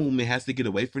 Me Too movement has to get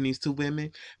away from these two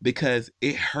women, because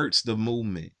it hurts the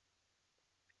movement.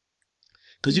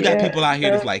 Because you got people out here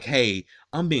that's like, hey,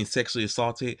 I'm being sexually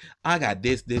assaulted. I got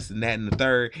this, and that, and the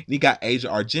third. And you got Asia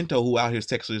Argento, who out here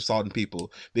sexually assaulting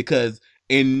people. Because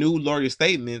in new lawyer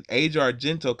statements, Asia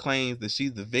Argento claims that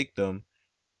she's the victim.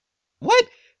 What?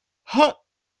 Huh?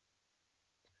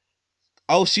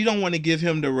 Oh, she don't want to give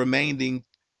him the remaining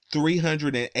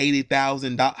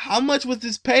 $380,000. How much was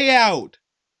this payout?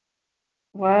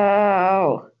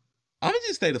 Wow. I'm gonna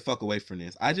just stay the fuck away from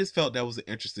this. I just felt that was an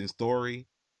interesting story.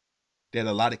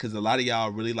 That because a lot of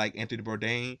y'all really like Anthony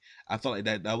Bourdain. I felt like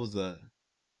that was a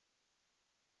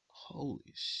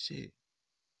holy shit.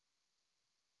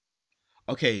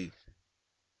 Okay,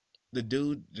 the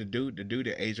dude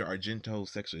that Asia Argento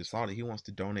sexually assaulted, he wants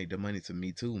to donate the money to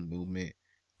Me Too movement.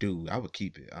 Dude, I would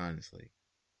keep it, honestly.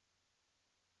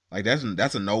 Like, that's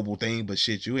a noble thing, but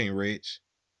shit, you ain't rich.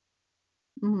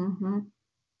 Mm-hmm.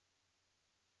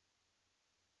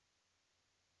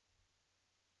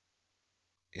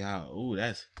 Yeah, ooh,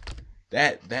 that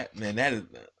man, that is,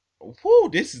 whoo,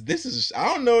 this is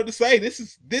I don't know what to say. This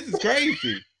is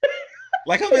crazy.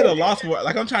 Like, I'm at a loss for,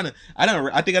 like, I'm trying to,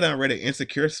 I think I done read an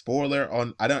Insecure spoiler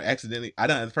on,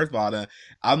 first of all,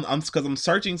 because I'm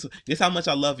searching, guess how much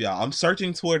I love y'all. I'm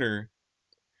searching Twitter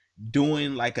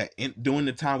during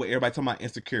the time where everybody talking about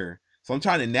Insecure. So I'm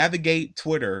trying to navigate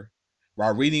Twitter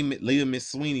while reading Leah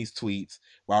Miss Sweeney's tweets,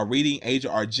 while reading Asia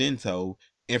Argento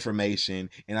information,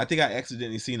 and I think I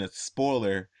accidentally seen a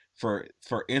spoiler for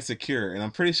Insecure, and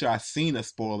I'm pretty sure I seen a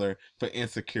spoiler for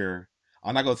Insecure.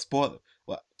 I'm not gonna spoil it.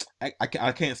 Well,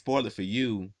 I can't spoil it for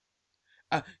you.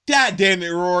 God damn it,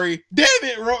 Rory! Damn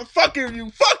it, Rory! Fuck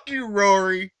you,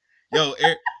 Rory! Yo,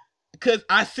 cause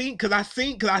I seen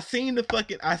the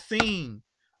fucking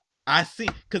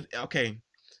cause okay.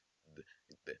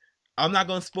 I'm not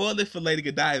gonna spoil it for Lady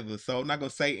Godiva, so I'm not gonna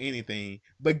say anything.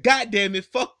 But goddamn it,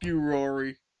 fuck you,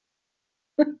 Rory.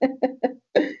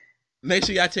 Make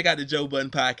sure y'all check out the Joe Budden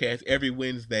podcast every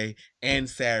Wednesday and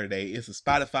Saturday. It's a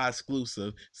Spotify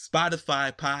exclusive.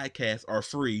 Spotify podcasts are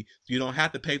free. You don't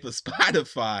have to pay for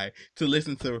Spotify to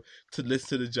listen to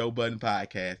the Joe Budden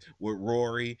podcast with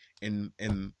Rory and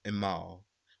Maul.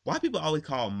 Why people always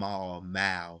call Maul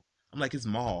Mal? I'm like, it's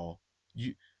Maul.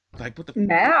 You like, what the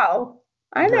Mal?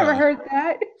 I never bruh? heard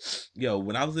that. Yo,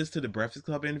 when I was listening to the Breakfast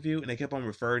Club interview and they kept on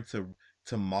referring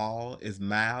to Maul as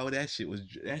Mal, that shit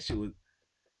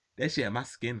had my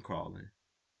skin crawling.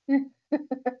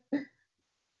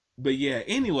 But yeah,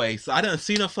 anyway, so I done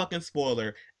seen a fucking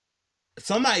spoiler.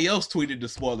 Somebody else tweeted the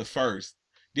spoiler first.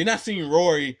 Then I seen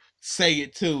Rory say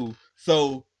it too.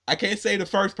 So I can't say the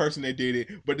first person that did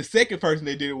it, but the second person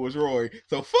that did it was Rory.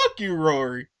 So fuck you,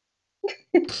 Rory.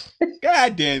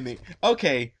 God damn it.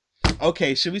 Okay.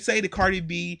 Okay, should we say the Cardi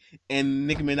B and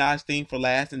Nicki Minaj thing for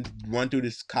last and run through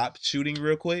this cop shooting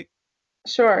real quick?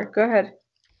 Sure, go ahead.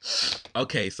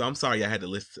 Okay, so I'm sorry I had to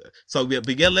listen. So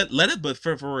but yeah, let it, but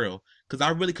for real, cause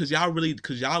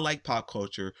y'all like pop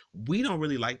culture. We don't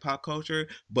really like pop culture,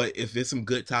 but if it's some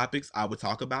good topics, I would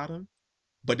talk about them.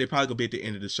 But they're probably gonna be at the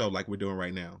end of the show, like we're doing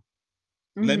right now.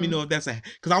 Let me know if that's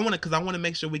cause I wanna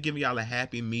make sure we give y'all a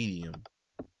happy medium.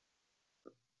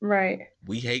 Right.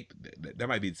 We hate that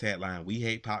might be the tagline. We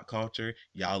hate pop culture.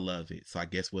 Y'all love it, so I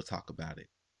guess we'll talk about it.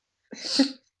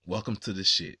 Welcome to the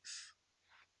shits.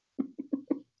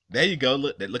 There you go.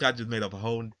 Look, I just made up a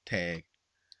whole tag.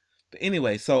 But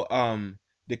anyway, so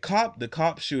the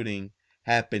cop shooting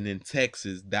happened in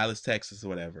Texas, Dallas, Texas, or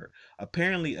whatever.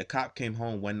 Apparently, a cop came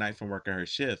home one night from working her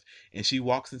shift, and she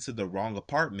walks into the wrong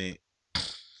apartment.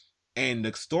 And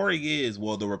the story is,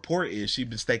 well, the report is she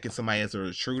mistaken somebody as an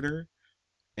intruder,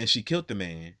 and she killed the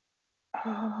man.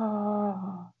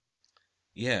 Oh.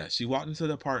 Yeah, she walked into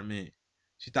the apartment.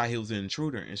 She thought he was an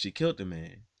intruder, and she killed the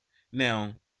man.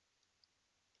 Now,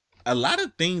 a lot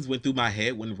of things went through my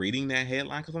head when reading that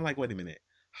headline because I'm like, wait a minute,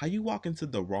 how you walk into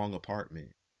the wrong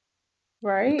apartment?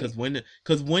 Right. Because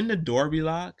when the door be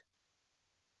locked.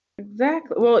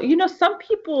 Exactly. Well, you know, some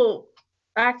people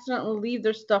accidentally leave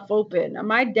their stuff open.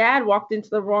 My dad walked into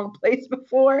the wrong place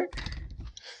before.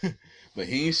 But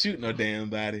he ain't shoot no damn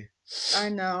body. I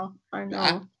know.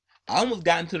 I almost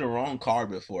got into the wrong car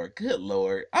before. Good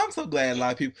Lord. I'm so glad a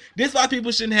lot of people. This is why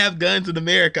people shouldn't have guns in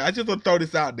America. I just want to throw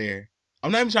this out there.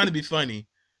 I'm not even trying to be funny.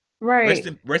 Right. Rest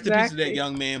in exactly. peace to that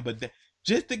young man. But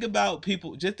just think about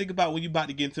people. Just think about when you about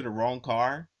to get into the wrong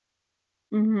car.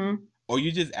 Mm-hmm. Or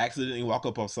you just accidentally walk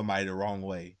up on somebody the wrong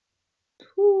way.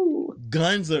 Ooh.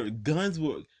 Guns were.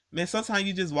 Man, sometimes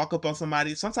you just walk up on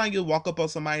somebody. Sometimes you walk up on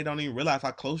somebody and don't even realize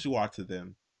how close you are to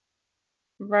them.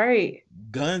 Right.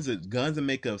 Guns will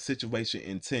make a situation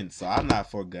intense. So I'm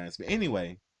not for guns. But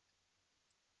anyway,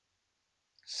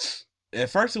 at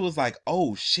first it was like,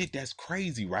 oh shit, that's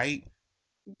crazy, right?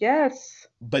 Yes.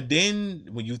 But then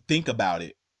when you think about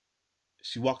it,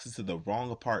 she walks into the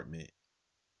wrong apartment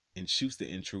and shoots the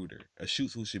intruder, or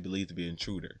shoots who she believes to be an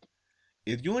intruder.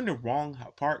 If you're in the wrong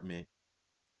apartment,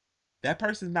 that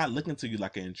person's not looking to you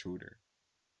like an intruder.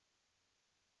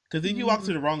 Because if you walk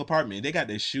to the wrong apartment, they got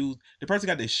their shoes. The person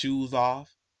got their shoes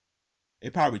off.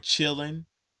 They probably chilling.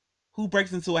 Who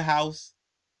breaks into a house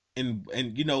and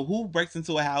you know who breaks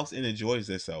into a house and enjoys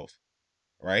themselves,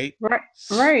 right?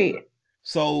 Right.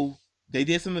 So they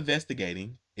did some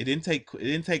investigating. It didn't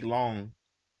take long.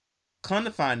 Come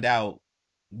to find out,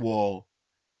 well,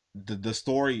 the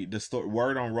story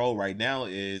word on roll right now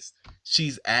is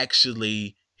she's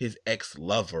actually his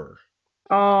ex-lover.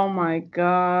 Oh my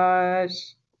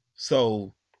gosh.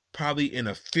 So probably in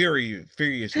a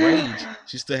furious rage,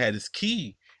 she still had his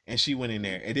key and she went in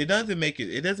there. And it doesn't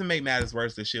make matters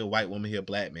worse that she a white woman, he a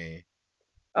black man.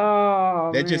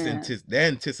 Oh That just man. that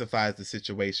intensifies the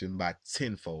situation by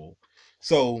tenfold.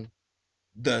 So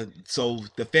the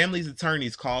family's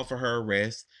attorneys called for her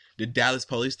arrest. The Dallas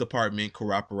Police Department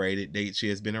corroborated she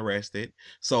has been arrested.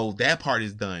 So that part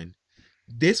is done.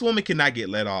 This woman cannot get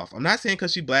let off. I'm not saying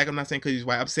because she's black. I'm not saying because she's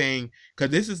white. I'm saying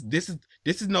because this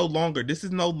is no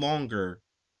longer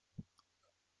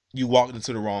you walked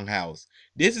into the wrong house.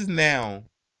 This is now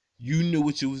you knew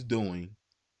what you was doing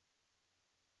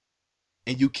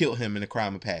and you killed him in a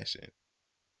crime of passion.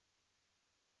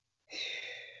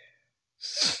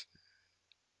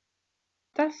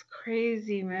 That's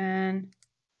crazy, man.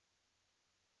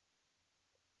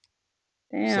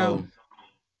 Damn. So,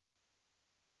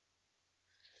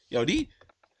 yo,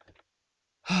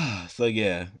 so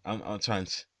yeah, I'm trying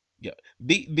to. Yeah,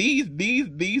 these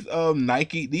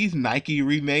Nike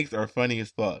remakes are funny as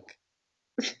fuck.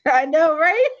 I know,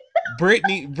 right?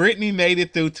 Britney made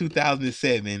it through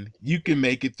 2007. You can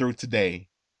make it through today.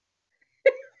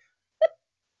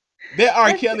 That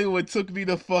R. Kelly one took me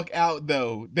the fuck out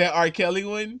though. That R. Kelly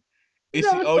one. Is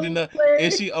she old enough?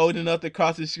 Is she old enough to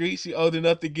cross the street? She old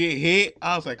enough to get hit?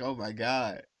 I was like, oh my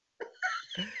god.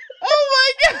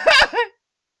 Oh my god.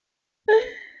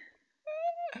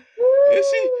 Is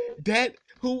she that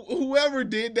whoever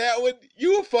did that one?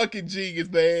 You a fucking genius,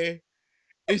 man.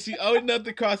 Is she old enough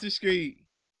to cross the street?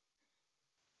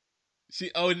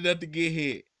 She old enough to get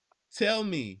hit. Tell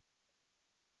me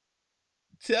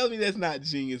that's not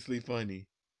geniusly funny.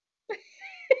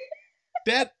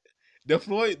 That The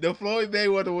Floyd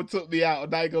Mayweather one took me out. I'm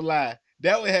not gonna lie.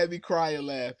 That one had me crying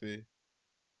laughing.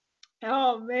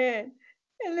 Oh man.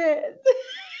 And then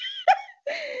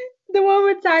the one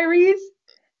with Tyrese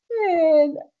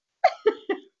and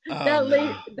Oh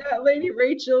no. that lady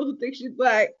Rachel who thinks she's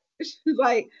black. She's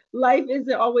like, life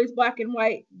isn't always black and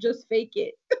white, just fake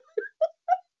it.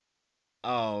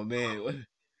 Oh man.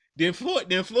 Then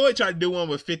Floyd tried to do one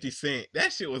with 50 Cent.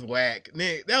 That shit was whack.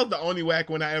 Nick, that was the only whack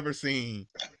one I ever seen.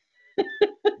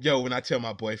 Yo, when I tell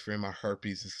my boyfriend my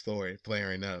herpes story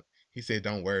flaring up, he said,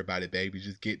 "Don't worry about it, baby.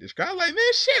 Just get this." I'm like,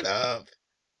 man, shut up.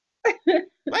 Like,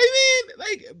 man,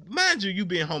 like, mind you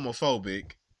being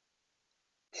homophobic.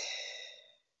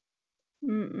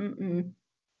 Mm-mm-mm.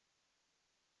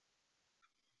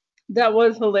 That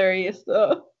was hilarious,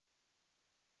 though.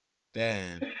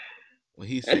 Damn. Well,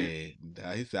 he said,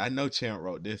 I know Champ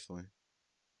wrote this one.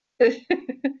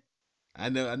 I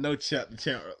know Champ.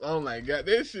 Oh my God,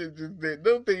 this shit just been,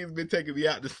 those things been taking me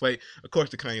out this way. Of course,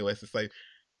 the Kanye West is like,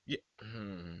 yeah.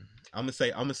 I'm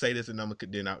gonna say this, and then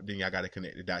y'all gotta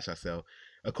connect the dots yourself.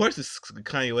 Of course, the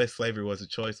Kanye West slavery was a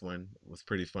choice one was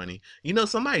pretty funny. You know,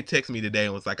 somebody texted me today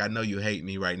and was like, "I know you hate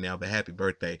me right now, but happy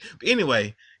birthday." But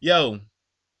anyway, yo,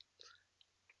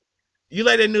 you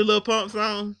like that new Lil Pump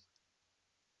song?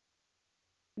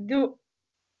 Do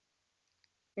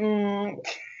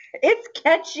it's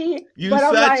catchy, You but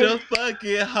I'm such like, a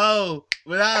fucking hoe,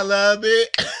 but I love it.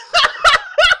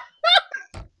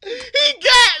 He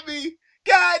got me.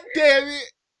 God damn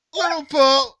it. Little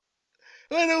Pump.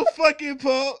 Little fucking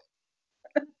Pump.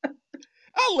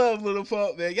 I love Little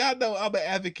Pump, man. Y'all know I'm an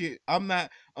advocate. I'm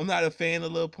not a fan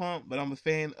of Little Pump, but I'm a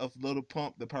fan of Little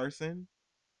Pump the person.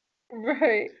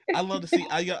 right. I love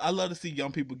to see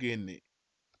young people getting it.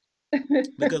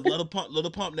 Because Little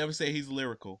Pump never said he's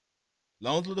lyrical.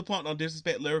 Long as Little Pump don't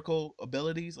disrespect lyrical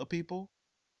abilities of people,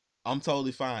 I'm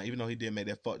totally fine, even though he did make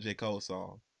that fuck J. Cole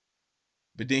song.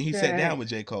 But then he sat down with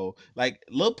J. Cole. Like,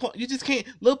 Lil Pump, you just can't.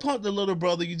 Lil Pump, the little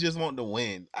brother, you just want to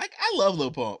win. I love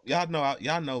Lil Pump.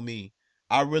 Y'all know me.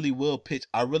 I really will pitch.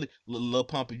 Lil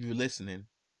Pump, if you're listening,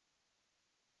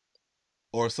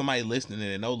 or somebody listening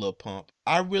and know Lil Pump,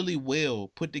 I really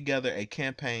will put together a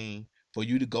campaign for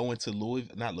you to go into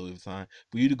not Louis Vuitton,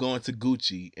 for you to go into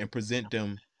Gucci and present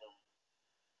them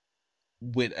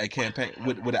with a campaign,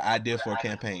 with an idea for a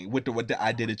campaign, with the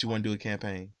idea that you want to do a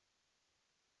campaign.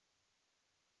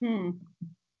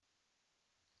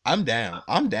 I'm down.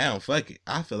 Fuck it.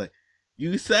 I feel like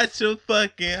you such a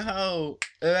fucking hoe,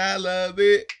 and I love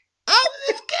it. Oh,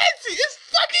 it's catchy. It's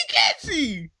fucking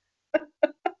catchy.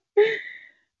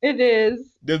 It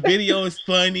is. The video is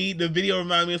funny. The video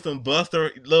reminds me of some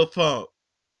Buster. Lil Pump.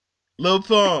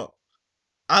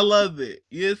 I love it.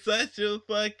 You're such a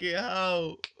fucking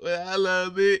hoe, and I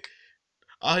love it.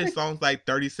 All his songs like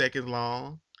 30 seconds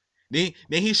long. Then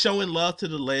he's showing love to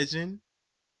the legend.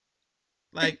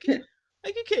 Like you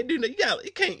can't do that.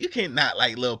 You can't not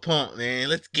like Lil Pump, man.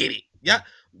 Let's get it. Yeah,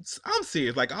 I'm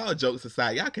serious. Like, all jokes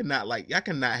aside, y'all cannot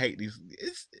hate these.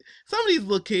 Some of these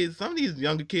little kids, some of these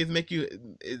younger kids make you.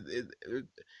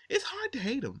 It's hard to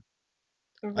hate them.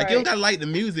 Right. Like, you don't gotta like the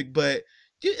music, but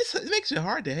it makes it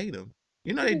hard to hate them.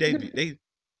 You know they. You know, all day they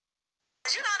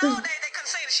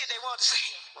couldn't say the shit they wanted to say.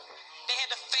 They had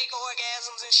the fake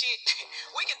orgasms and shit.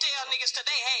 We can tell niggas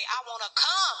today, hey, I wanna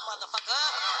come, motherfucker.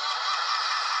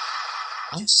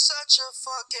 You're such a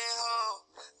fucking hoe.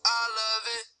 I love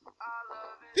it.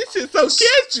 This is so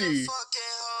catchy.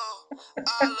 Fucking hoe.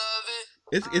 I love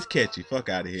it. It's catchy. Fuck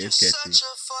out of here. It's catchy. You're such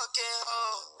a fucking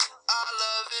hoe. I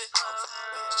love it.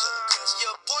 Cause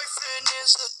your boyfriend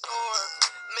is a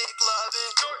dork. Make love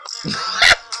it.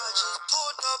 I just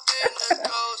pulled up in the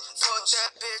ghost. Fuck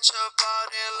that bitch up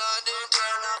out in London.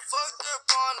 Then I fucked up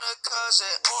on a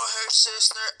cousin or her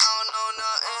sister. I don't know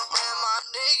nothing. And my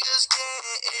niggas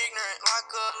getting ignorant like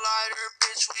a lighter.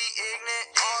 Bitch, we ignorant.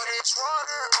 All this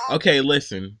water. Okay,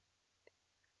 listen.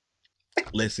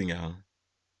 Listen, y'all.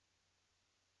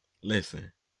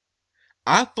 Listen.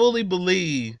 I fully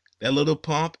believe that Lil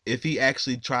Pump, if he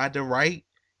actually tried to write,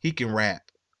 he can rap.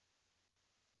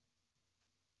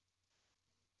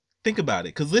 Think about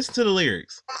it, cause listen to the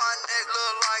lyrics.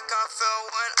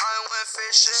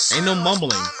 Ain't no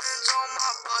mumbling.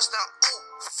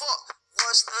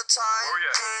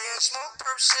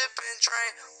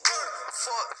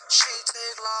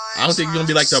 I don't think he's gonna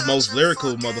be like the most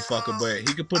lyrical motherfucker, but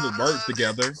he can put his words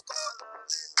together.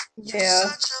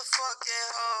 Yeah.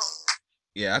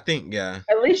 Yeah, I think, yeah.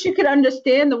 At least you can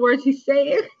understand the words he's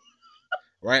saying.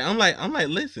 Right? I'm like,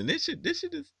 listen, this shit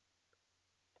is.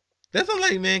 That's what I'm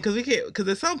like, man, because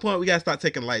at some point we gotta start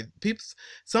taking life.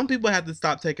 Some people have to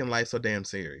stop taking life so damn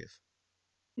serious.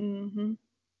 Mm-hmm.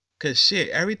 Cause shit,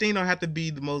 everything don't have to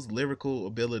be the most lyrical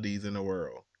abilities in the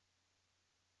world.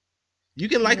 You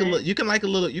can like Right. you can like a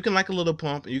little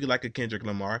Pump, and you can like a Kendrick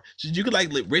Lamar. You could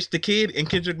like Rich the Kid and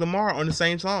Kendrick Lamar on the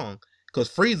same song. Cause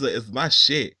Frieza is my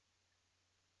shit.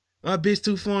 My bitch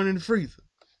too foreign in the freezer.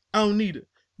 I don't need it.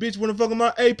 Bitch wanna fuck with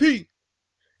my AP.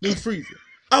 New freezer.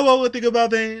 I won't think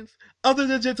about bands. Other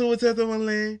than gentle with test on my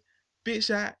land. Bitch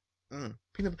shot.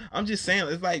 I'm just saying,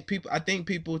 it's like people. I think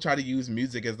people try to use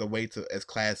music as a way to as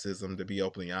classism. To be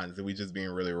openly honest, and we just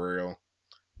being really real.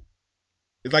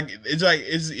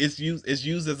 It's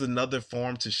used as another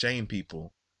form to shame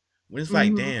people. When it's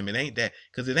like, damn, it ain't that,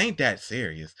 because it ain't that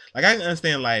serious. Like I can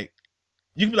understand, like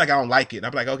you can be like, I don't like it. And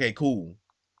I'm like, okay, cool.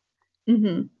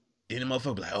 Mm-hmm. Then the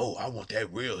motherfucker be like, oh, I want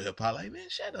that real hip hop. Like, man,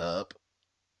 shut up.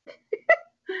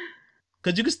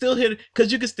 Cause you can still hear.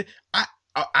 Cause you can still.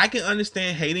 I can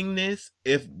understand hating this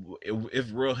if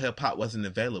real hip hop wasn't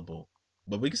available,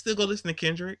 but we can still go listen to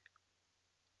Kendrick.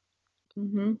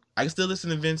 Mm-hmm. I can still listen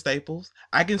to Vince Staples.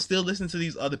 I can still listen to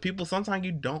these other people. Sometimes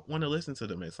you don't want to listen to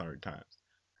them at certain times.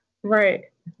 Right.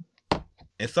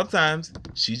 And sometimes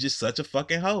she's just such a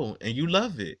fucking hoe, and you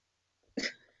love it.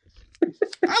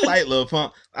 I like Lil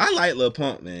Pump. I like Lil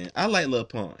Pump, man. I like Lil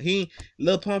Pump.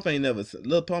 Lil Pump ain't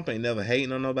never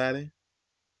hating on nobody.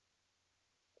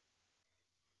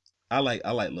 I like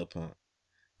Lil Pump.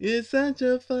 You're such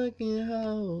a fucking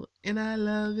hoe, and I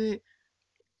love it.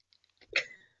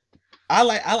 I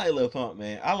like Lil Pump,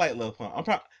 man. I like Lil Pump.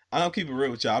 I don't keep it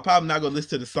real with y'all. I'm probably not gonna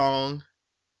listen to the song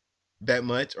that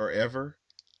much or ever.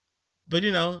 But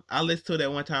I listen to it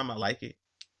that one time. I like it.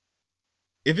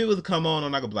 If it was to come on,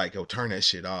 I'm not gonna be like, yo, turn that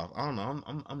shit off. I don't know.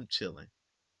 I'm chilling.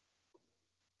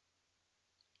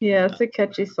 Yeah, it's a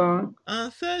catchy song.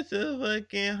 I'm such a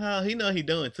fucking hoe. He know he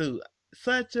doing too.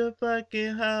 Such a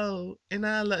fucking hoe, and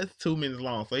I love. It's 2 minutes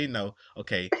long, so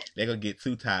okay, they're gonna get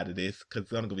too tired of this because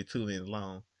it's only gonna be 2 minutes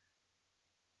long.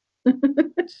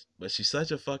 But she's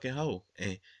such a fucking hoe,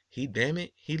 and he, damn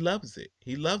it, he loves it.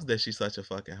 He loves that she's such a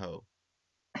fucking hoe.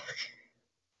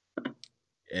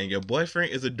 And your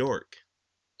boyfriend is a dork,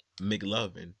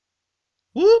 McLovin.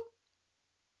 Whoop.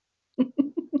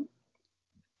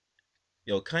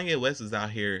 Yo, Kanye West is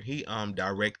out here. He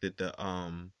directed the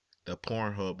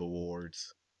Pornhub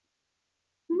Awards.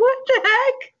 What the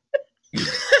heck?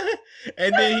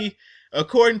 And then he,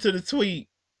 according to the tweet,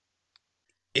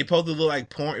 it supposed to look like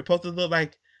porn. It supposed to look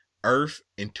like Earth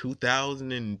in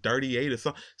 2038 or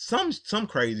some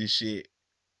crazy shit.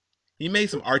 He made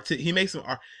some artistic.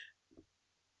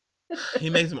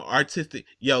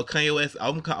 Yo, Kanye West,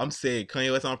 I'm saying,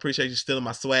 Kanye West, I don't appreciate you stealing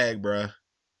my swag, bruh.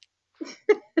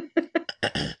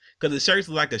 Because the shirts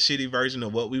look like a shitty version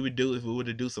of what we would do if we were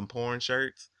to do some porn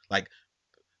shirts, like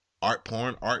art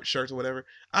shirts or whatever.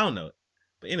 I don't know,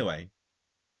 but anyway,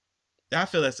 I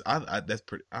feel that's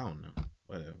pretty. I don't know,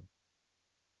 whatever.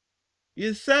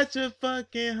 You're such a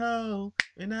fucking hoe,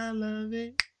 and I love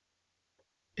it.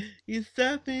 You're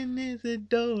something is a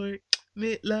dork,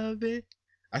 me love it.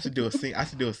 I should do a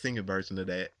singing version of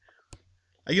that.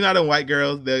 Like, the white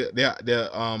girls, they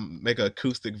make an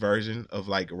acoustic version of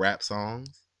like rap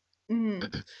songs.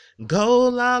 Mm-hmm.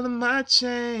 Gold all in my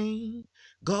chain,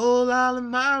 gold all in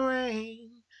my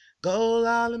ring, gold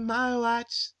all in my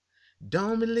watch.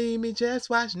 Don't believe me, just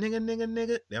watch, nigga, nigga,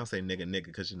 nigga. They don't say nigga, nigga,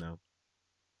 because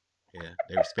yeah,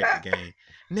 they respect the game.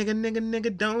 Nigga, nigga,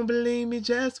 nigga, don't believe me,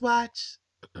 just watch.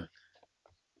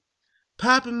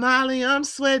 Poppin' Molly, I'm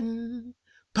sweating.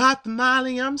 Pop the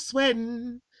Molly, I'm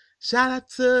sweating. Shout out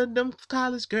to them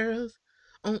college girls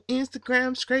on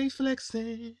Instagram, straight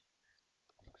flexing.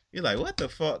 You're like, what the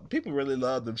fuck? People really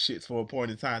love them shits for a point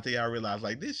in time until y'all realize,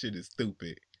 like, this shit is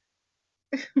stupid.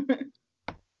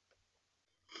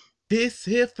 This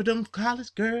here for them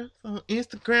college girls on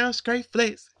Instagram, straight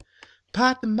flex.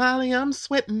 Pot the Molly, I'm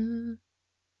sweating.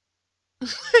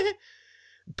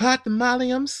 Pot the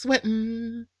Molly, I'm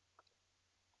sweating.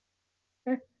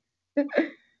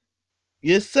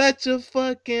 You're such a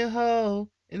fucking hoe,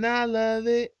 and I love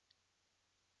it.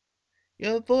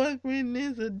 Your boyfriend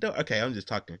is a dork. Okay, I'm just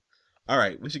talking. All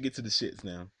right, we should get to the shits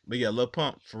now. But yeah, Lil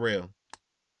Pump, for real.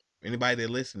 Anybody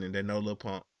that listening that know Lil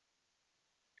Pump,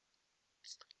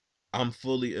 I'm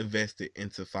fully invested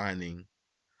into finding.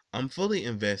 I'm fully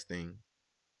investing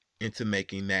into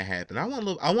making that happen. I want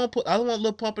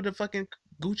Lil Pump in the fucking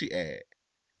Gucci ad.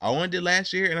 I wanted it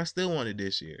last year, and I still want it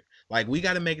this year. Like, we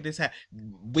got to make this happen.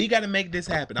 We got to make this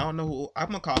happen. I don't know who. I'm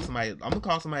gonna call somebody. I'm gonna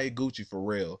call somebody Gucci for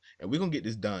real, and we're gonna get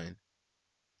this done.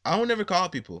 I don't never call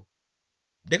people.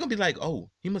 They're gonna be like,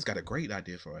 "Oh, he must got a great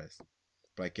idea for us."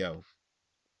 Like, yo,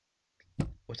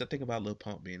 what y'all think about Lil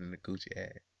Pump being in the Gucci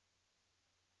ad?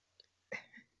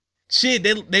 Shit,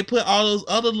 they put all those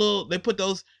other little, they put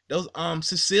those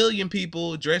Sicilian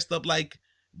people dressed up like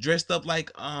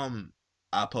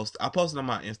I posted on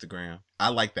my Instagram. I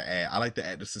like the ad. I like the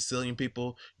ad. The Sicilian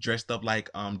people dressed up like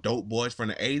dope boys from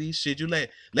the 80s. Shit, you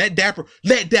let Dapper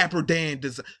Dan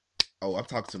Oh, I'm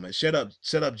talking too much. Shut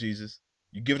up, Jesus.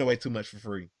 You're giving away too much for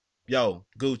free. Yo,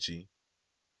 Gucci.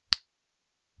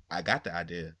 I got the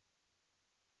idea.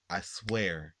 I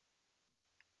swear.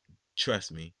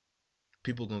 Trust me.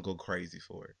 People gonna go crazy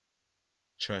for it.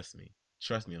 Trust me.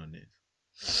 Trust me on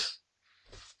this.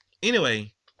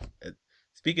 Anyway,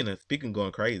 speaking of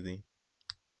going crazy,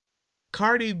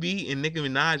 Cardi B and Nicki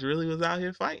Minaj really was out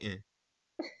here fighting.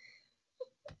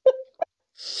 I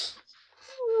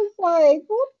was like,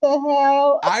 what the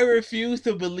hell? I refuse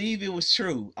to believe it was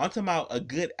true. I'm talking about a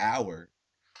good hour.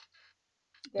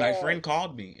 My friend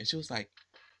called me and she was like,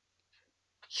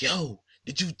 "Yo,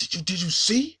 did you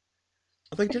see?"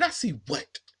 I was like, "Did I see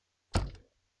what?"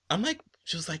 I'm like,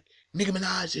 she was like, "Nicki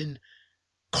Minaj and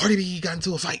Cardi B got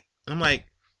into a fight." And I'm like,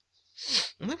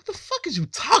 what the fuck is you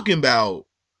talking about?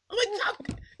 I'm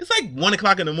like, it's like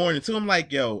 1:00 in the morning too. I'm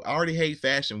like, yo, I already hate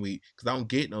Fashion Week because I don't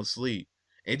get no sleep.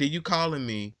 And then you calling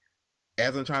me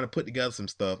as I'm trying to put together some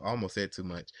stuff. I almost said too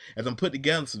much. As I'm putting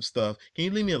together some stuff, can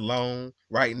you leave me alone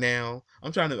right now?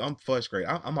 I'm frustrated.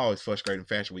 I'm always frustrated when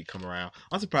Fashion Week come around.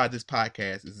 I'm surprised this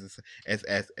podcast is as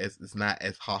it's not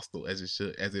as hostile as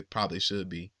it probably should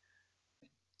be.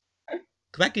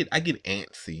 Cause I get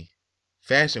antsy.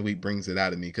 Fashion Week brings it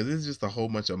out of me because it's just a whole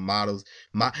bunch of models.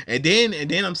 And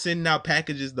then I'm sending out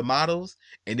packages to models,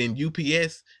 and then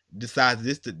UPS decides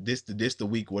this the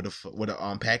week where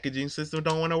the packaging system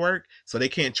don't want to work, so they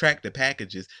can't track the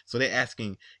packages. So they're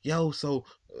asking, yo, so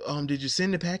did you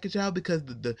send the package out because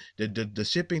the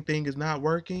shipping thing is not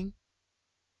working?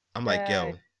 I'm like,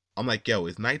 yo,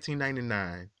 it's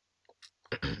 1999.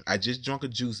 I just drunk a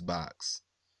juice box.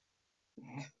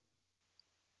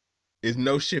 There's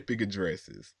no shipping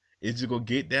addresses. It's just gonna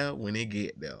get there when it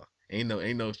get there. Ain't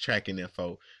no tracking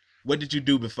info. What did you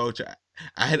do before?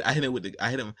 I hit him with the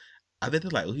I bet they're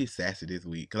like, oh, he's sassy this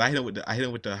week because I hit him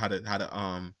with the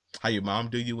how your mom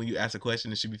do you when you ask a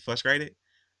question and she be frustrated.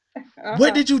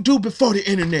 What did you do before the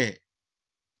internet?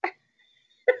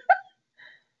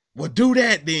 Well, do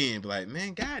that then. Be like,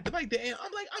 man, God, like damn.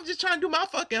 I'm just trying to do my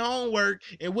fucking homework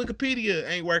and Wikipedia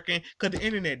ain't working because the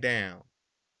internet down.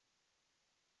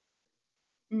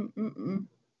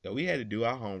 So we had to do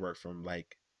our homework from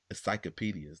like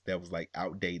encyclopedias that was like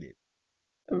outdated.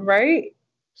 Right.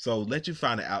 So let you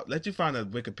find a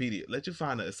Wikipedia, let you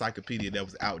find an encyclopedia that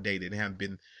was outdated and haven't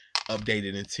been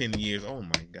updated in 10 years. Oh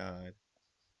my God.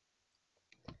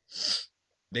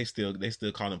 They still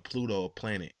call Pluto a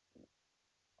planet.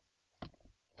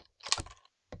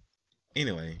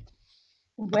 Anyway.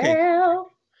 Well. Okay.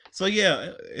 So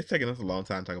yeah, it's taking us a long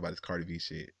time to talk about this Cardi B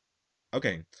shit.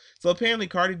 Okay, so apparently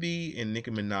Cardi B and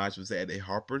Nicki Minaj was at a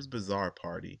Harper's Bazaar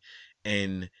party,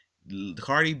 and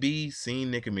Cardi B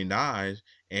seen Nicki Minaj,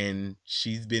 and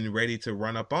she's been ready to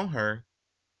run up on her,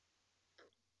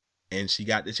 and she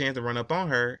got the chance to run up on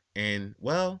her, and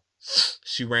well,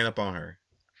 she ran up on her.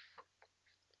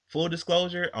 Full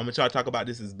disclosure, I'm gonna try to talk about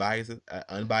this as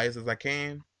unbiased as I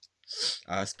can.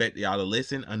 I expect y'all to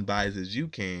listen unbiased as you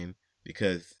can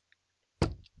because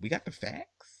we got the facts.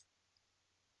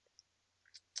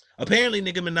 Apparently,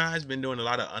 Nicki Minaj been doing a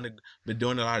lot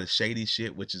of shady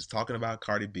shit, which is talking about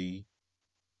Cardi B,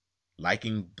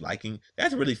 liking.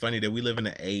 That's really funny that we live in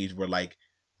an age where like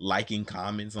liking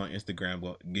comments on Instagram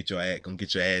gonna get your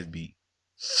ass beat.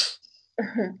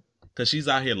 Cause she's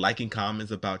out here liking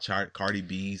comments about Cardi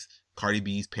B's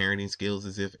parenting skills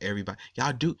as if everybody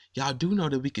y'all do know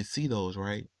that we can see those,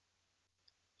 right?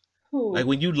 Ooh. Like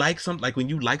when you like something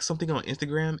on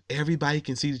Instagram, everybody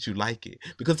can see that you like it.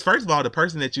 Because first of all, the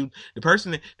person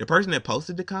that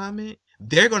posted the comment,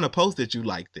 they're gonna post that you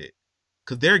liked it,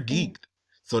 cause they're geeked.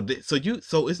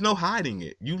 So it's no hiding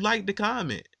it. You like the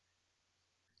comment.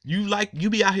 You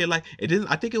be out here like it didn't.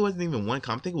 I think it wasn't even one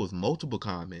comment. I think it was multiple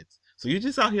comments. So you're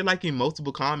just out here liking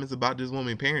multiple comments about this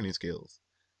woman's parenting skills.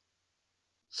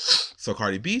 So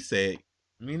Cardi B said,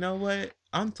 you know what?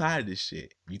 I'm tired of this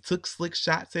shit. You took slick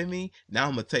shots at me. Now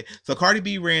I'm gonna take. So Cardi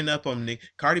B ran up on Nick.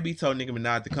 Cardi B told Nicki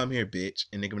Minaj to come here, bitch.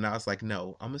 And Nicki Minaj was like,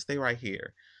 no, I'm gonna stay right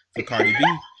here. So Cardi B,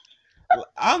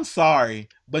 I'm sorry,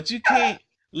 but you can't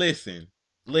listen.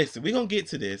 We're gonna get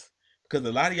to this because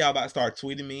a lot of y'all about to start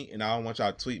tweeting me, and I don't want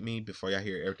y'all to tweet me before y'all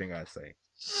hear everything I say.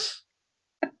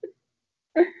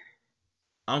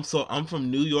 I'm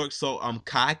from New York, so I'm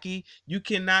cocky. You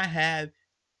cannot have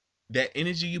that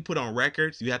energy you put on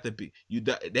records. You have to be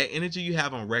that energy you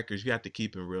have on records. You have to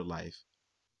keep in real life.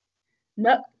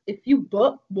 No, if you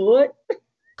book, boy.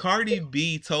 Cardi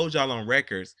B told y'all on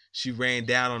records she ran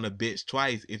down on a bitch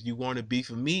twice. If you want to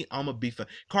beef with me, I'ma beef with.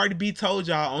 Cardi B told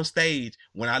y'all on stage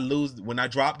when I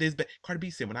drop this. Cardi B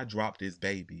said when I drop this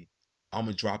baby,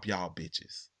 I'ma drop y'all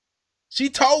bitches. She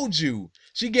told you.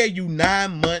 She gave you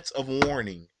 9 months of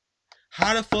warning.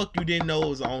 How the fuck you didn't know it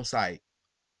was on site?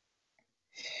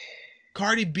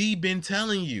 Cardi B been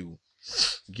telling you.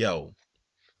 Yo,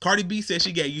 Cardi B said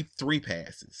she gave you 3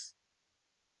 passes.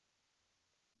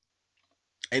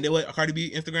 And then what Cardi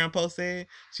B Instagram post said?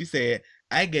 She said,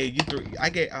 I gave you 3.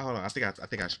 Hold on, I think I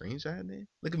screenshotted it.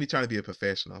 Look at me trying to be a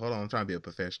professional. Hold on, I'm trying to be a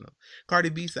professional. Cardi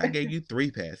B said, I gave you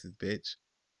 3 passes, bitch.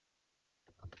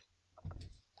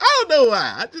 I don't know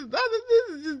why. This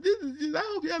is just. I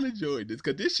hope y'all enjoyed this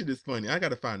because this shit is funny. I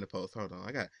gotta find the post. Hold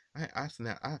on.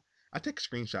 I take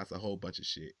screenshots of a whole bunch of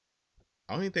shit.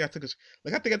 I don't even think I took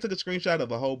I think I took a screenshot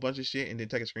of a whole bunch of shit and then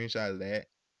take a screenshot of that.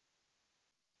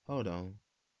 Hold on.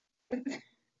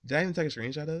 Did I even take a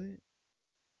screenshot of it?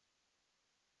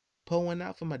 Pull one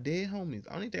out for my dead homies.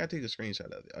 I don't even think I took a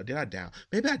screenshot of it. Or did I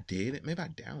Maybe I did it. Maybe I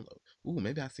download. Ooh,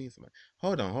 maybe I seen somebody.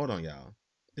 Hold on, y'all.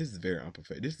 This is very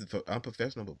unprofessional. This is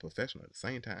unprofessional but professional at the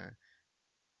same time.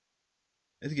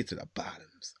 Let's get to the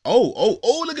bottoms. Oh!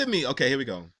 Look at me. Okay, here we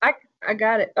go. I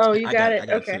got it. Oh, you got it.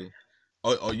 Okay. Too.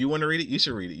 Oh, you want to read it? You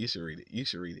should read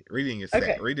it. Reading is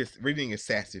okay. Reading is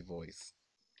sassy voice.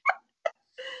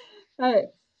 All right.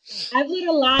 I've let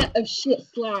a lot of shit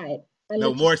slide.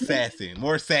 More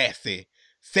sassy.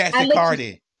 Sassy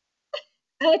Cardi.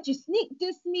 I let you sneak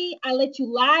diss me. I let you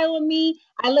lie on me.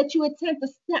 I let you attempt to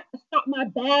stop my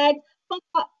bag. Fuck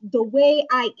up the way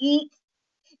I eat.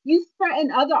 You threaten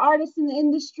other artists in the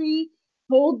industry.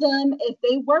 Told them if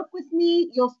they work with me,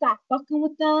 you'll stop fucking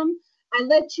with them. I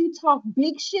let you talk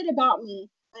big shit about me.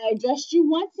 I addressed you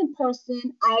once in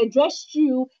person. I addressed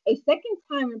you a second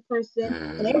time in person.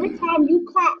 And every time you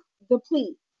caught the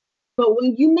plea. But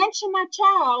when you mention my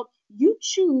child, you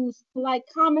choose to like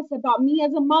comments about me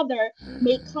as a mother,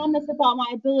 make comments about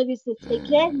my abilities to take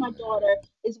care of my daughter,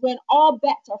 is when all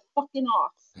bets are fucking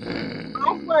off.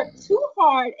 I've worked too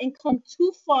hard and come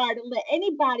too far to let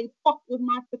anybody fuck with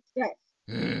my success.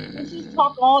 You just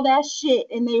talk all that shit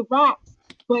and they raps,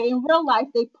 but in real life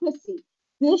they pussy.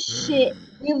 This shit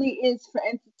really is for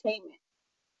entertainment.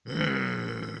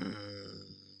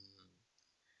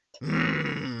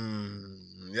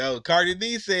 Yo, Cardi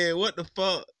B said, what the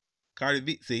fuck? Cardi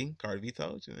B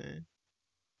told you, man.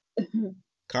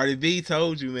 Cardi B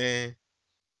told you, man.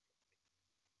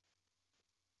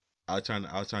 I was trying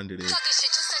to do this.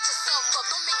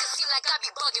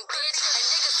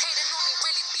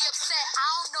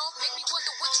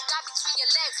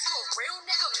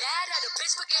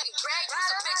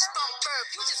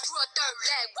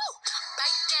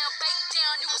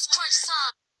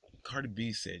 Cardi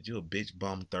B said, you a bitch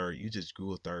bum third. You just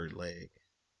grew a third leg.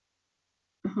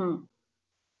 Oh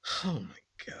my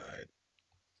God.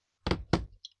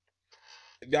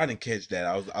 If y'all didn't catch that,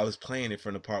 I was playing it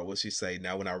from the part where she say,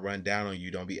 now when I run down on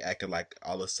you, don't be acting like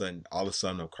all of a sudden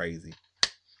I'm crazy.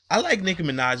 I like Nicki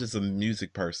Minaj as a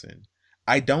music person.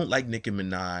 I don't like Nicki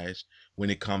Minaj when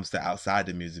it comes to outside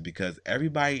the music because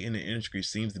everybody in the industry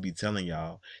seems to be telling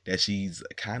y'all that she's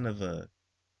kind of a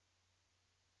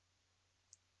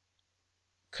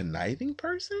conniving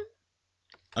person.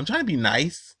 I'm trying to be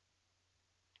nice.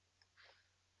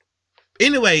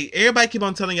 Anyway, everybody keep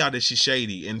on telling y'all that she's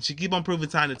shady, and she keep on proving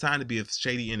time to time to be a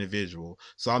shady individual.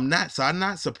 So I'm not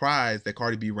surprised that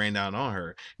Cardi B ran down on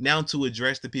her. Now to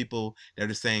address the people that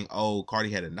are saying, "Oh,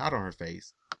 Cardi had a knot on her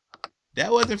face,"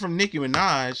 that wasn't from Nicki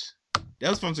Minaj.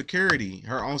 That was from security,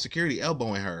 her own security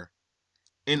elbowing her.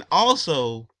 And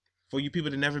also, for you people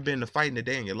that never been in a fight in a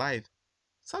day in your life,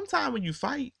 sometimes when you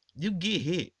fight, you get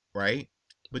hit, right?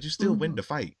 But you still win the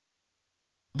fight.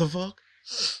 The fuck?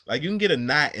 Like you can get a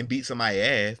knot and beat somebody's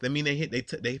ass. That mean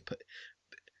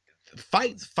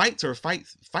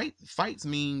fights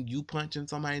mean you punching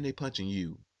somebody and they punching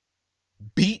you.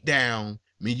 Beat down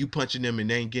mean you punching them and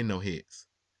they ain't getting no hits.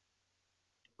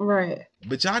 Right.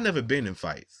 But y'all never been in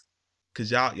fights.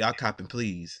 Cause y'all copping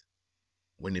pleas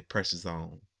when the pressure's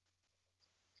on.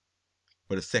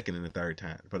 For the second and the third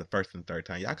time. For the first and third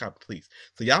time. Y'all copping pleas.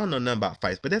 So y'all don't know nothing about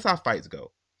fights. But that's how fights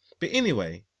go. But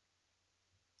anyway.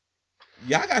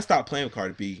 Y'all gotta stop playing with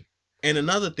Cardi B. And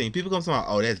another thing, people come to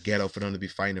oh, that's ghetto for them to be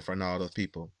fighting in front of all those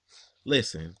people.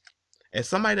 Listen, as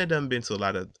somebody that done been to a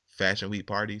lot of fashion week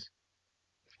parties,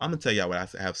 I'm gonna tell y'all what I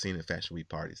have seen at fashion week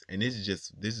parties. And this is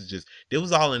just, it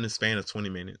was all in the span of 20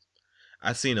 minutes.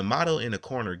 I seen a model in a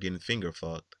corner getting finger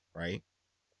fucked, right?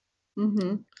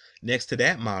 Next to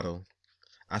that model,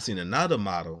 I seen another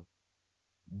model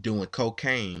doing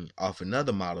cocaine off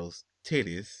another model's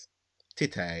titties.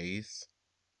 Then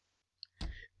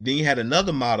you had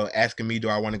another model asking me, do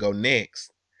I want to go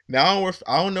next? Now,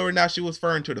 I don't know now she was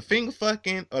referring to the finger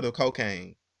fucking or the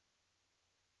cocaine.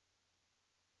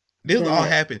 This was all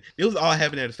happening. It was all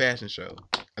happening at a fashion show.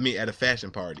 I mean, at a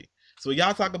fashion party. So when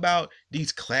y'all talk about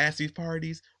these classy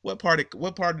parties, what part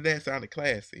of that sounded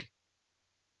classy?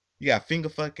 You got finger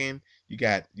fucking, you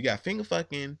got finger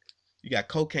fucking, you got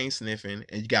cocaine sniffing,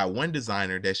 and you got one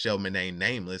designer that shall remain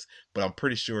nameless, but I'm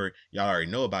pretty sure y'all already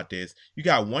know about this. You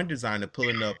got one designer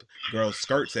pulling up girls'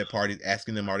 skirts at parties,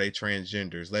 asking them are they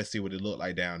transgenders. Let's see what it look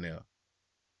like down there.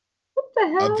 What the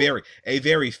hell? A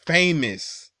very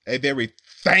famous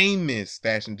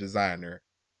fashion designer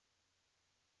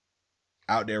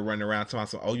out there running around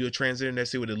talking about, oh, you're a transgender.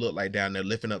 Let's see what it look like down there,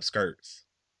 lifting up skirts.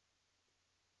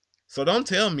 So don't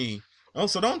tell me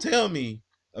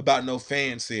about no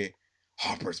fancy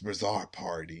Harper's Bazaar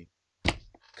party,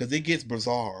 because it gets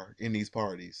bizarre in these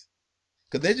parties.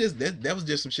 Because that was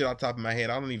just some shit off the top of my head.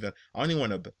 I don't even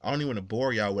want to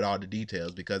bore y'all with all the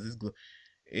details, because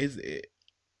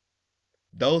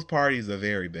those parties are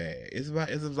very bad. It's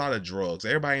a lot of drugs.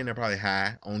 Everybody in there probably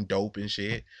high on dope and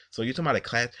shit. So you're talking about a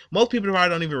class. Most people probably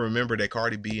don't even remember that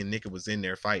Cardi B and Nicki was in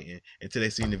there fighting until they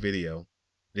seen the video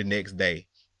the next day.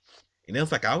 And it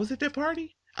was like, I was at that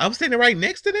party. I was sitting right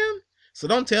next to them. So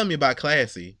don't tell me about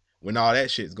classy when all that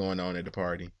shit's going on at the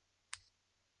party.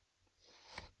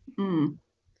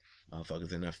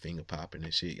 Motherfuckers in there finger popping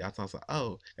and shit. Y'all talking like,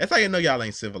 oh, that's how you know y'all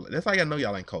ain't civil. That's how you know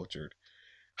y'all ain't cultured.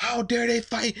 How dare they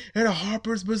fight at a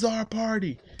Harper's Bazaar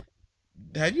party?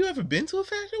 Have you ever been to a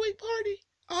Fashion Week party?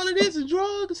 All it is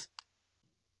drugs.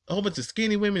 A whole bunch of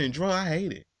skinny women and drugs. I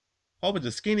hate it. A whole bunch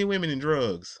of skinny women and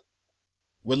drugs.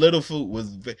 With little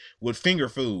food, with finger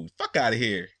food. Fuck out of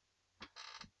here.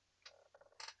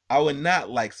 I would not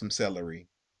like some celery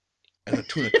and a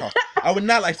tuna tartar. I would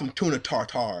not like some tuna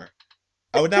tartare.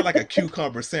 I would not like a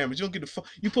cucumber sandwich. You don't get the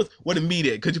you put what the meat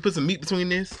at? Could you put some meat between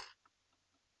this?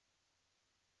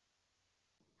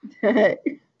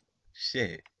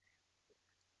 Shit.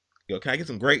 Yo, can I get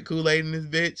some great Kool-Aid in this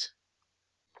bitch?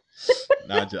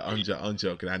 Nah, I'm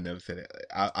joking. I never said it.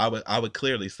 I would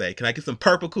clearly say, can I get some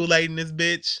purple Kool-Aid in this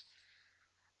bitch?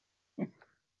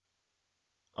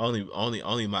 Only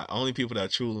people that are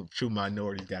true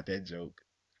minorities got that joke.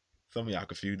 Some of y'all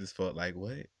confused as fuck. Like,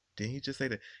 what? Didn't he just say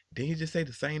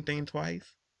the same thing twice?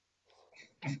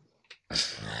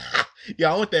 Yo,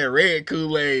 I want that red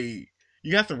Kool-Aid.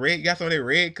 You got some of that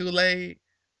red Kool-Aid?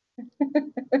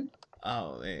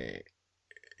 Oh man.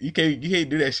 You can't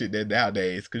do that shit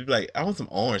nowadays. Cause you're like, I want some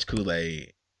orange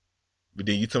Kool-Aid. But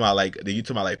then you talking about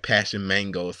like passion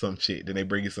mango or some shit. Then they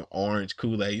bring you some orange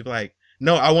Kool-Aid. You're like,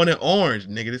 no, I want an orange,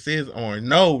 nigga. This is orange.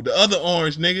 No, the other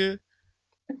orange, nigga.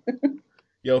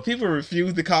 Yo, people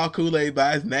refuse to call Kool-Aid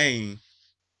by its name.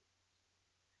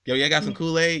 Yo, y'all got some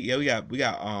Kool-Aid? Yo, we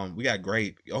got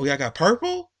grape. Oh, y'all got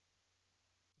purple?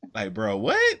 Like, bro,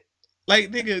 what? Like,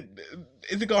 nigga,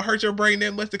 is it gonna hurt your brain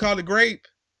that much to call it grape?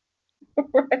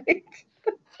 Right.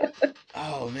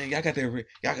 Oh man, y'all got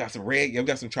some red. Y'all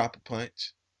got some tropic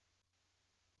punch.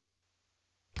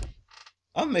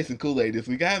 I'm gonna make some Kool-Aid this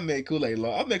week. I haven't made Kool-Aid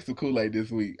long. I'll make some Kool-Aid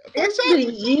this week. It's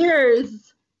been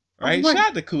years. Right? Shout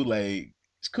out to Kool-Aid.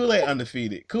 Kool-Aid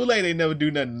undefeated. Kool-Aid ain't never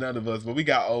do nothing to none of us, but we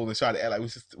got old and tried to act like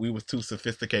we was too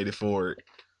sophisticated for it.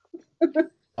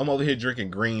 I'm over here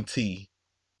drinking green tea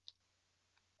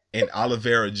and aloe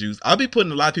vera juice. I'll be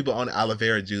putting a lot of people on aloe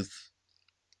vera juice.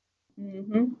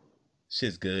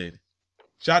 Shit's good.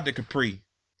 Shout out to Capri.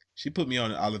 She put me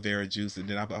on the aloe vera juice, and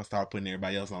then I'll start putting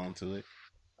everybody else onto it.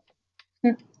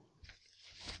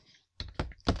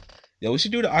 Yeah, we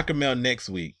should do the Aquamel next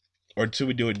week. Or should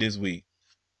we do it this week?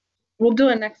 We'll do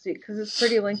it next week because it's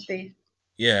pretty lengthy.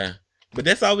 Yeah. But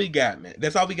that's all we got, man.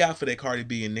 That's all we got for that Cardi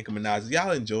B and Nicki Minaj.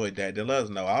 Y'all enjoyed that. Then let us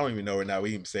know. I don't even know right now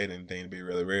we even said anything to be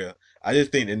really real. I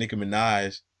just think that Nicki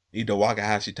Minaj need to walk it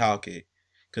how she talk it.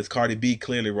 Because Cardi B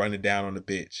clearly running down on the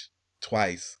bitch.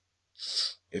 Twice.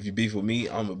 If you beef with me,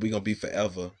 we gonna be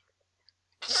forever.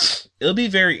 It'll be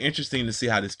very interesting to see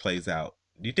how this plays out.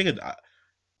 Do you think it'd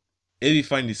be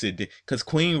funny to see? Because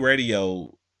Queen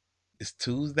Radio is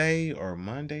Tuesday or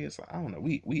Monday. It's like, I don't know.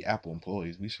 We Apple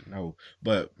employees. We should know.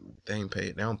 But they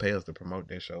don't pay us to promote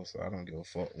their show, so I don't give a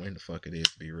fuck when the fuck it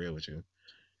is, to be real with you.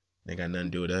 They got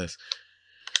nothing to do with us.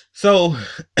 So,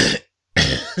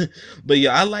 but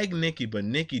yeah, I like Nicki, but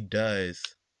Nicki does.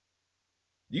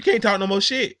 You can't talk no more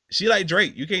shit. She like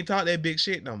Drake. You can't talk that big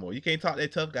shit no more. You can't talk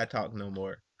that tough guy talk no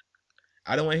more.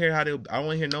 I don't want to hear I don't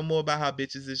want to hear no more about how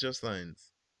bitches is your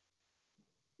sons.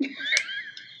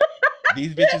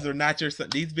 These bitches are not your son.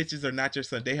 These bitches are not your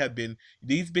son.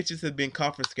 These bitches have been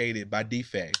confiscated by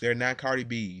defect. They're not Cardi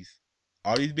B's.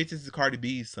 All these bitches is Cardi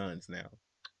B's sons now.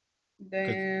 Cause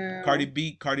Damn. Cardi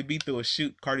B threw a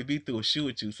shoe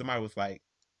at you. Somebody was like,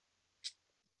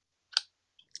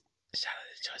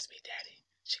 "Charlotte, trust me, daddy.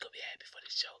 She gonna be happy for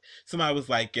this show." Somebody was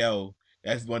like, "Yo,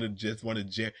 that's one of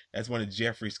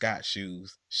Jeffrey Scott's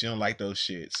shoes. She don't like those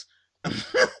shits."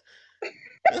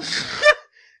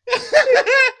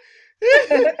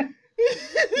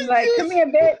 Like, come here,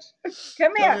 bitch.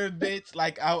 Come Come here. here, bitch.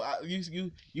 Like,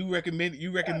 you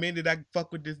recommended I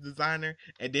fuck with this designer,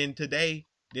 and then today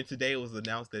it was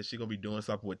announced that she gonna be doing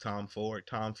something with Tom Ford.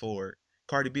 Tom Ford,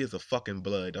 Cardi B is a fucking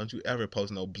blood. Don't you ever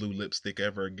post no blue lipstick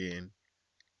ever again.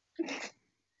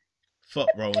 Fuck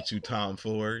wrong with you, Tom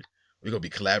Ford. We're gonna be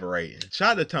collaborating.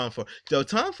 Shout out to Tom Ford. Yo,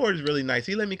 Tom Ford is really nice.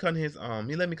 He let me come to his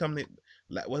he let me come to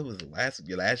what was it, last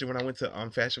year when I went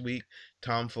to Fashion Week.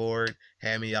 Tom Ford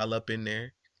had me all up in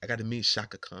there. I got to meet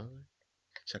Shaka Khan.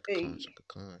 Shaka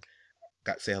Khan.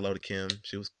 Got to say hello to Kim.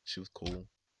 She was cool.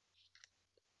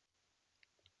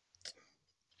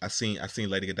 I seen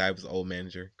Lady Godiva's old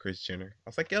manager, Chris Jenner. I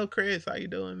was like, yo, Chris, how you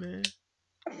doing, man?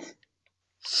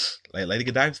 Like, Lady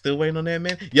Godiva's still waiting on that,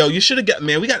 man. Yo, you should have got,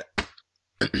 man. We got.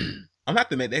 I'm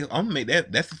gonna make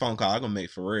that. That's the phone call I'm gonna make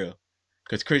for real.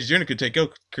 Cause Chris Jenner could take your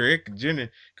career.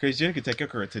 Chris Jenner could take your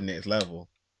career to the next level.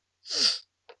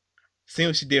 See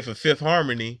what she did for Fifth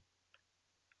Harmony.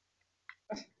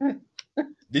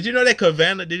 Did you know that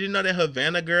Havana? Did you know that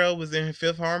Havana girl was in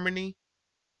Fifth Harmony?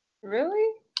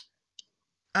 Really?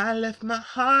 I left my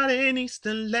heart in East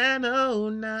Atlanta, oh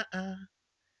nah.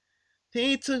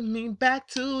 He took me back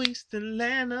to East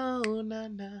Atlanta, oh nah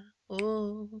nah.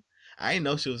 Oh, I didn't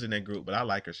know she was in that group, but I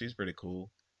like her. She's pretty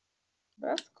cool.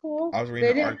 That's cool. I was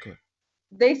reading the article.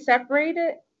 They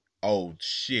separated? Oh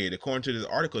shit! According to this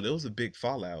article, there was a big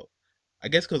fallout. I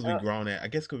guess because we grown at. I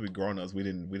guess because we grown ups, we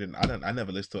didn't. I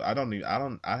never listened to.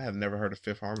 I have never heard a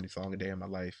Fifth Harmony song a day in my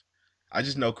life. I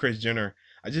just know Chris Jenner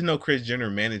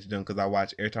managed them because I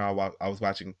watched every time I was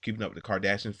watching Keeping Up with the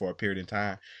Kardashians for a period of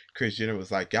time. Chris Jenner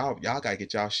was like, y'all gotta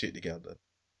get y'all shit together.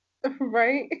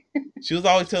 Right. She was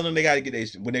always telling them they gotta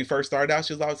get when they first started out.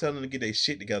 She was always telling them to get their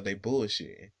shit together. They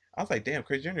bullshit. I was like, damn,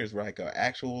 Chris Jenner is like an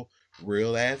actual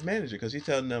real ass manager because she's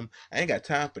telling them I ain't got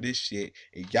time for this shit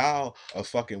and y'all are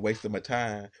fucking wasting my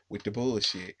time with the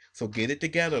bullshit. So get it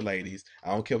together, ladies.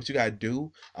 I don't care what you gotta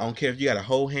do. I don't care if you gotta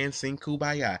hold hands, sing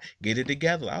Kumbaya. Get it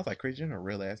together. I was like, Chris Jenner, a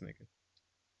real ass nigga.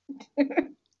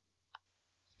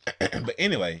 But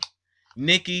anyway,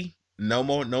 Nikki, no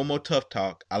more tough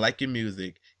talk. I like your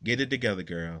music. Get it together,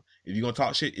 girl. If you're gonna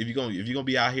talk shit, if you're gonna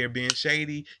be out here being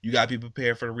shady, you gotta be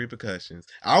prepared for the repercussions.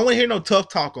 I don't wanna hear no tough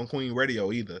talk on Queen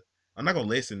Radio either. I'm not gonna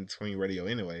listen to Queen Radio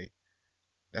anyway.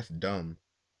 That's dumb.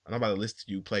 I'm not about to listen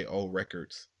to you play old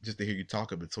records just to hear you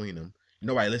talking between them.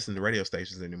 Nobody listens to radio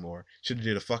stations anymore. Should have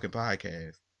did a fucking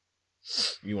podcast.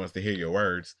 You want us to hear your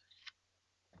words.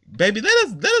 Baby, let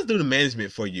us do the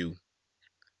management for you.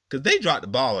 Cause they dropped the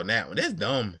ball on that one. That's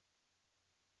dumb.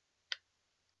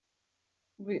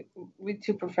 We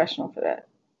too professional for that.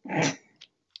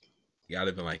 Y'all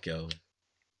have been like, yo,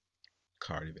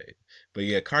 Cardi, baby. But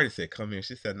yeah, Cardi said, come here.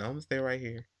 She said, no, I'm gonna stay right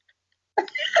here.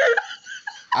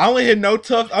 I don't hear no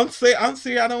tough. I'm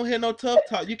serious. I don't hear no tough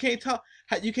talk. You can't talk.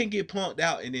 You can't get punked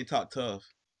out and then talk tough.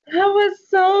 That was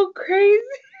so crazy.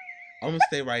 I'm gonna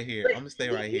stay right here. I'm gonna stay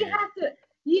right here.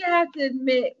 You have to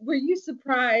admit, were you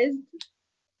surprised?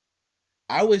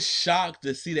 I was shocked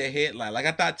to see that headline. Like,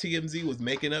 I thought TMZ was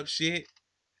making up shit.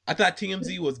 I thought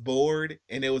TMZ was bored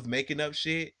and it was making up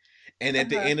shit. And at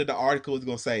the end of the article, it's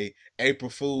going to say April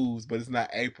Fools, but it's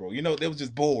not April. You know, they was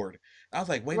just bored. I was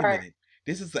like, wait a minute.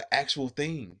 This is the actual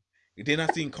thing. And then I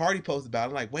seen Cardi post about it.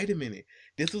 I'm like, wait a minute.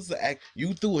 This was the act.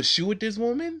 You threw a shoe at this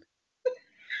woman?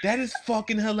 That is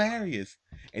fucking hilarious.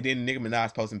 And then Nicki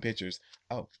Minaj posting pictures.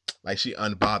 Oh, like she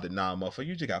unbothered. Nah, motherfucker,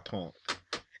 you just got punked.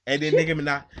 And then Nicki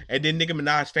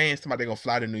Minaj fans talking about they gonna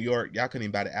fly to New York. Y'all couldn't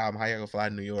even buy the album. How y'all gonna fly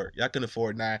to New York? Y'all couldn't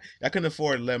afford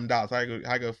 $11. How you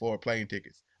gonna afford plane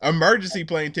tickets? Emergency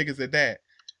plane tickets at that.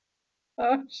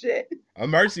 Oh shit.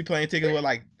 Emergency plane tickets were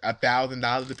like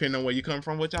 $1,000 depending on where you come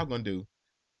from. What y'all gonna do?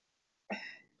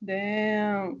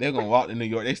 Damn. They're gonna walk to New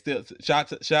York. They still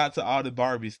shout out to all the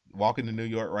Barbies walking to New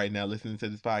York right now listening to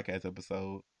this podcast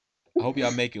episode. I hope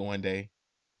y'all make it one day.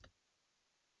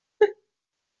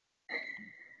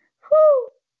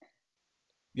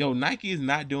 Yo, Nike is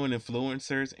not doing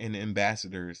influencers and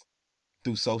ambassadors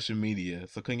through social media.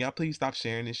 So can y'all please stop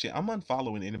sharing this shit? I'm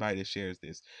unfollowing anybody that shares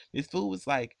this. This fool was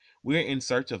like, We're in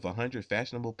search of 100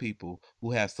 fashionable people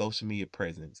who have social media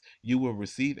presence. You will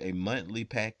receive a monthly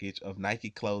package of Nike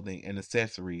clothing and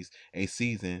accessories a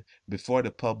season before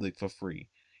the public for free.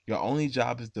 Your only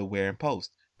job is to wear and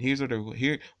post. Here's what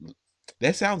here.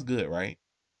 That sounds good, right?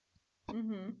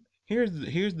 Mm-hmm.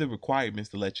 Here's the requirements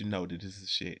to let you know that this is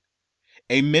shit.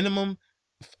 A minimum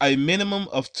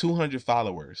of 200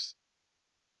 followers.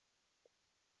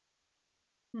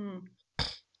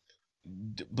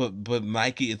 But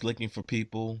Nike is looking for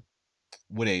people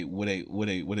with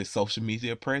a social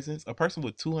media presence. A person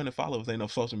with 200 followers ain't no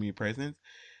social media presence.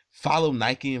 Follow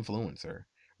Nike influencer.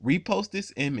 Repost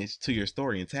this image to your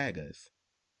story and tag us.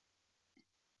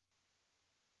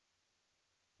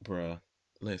 Bruh,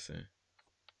 listen.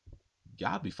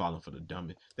 Y'all be falling for the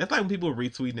dumbest. That's like when people were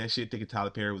retweeting that shit thinking Tyler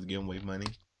Perry was giving away money.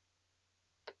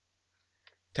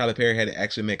 Tyler Perry had to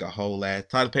actually make a whole ass.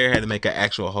 Tyler Perry had to make an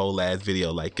actual whole ass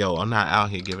video like, yo, I'm not out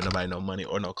here giving nobody no money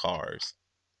or no cars.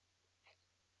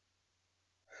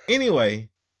 Anyway,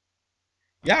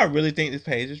 y'all really think this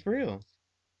page is real?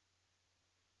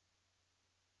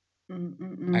 I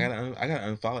gotta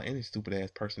unfollow any stupid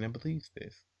ass person that believes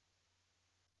this.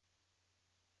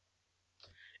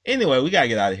 Anyway, we gotta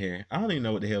get out of here. I don't even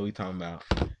know what the hell we talking about.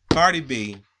 Cardi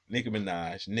B, Nicki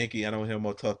Minaj, Nicki. I don't hear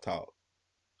more tough talk.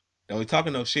 Don't be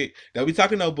talking no shit. Don't be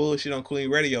talking no bullshit on Queen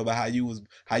Radio about how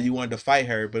you wanted to fight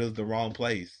her, but it was the wrong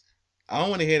place. I don't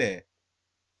want to hear that.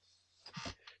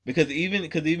 Because even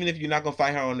if you're not gonna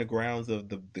fight her on the grounds of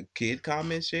the kid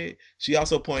comment shit, she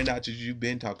also pointed out that you've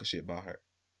been talking shit about her.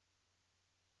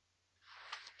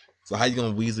 So how you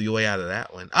gonna weasel your way out of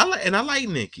that one? I like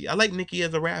Nicki. I like Nicki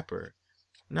as a rapper,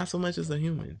 not so much as a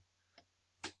human.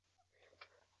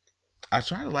 I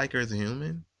try to like her as a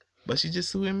human, but she's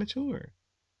just too immature.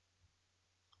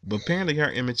 But apparently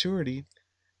her immaturity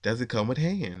doesn't come with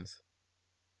hands.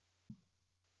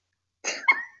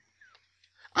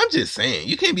 I'm just saying,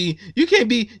 you can't be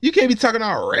talking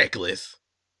all reckless.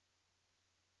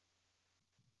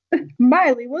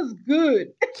 Miley was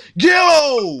good.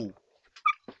 Yo!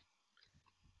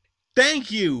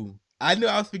 Thank you. I knew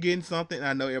I was forgetting something, and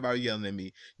I know everybody was yelling at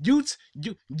me. You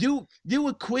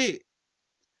were quick.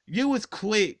 You was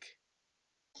quick.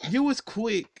 You was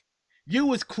quick. You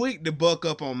was quick to buck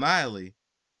up on Miley.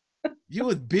 You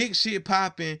was big shit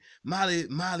popping.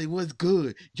 Miley was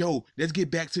good. Yo, let's get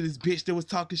back to this bitch that was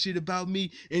talking shit about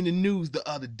me in the news the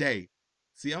other day.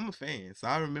 See, I'm a fan, so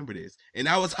I remember this. And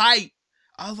I was hyped.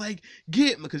 I was like,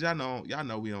 get me, because y'all know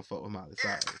we don't fuck with Miley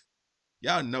Cyrus.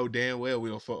 Y'all know damn well we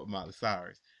don't fuck with Miley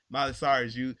Cyrus. Miley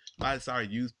Cyrus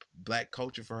used black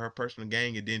culture for her personal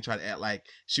gain and then try to act like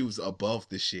she was above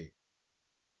the shit.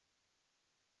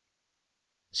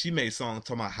 She made songs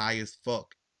talking about high as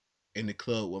fuck in the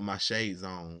club with my shades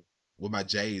on, with my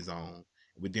J's on.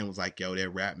 But then was like, yo, that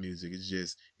rap music is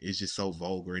just so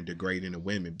vulgar and degrading to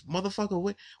women.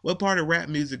 Motherfucker, what part of rap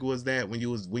music was that when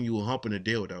you were humping a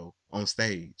dildo on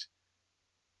stage?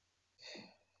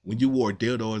 When you wore a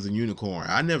dildo as a unicorn.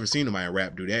 I never seen nobody in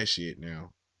rap do that shit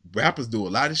now. Rappers do a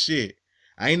lot of shit.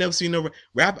 I ain't never seen no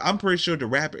rap. I'm pretty sure the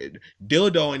rapper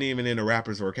dildo ain't even in the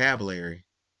rapper's vocabulary.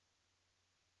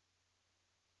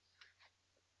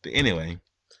 But anyway,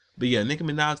 but yeah, Nicki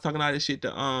Minaj talking all this shit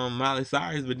to Miley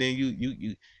Cyrus, but then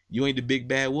you ain't the big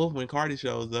bad wolf when Cardi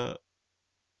shows up.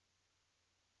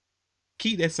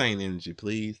 Keep that same energy,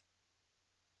 please.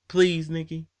 Please,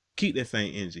 Nicki. Keep that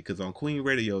same energy, cause on Queen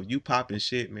Radio, if you popping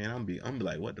shit, man, I'm be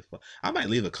like, what the fuck? I might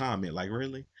leave a comment, like,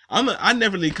 really? I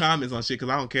never leave comments on shit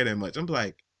because I don't care that much. I'm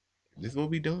like, this is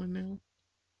what we doing now?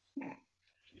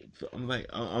 I'm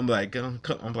gonna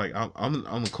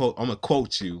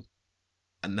quote you.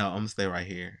 No, I'm gonna stay right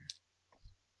here.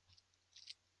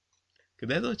 Cause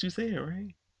that's what you said,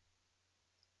 right?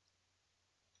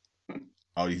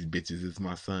 All these bitches is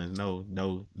my sons.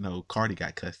 No. Cardi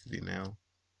got custody now.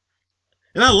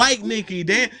 And I like Nicki.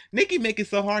 Damn, Nicki make it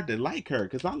so hard to like her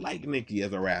because I like Nicki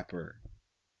as a rapper.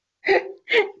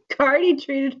 Cardi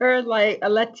treated her like a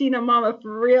Latina mama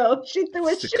for real. She threw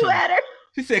a shoe at her.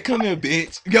 She said, "Come here,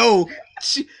 bitch." Yo,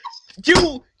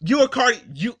 you're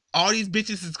Cardi. All these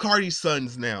bitches is Cardi's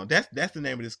sons now. That's the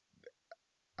name of this.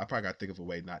 I probably got to think of a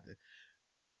way not to.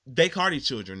 They Cardi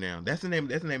children now. That's the name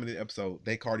of the episode.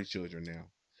 They Cardi children now.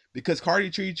 Because Cardi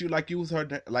treated you like you was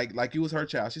her like you was her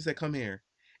child. She said, "Come here,"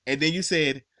 and then you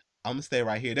said, "I'm gonna stay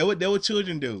right here." That what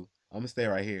children do. I'm gonna stay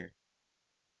right here.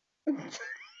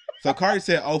 So Cardi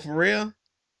said, "Oh, for real?"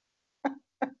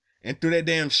 And threw that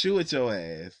damn shoe at your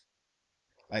ass.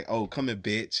 Like, "Oh, come here,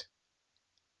 bitch."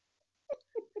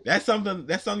 That's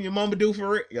something your mama do for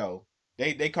real. Yo,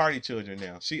 They Cardi children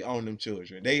now. She owned them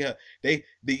children.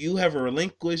 You have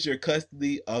relinquished your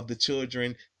custody of the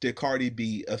children to Cardi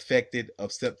B effective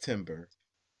of September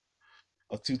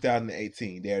of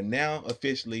 2018. They are now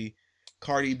officially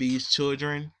Cardi B's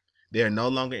children. They are no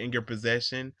longer in your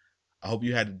possession. I hope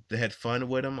you had fun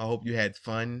with them. I hope you had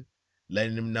fun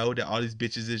letting them know that all these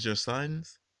bitches is your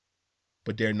sons,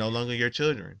 but they're no longer your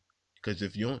children. Because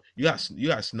if you got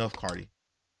snuff Cardi.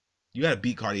 You gotta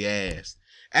beat Cardi ass.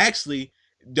 Actually,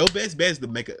 your best bet is to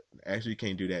make a. Actually, you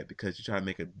can't do that because you try to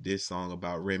make a diss song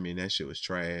about Remy and that shit was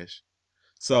trash.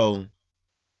 So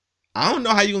I don't know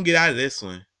how you gonna get out of this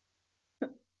one.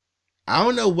 I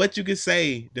don't know what you could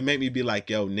say to make me be like,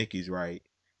 yo, Nicki's right.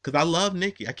 Cause I love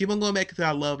Nicki. I keep on going back to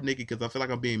I love Nicki because I feel like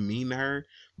I'm being mean to her,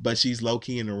 but she's low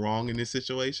key in the wrong in this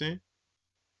situation.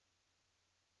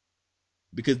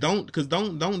 Because don't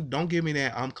give me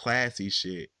that I'm classy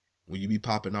shit when you be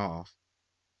popping off.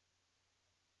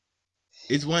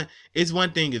 It's one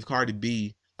thing if Cardi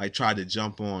B like tried to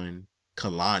jump on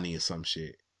Kalani or some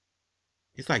shit.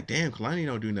 It's like, damn, Kalani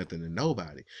don't do nothing to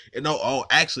nobody. And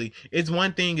actually, it's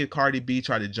one thing if Cardi B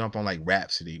tried to jump on like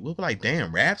Rhapsody. We'll be like,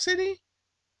 damn, Rhapsody?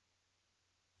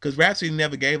 Because Rhapsody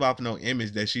never gave off no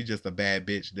image that she's just a bad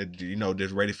bitch that,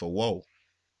 just ready for woe.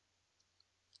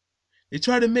 They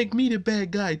try to make me the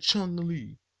bad guy, Chung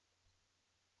Lee.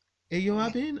 Hey, yo, I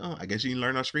been I guess you didn't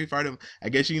learn our Street Fighter. I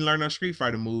guess you didn't learn our Street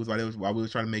Fighter moves while we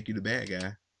was trying to make you the bad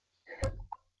guy.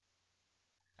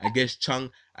 I guess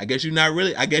you're not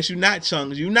really. I guess you're not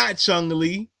Chung. You're not Chung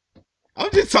Lee.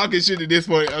 I'm just talking shit at this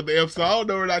point of the episode. I don't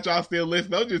know whether y'all still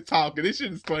listen. I'm just talking. This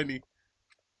shit is funny.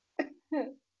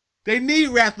 They need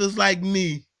rappers like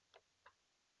me.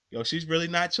 Yo, she's really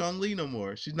not Chung Lee no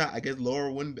more. She's not. I guess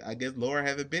Laura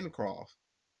haven't been Croft.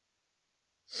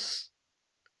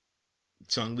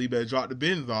 Chung Lee better drop the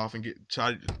bins off and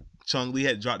Chung Lee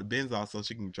had to drop the bins off so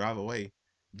she can drive away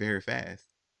very fast.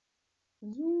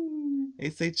 They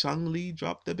say Chung Lee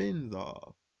dropped the bins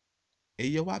off. Hey,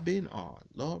 yo, I been on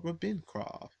Laura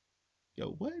Bencroft. Yo,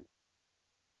 what?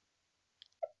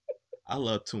 I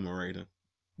love Tomb Raider,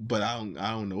 but I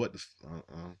don't know what the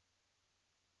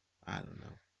I don't know.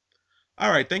 All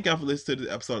right, thank y'all for listening to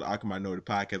the episode of Awkward Minority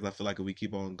Podcast. I feel like if we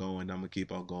keep on going, I'm gonna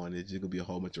keep on going. It's just gonna be a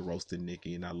whole bunch of roasting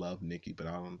Nicki, and I love Nicki, but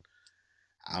I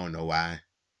don't know why.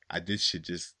 This shit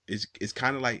just it's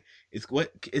kind of like it's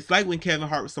like when Kevin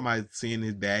Hart was somebody seeing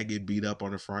his dad get beat up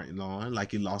on the front lawn, like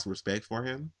he lost respect for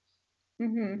him.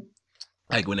 Mm-hmm.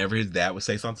 Like whenever his dad would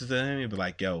say something to him, he'd be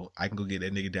like, "Yo, I can go get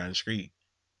that nigga down the street."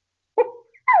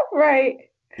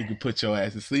 Right. You can put your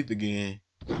ass to sleep again.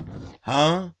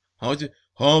 Huh? What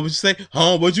you say?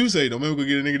 Huh? What you say? Don't remember go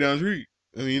get a nigga down the street.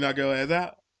 I mean, you knock your ass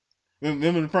out.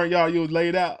 Remember in the front yard you was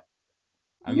laid out.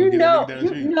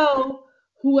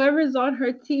 Whoever's on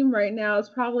her team right now is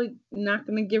probably not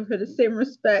going to give her the same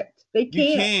respect. They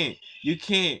can't. You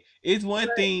can't. It's one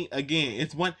thing. Again,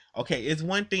 it's one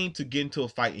thing to get into a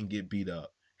fight and get beat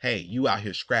up. Hey, you out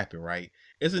here scrapping, right?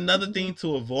 It's another thing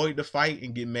to avoid the fight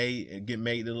and get made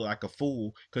to look like a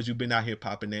fool because you've been out here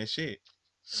popping that shit.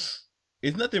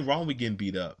 There's nothing wrong with getting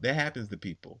beat up. That happens to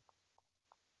people.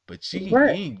 But you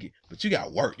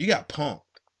got work. You got punked.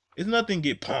 It's nothing to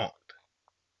get punked.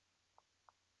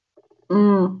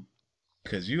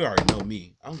 Cause you already know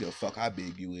me. I don't give a fuck how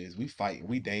big you is. We fighting.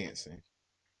 We dancing.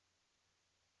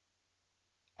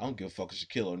 I don't give a fuck if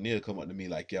Shaquille O'Neal come up to me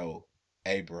like, yo,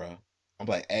 hey, bro. I'm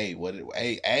like, hey,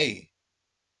 hey.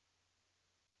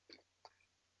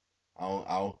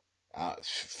 I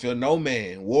feel no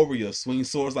man. Warrior. Swing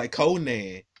swords like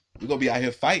Conan. We're going to be out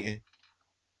here fighting.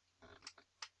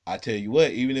 I tell you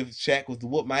what, even if Shaq was to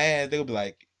whoop my ass, they'll be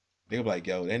like,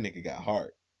 yo, that nigga got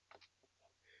heart.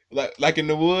 Like in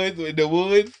the woods,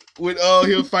 when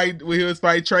he'll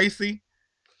fight Tracy.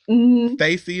 Mm-hmm.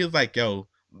 Stacy is like, yo,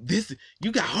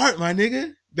 you got heart, my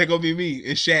nigga. That gonna be me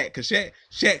and Shaq, cause Shaq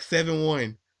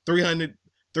 7'1",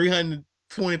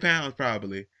 320 pounds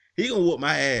probably. He gonna whoop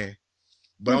my ass,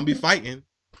 but I'm gonna be fighting.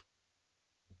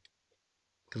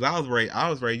 Cause I was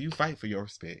ready. You fight for your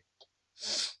respect.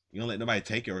 You don't let nobody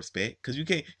take your respect, cause you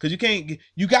can't.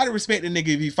 You gotta respect the nigga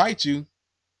if he fight you.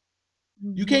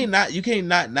 You can't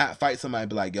not fight somebody and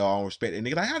be like, yo, I don't respect that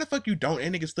nigga. Like, how the fuck you don't?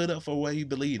 That nigga stood up for what he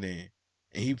believed in.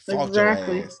 And he fought your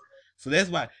ass. So that's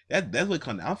why that's what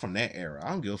comes. I'm from that era. I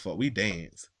don't give a fuck. We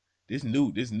dance. This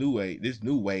new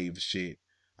wave of shit.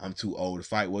 I'm too old to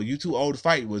fight. Well, you too old to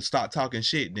fight. Well, stop talking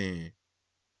shit then.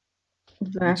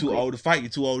 Exactly. You too old to fight. You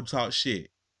too old to talk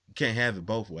shit. You can't have it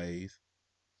both ways.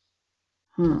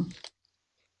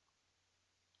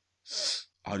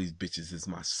 All these bitches is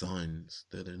my sons.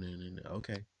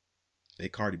 Okay. They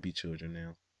Cardi B children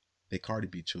now.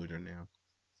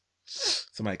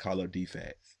 Somebody call her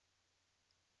D-Fats.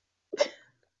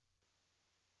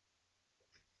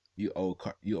 You owe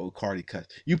Cardi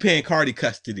custody. You paying Cardi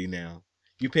custody now.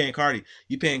 You paying Cardi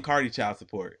child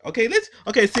support. Okay,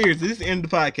 seriously, this is the end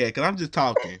of the podcast because I'm just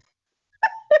talking.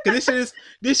 Cause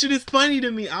this shit is funny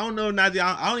to me. I don't know, not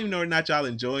y'all. I don't even know if not y'all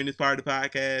enjoying this part of the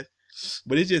podcast,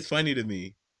 but it's just funny to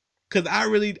me. Cause I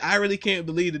really can't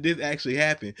believe that this actually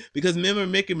happened. Because remember,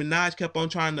 Nicki Minaj kept on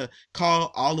trying to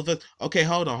call all of us. Okay,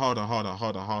 hold on.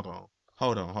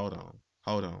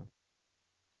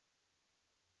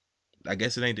 I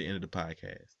guess it ain't the end of the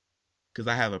podcast. Cause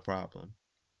I have a problem.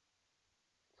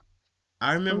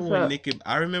 I remember when Nicki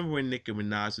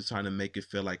Minaj was trying to make it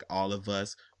feel like all of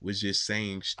us was just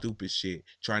saying stupid shit,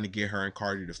 trying to get her and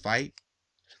Cardi to fight.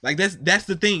 Like that's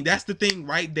the thing. That's the thing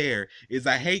right there. Is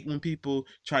I hate when people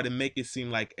try to make it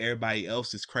seem like everybody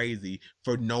else is crazy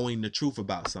for knowing the truth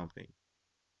about something.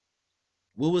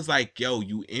 What was like, yo,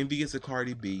 you envious of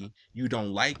Cardi B, you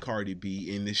don't like Cardi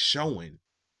B, and it's showing.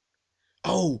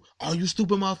 Oh, all you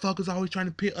stupid motherfuckers always trying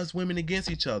to pit us women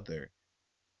against each other.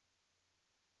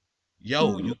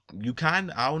 Yo, you kind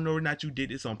of, I don't know or not you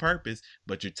did this on purpose,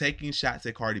 but you're taking shots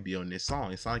at Cardi B on this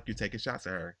song. It sounds like you're taking shots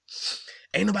at her.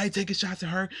 Ain't nobody taking shots at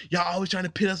her. Y'all always trying to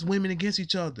pit us women against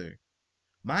each other.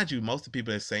 Mind you, most of the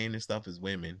people that saying this stuff is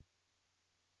women.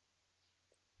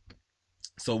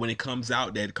 So when it comes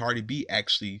out that Cardi B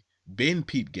actually been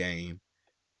peep game,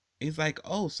 it's like,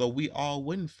 oh, so we all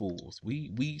wasn't fools.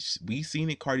 We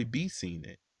seen it, Cardi B seen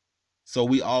it. So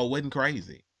we all wasn't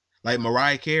crazy. Like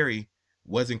Mariah Carey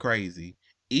wasn't crazy.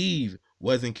 Eve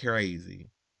wasn't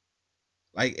crazy.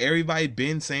 Like everybody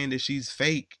been saying that she's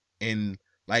fake and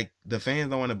like the fans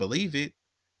don't want to believe it.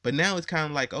 But now it's kind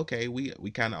of like, okay, we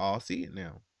kind of all see it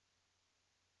now.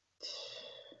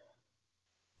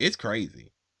 It's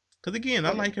crazy. Because again,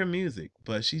 I like her music,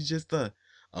 but she's just a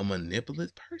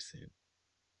manipulative person.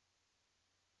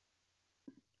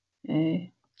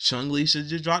 Hey. Chung-Li should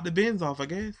just drop the bins off, I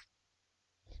guess.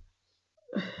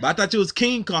 But I thought you was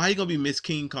King Kong. How you gonna be Miss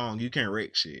King Kong? You can't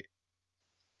wreck shit.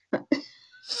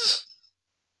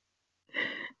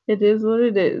 It is what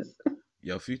it is.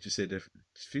 Yo, Future said that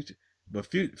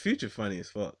Future funny as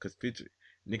fuck because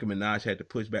Nicki Minaj had to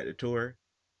push back the tour.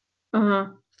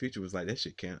 Future was like, that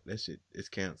shit can't. That shit is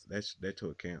canceled. That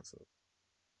tour canceled.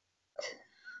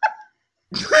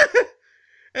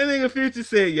 And nigga Future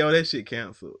said, yo, that shit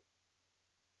canceled.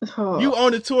 Oh. You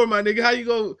on the tour, my nigga. How you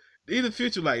go? Either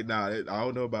Future like, nah, I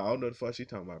don't know the fuck she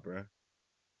talking about, bro.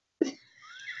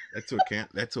 That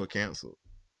tour canceled.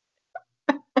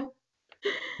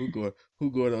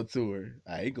 Who going on tour?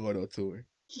 I ain't going on tour.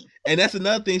 And that's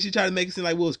another thing. She tried to make it seem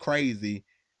like it was crazy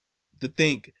to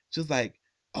think, just like,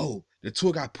 oh, the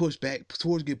tour got pushed back.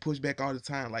 Tours get pushed back all the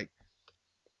time. Like,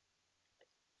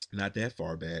 not that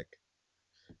far back.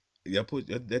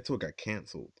 That tour got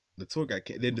canceled. Then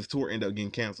the tour ended up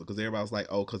getting canceled because everybody was like,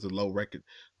 oh, because of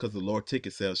lower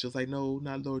ticket sales. She was like, no,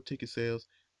 not lower ticket sales.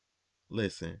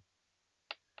 Listen,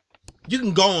 you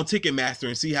can go on Ticketmaster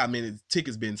and see how many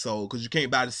tickets been sold because you can't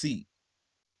buy the seat.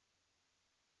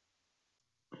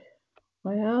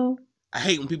 Well, I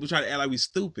hate when people try to act like we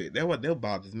stupid. That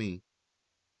bothers me.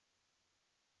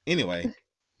 Anyway.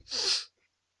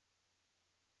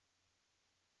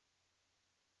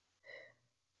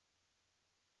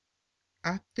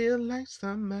 I feel like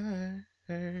summer.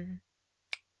 I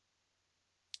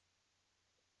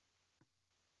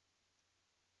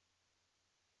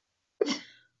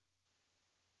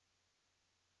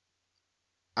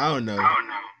don't know.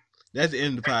 That's the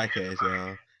end of the podcast,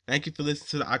 y'all. Thank you for listening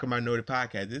to the Awkward Minority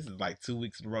Podcast. This is like 2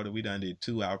 weeks in a row that we done did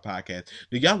 2-hour podcast.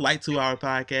 Do y'all like 2-hour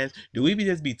podcasts? Do we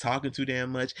just be talking too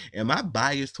damn much? Am I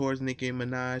biased towards Nicki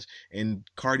Minaj and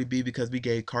Cardi B because we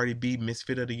gave Cardi B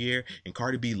Misfit of the Year and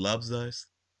Cardi B loves us?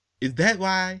 Is that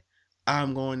why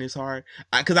I'm going this hard?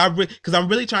 Because I'm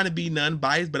really trying to be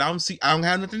non-biased, but I don't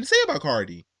have nothing to say about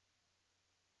Cardi.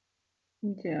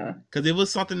 Yeah. Because if it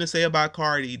was something to say about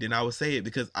Cardi, then I would say it.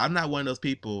 Because I'm not one of those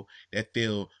people that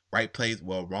feel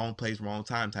wrong place, wrong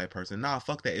time type person. Nah,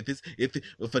 fuck that. If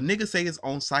a nigga say it's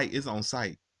on site, it's on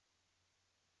site.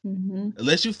 Mm-hmm.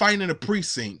 Unless you fighting in a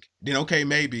precinct, then okay,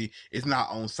 maybe it's not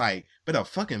on site. But a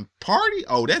fucking party?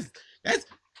 Oh, that's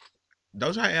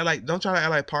don't try to act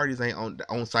like parties ain't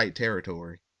on site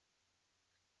territory.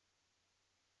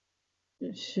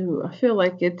 Shoot, I feel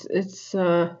like it's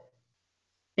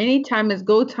anytime is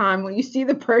go time when you see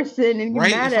the person and you're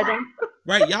mad at them.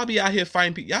 Right, y'all be out here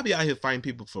fighting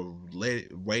people for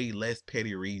way less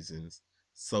petty reasons.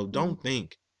 So don't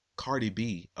think Cardi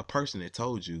B, a person that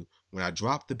told you, when I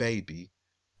drop the baby,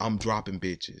 I'm dropping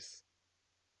bitches.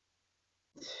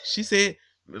 She said,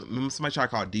 Somebody tried to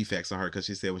call defects on her because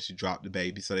she said when she dropped the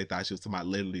baby, so they thought she was somebody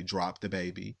literally dropped the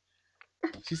baby.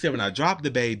 She said when I drop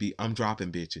the baby, I'm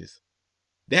dropping bitches.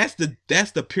 That's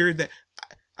the period that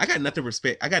I got nothing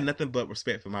respect. I got nothing but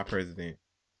respect for my president.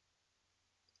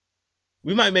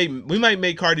 We might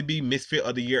make Cardi B Misfit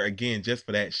of the Year again just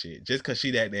for that shit. Just cause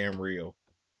she that damn real.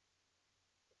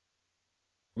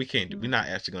 We can't do. We're not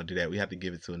actually gonna do that. We have to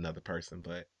give it to another person,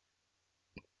 but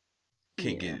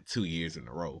can't get it 2 years in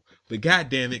a row. But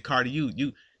goddamn it,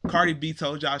 Cardi, Cardi B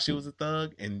told y'all she was a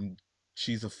thug, and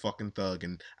she's a fucking thug,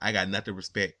 and I got nothing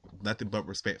but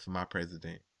respect for my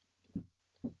president.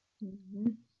 Mm-hmm.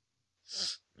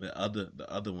 The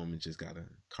other woman just got a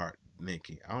cart.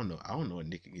 Nikki, I don't know what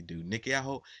Nikki can do. Nikki, I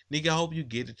hope you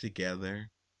get it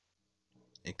together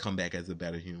and come back as a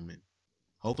better human.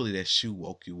 Hopefully that shoe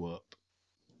woke you up.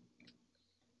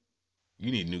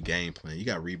 You need a new game plan. You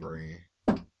got rebrand.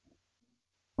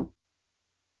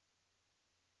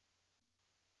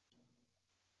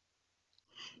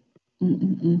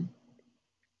 Mm-mm-mm.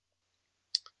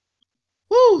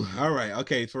 Woo! All right.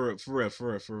 Okay. For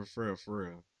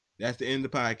real. That's the end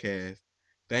of the podcast.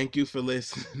 Thank you for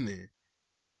listening.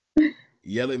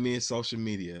 Yell at me in social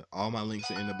media. All my links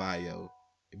are in the bio.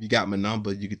 If you got my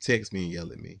number, you can text me and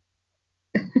yell at me.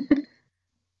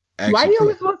 Actually, why do you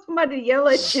always want somebody to yell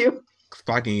at you? If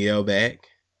I can yell back.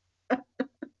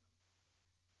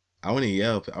 I want to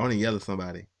yell at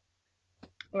somebody.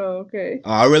 Oh, okay.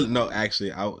 I really no.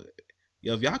 Actually,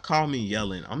 if y'all call me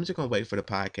yelling, I'm just gonna wait for the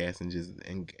podcast and just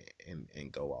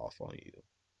and go off on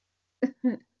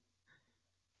you.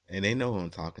 And they know who I'm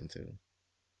talking to.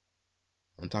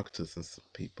 I'm talking to some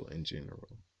people in general.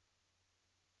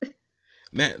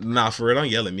 Man, nah, for real, don't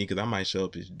yell at me because I might show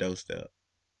up at your doorstep.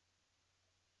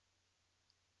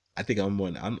 I think I'm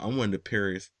one of the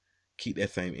purest, keep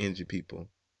that same energy people.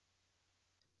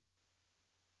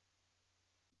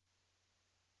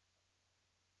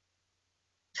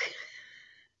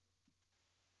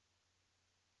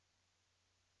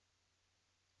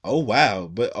 Oh wow,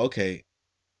 but okay.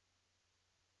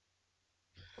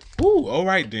 Ooh, all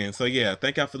right then. So yeah,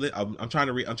 thank y'all for I'm trying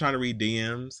to read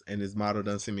DMs, and this model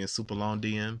done sent me a super long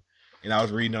DM, and I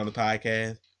was reading on the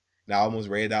podcast, and I almost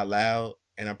read it out loud,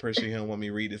 and I'm pretty sure he don't want me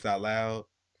to read this out loud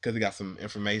because he got some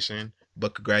information.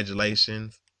 But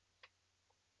congratulations.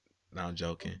 No, I'm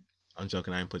joking. I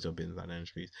ain't put your business out there in the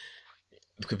streets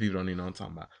because people don't even know what I'm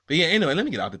talking about. But yeah, anyway, let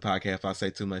me get out the podcast if I say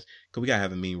too much because we gotta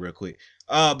have a meeting real quick.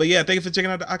 But yeah, thank you for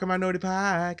checking out the Awkward Minority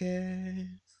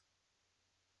podcast.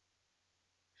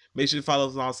 Make sure to follow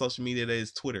us on all social media. That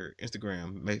is Twitter,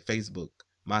 Instagram, Facebook,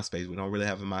 MySpace. We don't really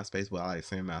have a MySpace, but I like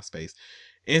saying MySpace.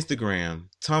 Instagram,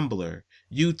 Tumblr,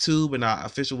 YouTube, and our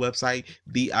official website,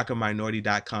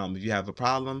 theawkwardminority.com. If you have a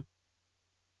problem,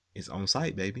 it's on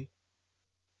site, baby.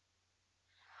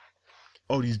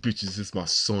 Oh, these bitches is my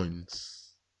sons.